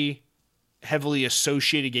very heavily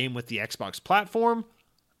associated game with the Xbox platform,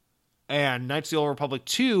 and Knights of the Old Republic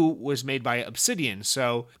 2 was made by Obsidian.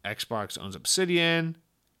 So Xbox owns Obsidian,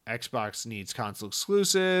 Xbox needs console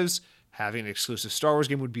exclusives, having an exclusive Star Wars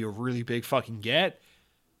game would be a really big fucking get.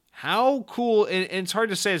 How cool, and it's hard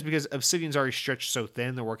to say is because Obsidian's already stretched so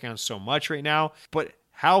thin, they're working on so much right now, but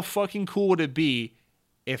how fucking cool would it be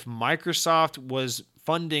if Microsoft was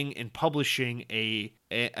funding and publishing a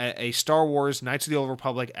Star Wars Knights of the Old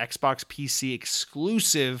Republic Xbox PC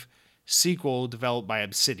exclusive sequel developed by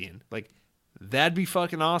Obsidian? Like, that'd be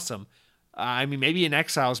fucking awesome. I mean, maybe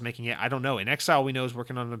inXile's making it. I don't know. inXile, we know, is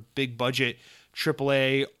working on a big budget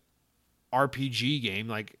AAA RPG game.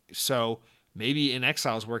 Like, so maybe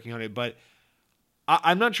inXile's working on it, but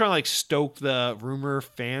I'm not trying to like stoke the rumor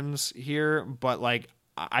fans here, but like,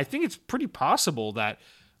 I think it's pretty possible that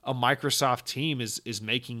a Microsoft team is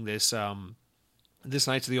making this this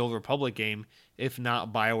Knights of the Old Republic game, if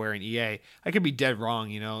not BioWare and EA. I could be dead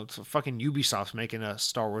wrong, It's fucking Ubisoft's making a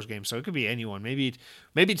Star Wars game, so it could be anyone. Maybe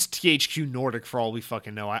it's THQ Nordic for all we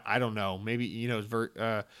fucking know. I don't know. Maybe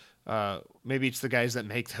maybe it's the guys that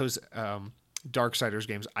make those Darksiders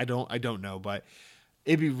games. I don't know, but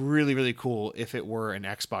it'd be really, really cool if it were an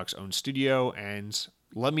Xbox owned studio. And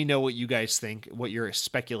let me know what you guys think, what your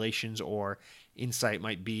speculations or insight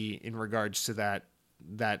might be in regards to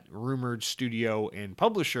that rumored studio and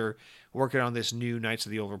publisher working on this new Knights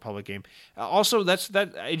of the Old Republic game. Also,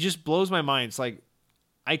 it just blows my mind. It's like,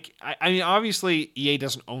 I mean, obviously EA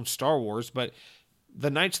doesn't own Star Wars, but the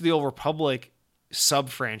Knights of the Old Republic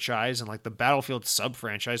sub-franchise and like the Battlefield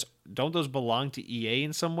sub-franchise, don't those belong to EA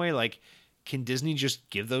in some way? Like, can Disney just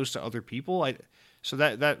give those to other people? So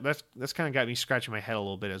that's kind of got me scratching my head a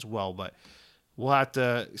little bit as well, but we'll have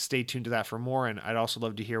to stay tuned to that for more, and I'd also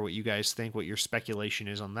love to hear what you guys think, what your speculation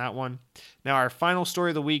is on that one. Now, our final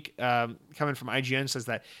story of the week, coming from IGN, says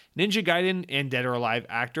that Ninja Gaiden and Dead or Alive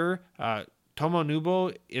actor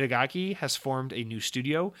Tomonobu Itagaki has formed a new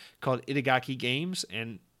studio called Itagaki Games,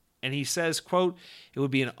 and he says, quote, "It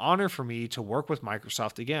would be an honor for me to work with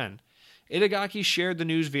Microsoft again." Itagaki shared the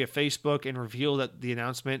news via Facebook and revealed that the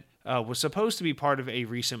announcement was supposed to be part of a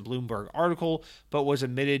recent Bloomberg article, but was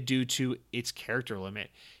omitted due to its character limit.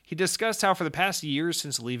 He discussed how for the past years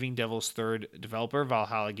since leaving Devil's Third developer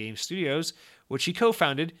Valhalla Game Studios, which he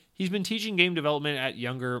co-founded, he's been teaching game development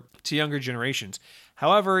to younger generations.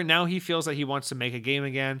 However, now he feels that he wants to make a game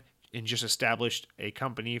again and just established a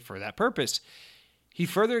company for that purpose. He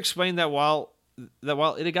further explained that while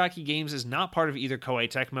Itagaki Games is not part of either Koei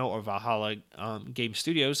Tecmo or Valhalla Game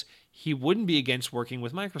Studios, he wouldn't be against working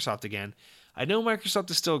with Microsoft again. I know Microsoft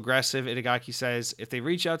is still aggressive, Itagaki says. If they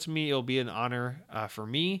reach out to me, it'll be an honor for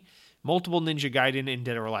me. Multiple Ninja Gaiden and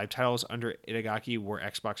Dead or Alive titles under Itagaki were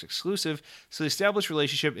Xbox exclusive, so the established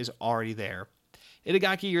relationship is already there.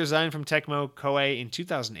 Itagaki resigned from Tecmo Koei in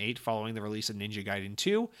 2008 following the release of Ninja Gaiden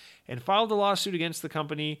 2 and filed a lawsuit against the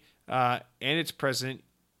company and its president,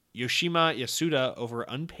 Yoshima Yasuda, over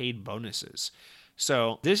unpaid bonuses.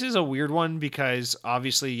 So this is a weird one because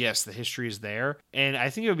obviously, yes, the history is there. And I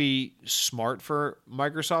think it would be smart for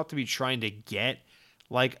Microsoft to be trying to get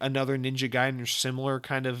like another Ninja Gaiden or similar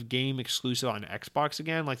kind of game exclusive on Xbox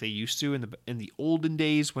again, like they used to in the olden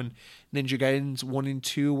days when Ninja Gaidens 1 and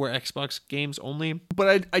 2 were Xbox games only.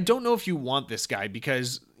 But I don't know if you want this guy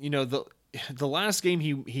because, you know, the last game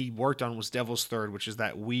he worked on was Devil's Third, which is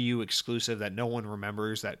that Wii U exclusive that no one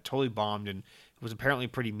remembers, that totally bombed and was apparently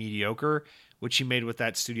pretty mediocre, which he made with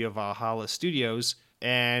that studio, Valhalla Studios.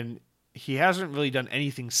 And he hasn't really done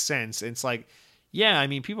anything since. And it's like, yeah, I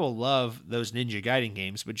mean, people love those Ninja Gaiden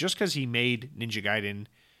games, but just because he made Ninja Gaiden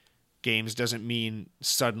games doesn't mean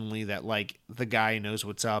suddenly that, like, the guy knows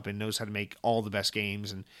what's up and knows how to make all the best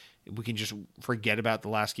games, and we can just forget about the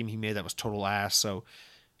last game he made that was total ass. So,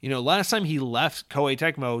 you know, last time he left Koei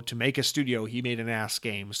Tecmo to make a studio, he made an ass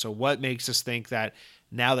game. So what makes us think that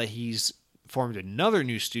now that he's formed another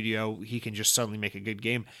new studio, he can just suddenly make a good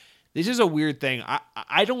game? This is a weird thing.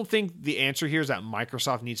 I don't think the answer here is that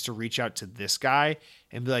Microsoft needs to reach out to this guy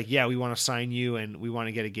and be like, yeah, we want to sign you and we want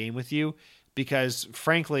to get a game with you. Because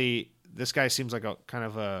frankly, this guy seems like a kind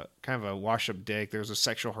of a wash-up dick. There's a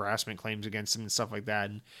sexual harassment claims against him and stuff like that.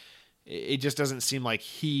 And it just doesn't seem like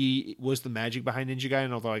he was the magic behind Ninja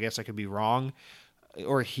Gaiden, although I guess I could be wrong.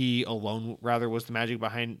 Or he alone, rather, was the magic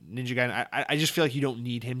behind Ninja Gaiden. I just feel like you don't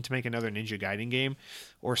need him to make another Ninja Gaiden game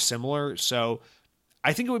or similar. So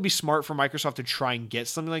I think it would be smart for Microsoft to try and get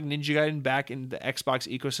something like Ninja Gaiden back in the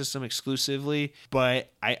Xbox ecosystem exclusively,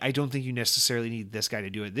 but I don't think you necessarily need this guy to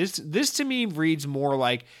do it. This to me reads more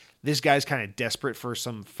like this guy's kind of desperate for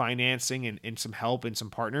some financing and some help and some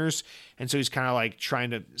partners, and so he's kind of like trying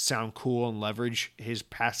to sound cool and leverage his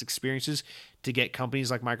past experiences to get companies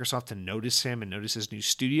like Microsoft to notice him and notice his new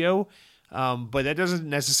studio. But that doesn't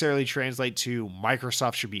necessarily translate to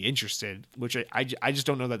Microsoft should be interested, which I just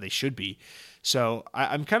don't know that they should be. So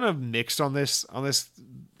I'm kind of mixed on this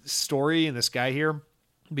story and this guy here,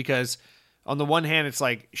 because on the one hand, it's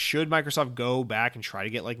like, should Microsoft go back and try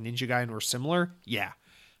to get like Ninja Gaiden or similar? Yeah.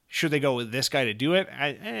 Should they go with this guy to do it?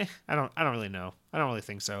 I don't really know. I don't really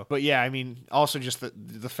think so. But yeah, I mean, also just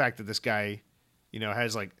the fact that this guy, you know,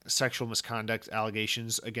 has like sexual misconduct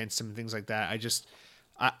allegations against him and things like that.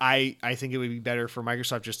 I think it would be better for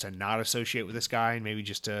Microsoft just to not associate with this guy and maybe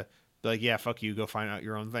just to be like, yeah, fuck you, go find out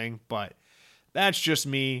your own thing. But that's just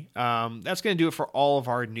me. That's going to do it for all of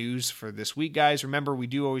our news for this week, guys. Remember, we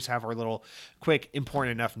do always have our little quick,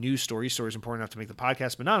 important enough news stories important enough to make the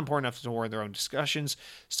podcast, but not important enough to warrant their own discussions.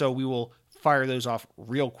 So we will fire those off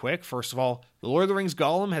real quick. First of all, The Lord of the Rings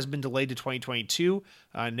Gollum has been delayed to 2022.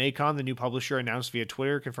 Nacon, the new publisher, announced via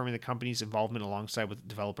Twitter, confirming the company's involvement alongside with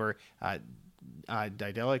developer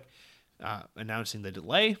Daedalic, announcing the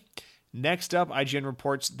delay. Next up, IGN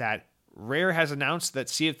reports that Rare has announced that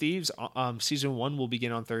Sea of Thieves Season 1 will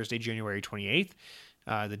begin on Thursday, January 28th,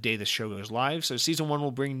 the day the show goes live. So Season 1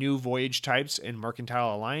 will bring new voyage types and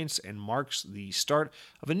Mercantile Alliance and marks the start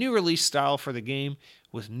of a new release style for the game,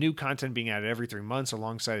 with new content being added every 3 months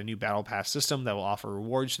alongside a new Battle Pass system that will offer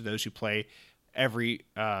rewards to those who play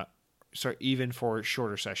even for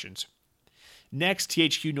shorter sessions. Next,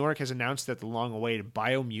 THQ Nordic has announced that the long-awaited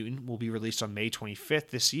Biomutant will be released on May 25th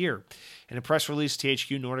this year. In a press release,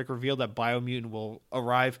 THQ Nordic revealed that Biomutant will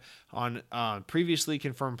arrive on previously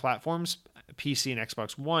confirmed platforms, PC and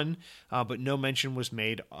Xbox One, but no mention was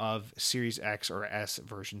made of Series X or S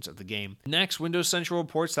versions of the game. Next, Windows Central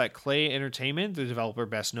reports that Klei Entertainment, the developer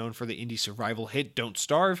best known for the indie survival hit Don't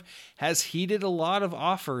Starve, has heeded a lot of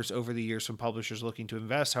offers over the years from publishers looking to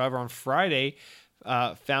invest. However, on Friday,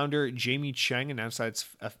 founder Jamie Cheng announced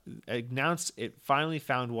it finally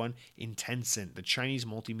found one in Tencent, the Chinese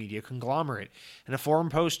multimedia conglomerate. In a forum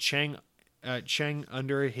post, Cheng,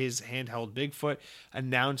 under his handheld Bigfoot,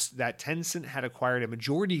 announced that Tencent had acquired a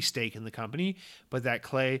majority stake in the company, but that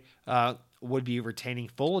Klei would be retaining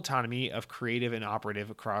full autonomy of creative and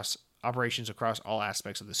operations across all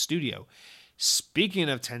aspects of the studio. Speaking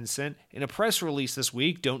of Tencent, in a press release this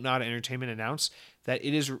week, Don't Nod Entertainment announced that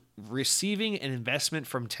it is receiving an investment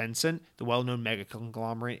from Tencent, the well-known mega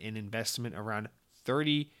conglomerate, in investment around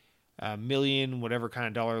 30 million, whatever kind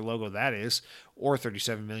of dollar logo that is, or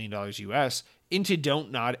 $37 million US, into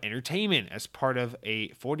Don't Nod Entertainment as part of a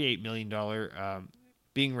 $48 million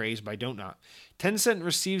being raised by Don't Nod. Tencent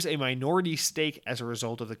receives a minority stake as a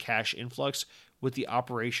result of the cash influx, with the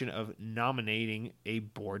operation of nominating a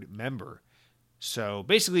board member. So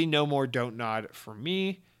basically, no more Don't Nod for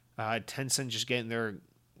me. Tencent just getting their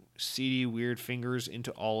seedy, weird fingers into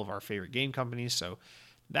all of our favorite game companies. So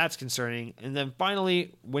that's concerning. And then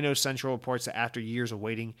finally, Windows Central reports that after years of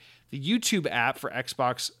waiting, the YouTube app for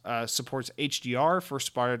Xbox supports HDR, first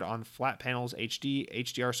spotted on flat panels HD.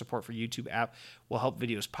 HDR support for YouTube app will help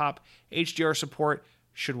videos pop. HDR support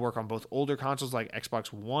should work on both older consoles like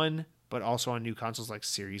Xbox One, but also on new consoles like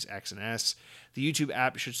Series X and S. The YouTube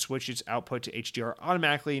app should switch its output to HDR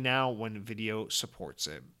automatically now when video supports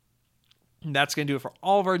it. And that's going to do it for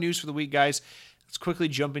all of our news for the week, guys. Let's quickly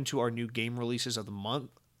jump into our new game releases of the month.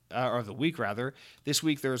 Or of the week, rather. This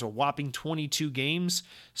week, there's a whopping 22 games.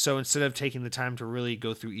 So instead of taking the time to really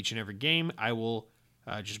go through each and every game, I will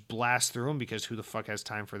just blast through them, because who the fuck has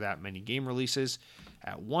time for that many game releases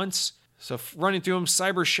at once? So running through them,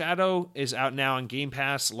 Cyber Shadow is out now on Game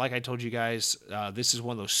Pass. Like I told you guys, this is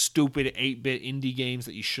one of those stupid 8-bit indie games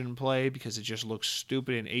that you shouldn't play because it just looks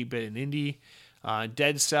stupid in 8-bit and indie.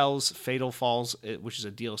 Dead Cells Fatal Falls, which is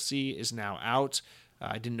a DLC, is now out.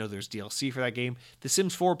 I didn't know there's DLC for that game. The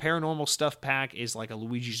Sims 4 Paranormal Stuff Pack is like a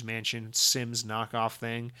Luigi's Mansion Sims knockoff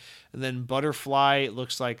thing. And then Butterfly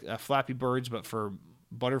looks like Flappy Birds, but for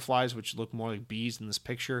butterflies, which look more like bees in this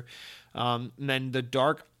picture. And then the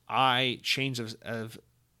Dark Eye Chains of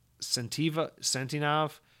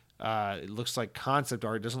Sentinov. It looks like concept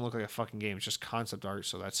art. It doesn't look like a fucking game. It's just concept art,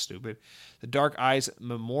 so that's stupid. The Dark Eyes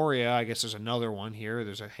Memoria, I guess there's another one here.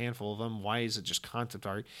 There's a handful of them. Why is it just concept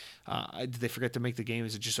art? Did they forget to make the game?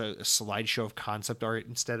 Is it just a slideshow of concept art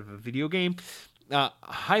instead of a video game?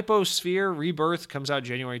 Hyposphere Rebirth comes out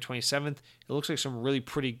January 27th. It looks like some really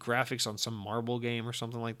pretty graphics on some marble game or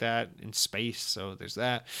something like that in space, so there's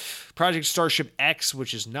that. Project Starship X,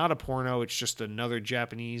 which is not a porno, it's just another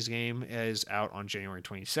Japanese game, is out on January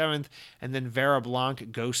 27th. And then Vera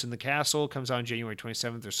Blanc, Ghost in the Castle, comes out on January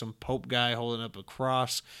 27th. There's some Pope guy holding up a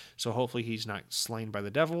cross, so hopefully he's not slain by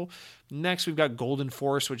the devil. Next, we've got Golden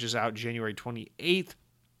Force, which is out January 28th.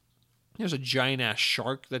 There's a giant-ass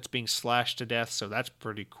shark that's being slashed to death, so that's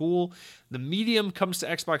pretty cool. The Medium comes to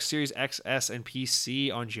Xbox Series X, S, and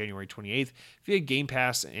PC on January 28th via Game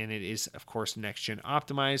Pass, and it is, of course, next-gen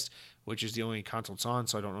optimized, which is the only console it's on,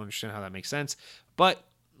 so I don't understand how that makes sense. But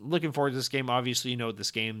looking forward to this game. Obviously, you know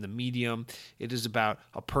this game, The Medium. It is about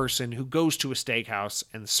a person who goes to a steakhouse,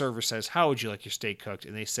 and the server says, "How would you like your steak cooked?"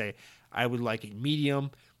 And they say, "I would like it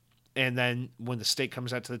medium." And then when the steak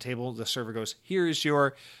comes out to the table, the server goes, "Here is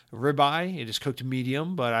your ribeye. It is cooked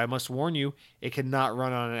medium, but I must warn you, it cannot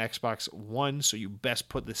run on an Xbox One, so you best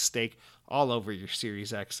put the steak all over your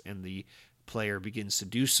Series X," and the player begins to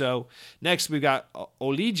do so. Next, we've got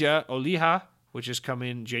Olija, which is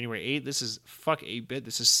coming January 8th. This is fuck 8-bit.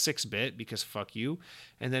 This is 6-bit because fuck you.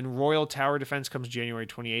 And then Royal Tower Defense comes January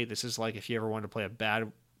 28th. This is like if you ever wanted to play a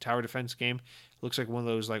bad tower defense game. Looks like one of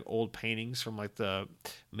those like old paintings from like the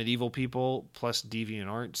medieval people plus deviant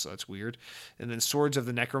art, so that's weird. And then Swords of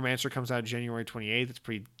the Necromancer comes out January 28th. It's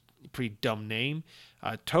pretty dumb name.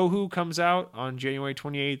 Touhou comes out on January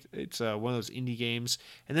 28th. It's one of those indie games.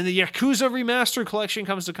 And then the Yakuza Remastered Collection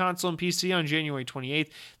comes to console and PC on January 28th.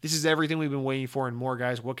 This is everything we've been waiting for and more,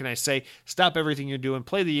 guys. What can I say? Stop everything you're doing.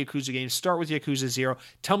 Play the Yakuza games. Start with Yakuza 0.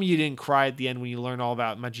 Tell me you didn't cry at the end when you learn all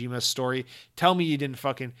about Majima's story. Tell me you didn't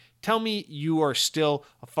tell me you are still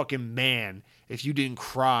a fucking man if you didn't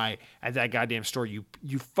cry at that goddamn story,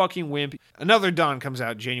 you fucking wimp. Another Dawn comes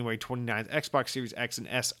out January 29th. Xbox Series X and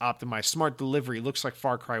S optimized. Smart delivery. Looks like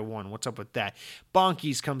Far Cry 1. What's up with that?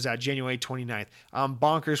 Bonkies comes out January 29th. I'm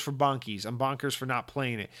bonkers for Bonkies. I'm bonkers for not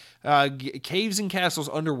playing it. Caves and Castles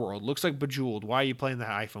Underworld. Looks like Bejeweled. Why are you playing that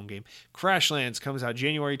iPhone game? Crashlands comes out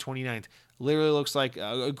January 29th. Literally looks like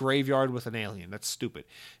a graveyard with an alien. That's stupid.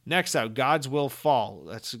 Next out, Gods Will Fall.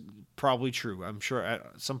 That's probably true. I'm sure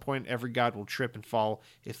at some point every god will trip and fall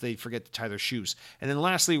if they forget to tie their shoes. And then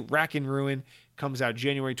lastly, Rack and Ruin comes out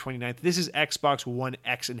January 29th. This is Xbox One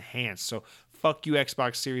X Enhanced. So fuck you,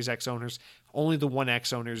 Xbox Series X owners. Only the One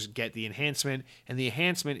X owners get the enhancement. And the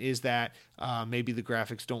enhancement is that maybe the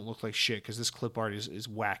graphics don't look like shit because this clip art is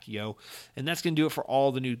whack, yo. And that's going to do it for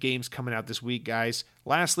all the new games coming out this week, guys.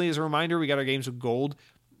 Lastly, as a reminder, we got our games with gold.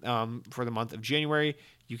 for the month of January.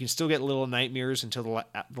 You can still get Little Nightmares until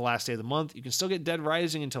the last day of the month. You can still get Dead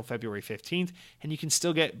Rising until February 15th, and you can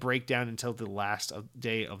still get Breakdown until the last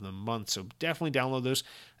day of the month. So definitely download those,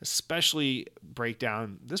 especially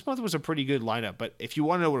Breakdown. This month was a pretty good lineup, but if you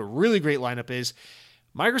want to know what a really great lineup is,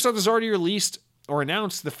 Microsoft has already released or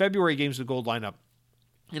announced the February Games with Gold lineup.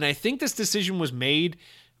 And I think this decision was made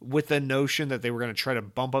with the notion that they were going to try to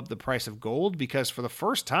bump up the price of gold, because for the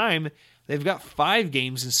first time, they've got 5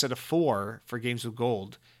 games instead of 4 for Games with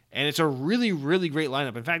Gold. And it's a really, really great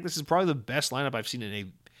lineup. In fact, this is probably the best lineup I've seen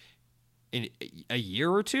in a year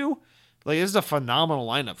or two. Like, this is a phenomenal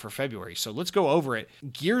lineup for February. So let's go over it.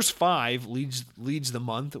 Gears 5 leads the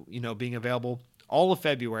month, being available all of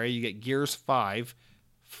February. You get Gears 5,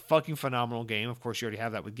 fucking phenomenal game. Of course, you already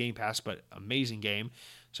have that with Game Pass, but amazing game.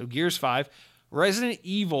 So Gears 5. Resident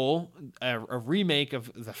Evil, a remake of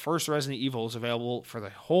the first Resident Evil, is available for the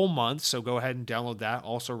whole month, so go ahead and download that.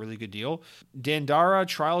 Also a really good deal. Dandara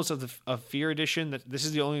Trials of Fear Edition. This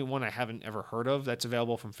is the only one I haven't ever heard of. That's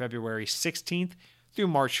available from February 16th through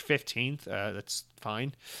March 15th. That's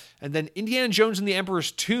fine. And then Indiana Jones and the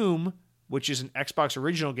Emperor's Tomb, which is an Xbox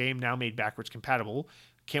original game now made backwards compatible.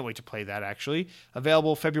 Can't wait to play that, actually.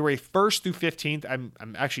 Available February 1st through 15th.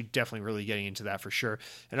 I'm actually definitely really getting into that for sure.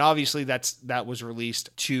 And obviously that was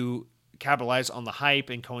released to capitalize on the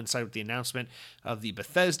hype and coincide with the announcement of the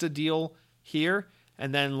Bethesda deal here.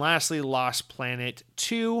 And then lastly, Lost Planet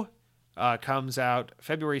 2 comes out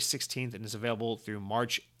February 16th and is available through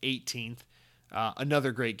March 18th.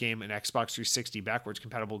 Another great game, an Xbox 360 backwards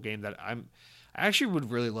compatible game that I actually would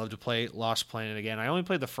really love to play Lost Planet again. I only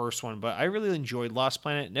played the first one, but I really enjoyed Lost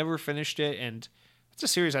Planet, never finished it, and it's a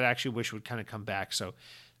series I actually wish would kind of come back. So,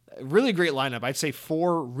 really great lineup. I'd say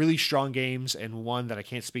 4 really strong games and 1 that I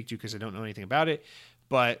can't speak to because I don't know anything about it.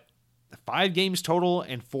 But 5 games total,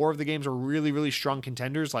 and 4 of the games are really, really strong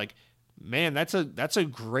contenders. Like, man, that's a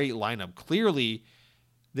great lineup. Clearly,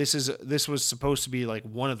 this was supposed to be like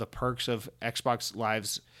one of the perks of Xbox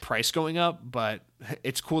Live's price going up, but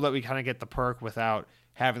it's cool that we kind of get the perk without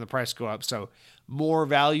having the price go up. So more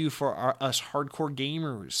value for us hardcore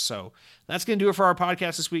gamers. So that's going to do it for our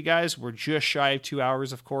podcast this week, guys. We're just shy of 2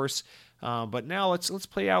 hours, of course. But now let's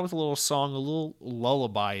play out with a little song, a little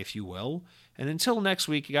lullaby, if you will. And until next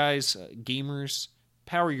week, guys, gamers,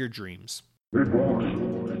 power your dreams.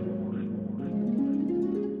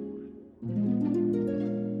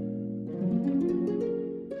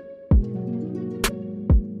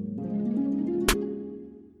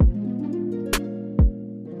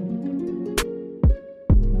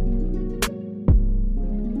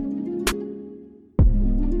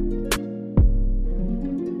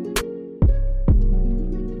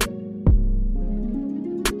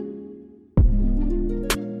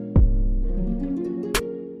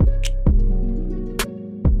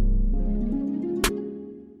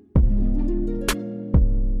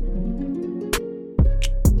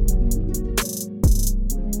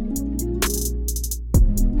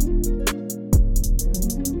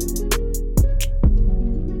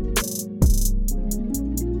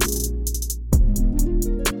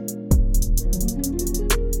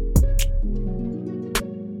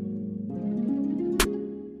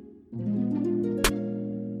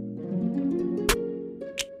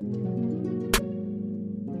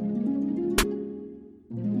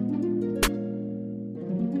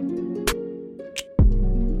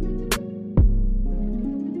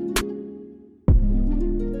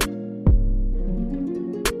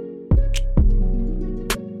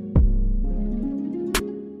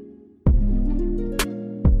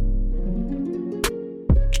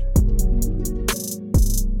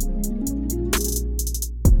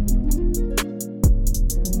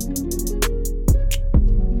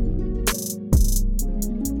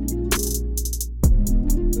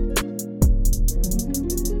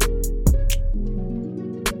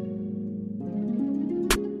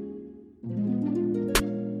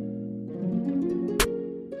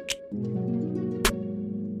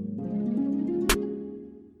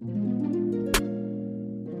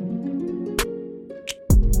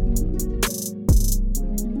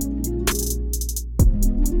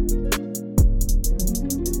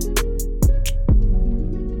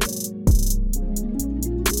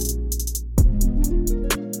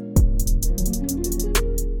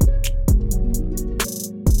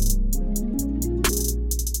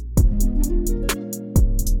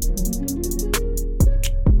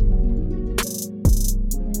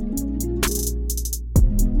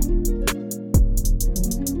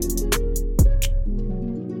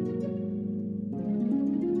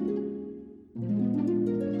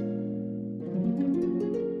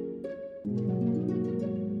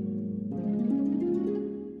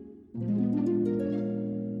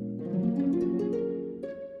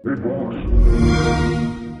 Hey, folks.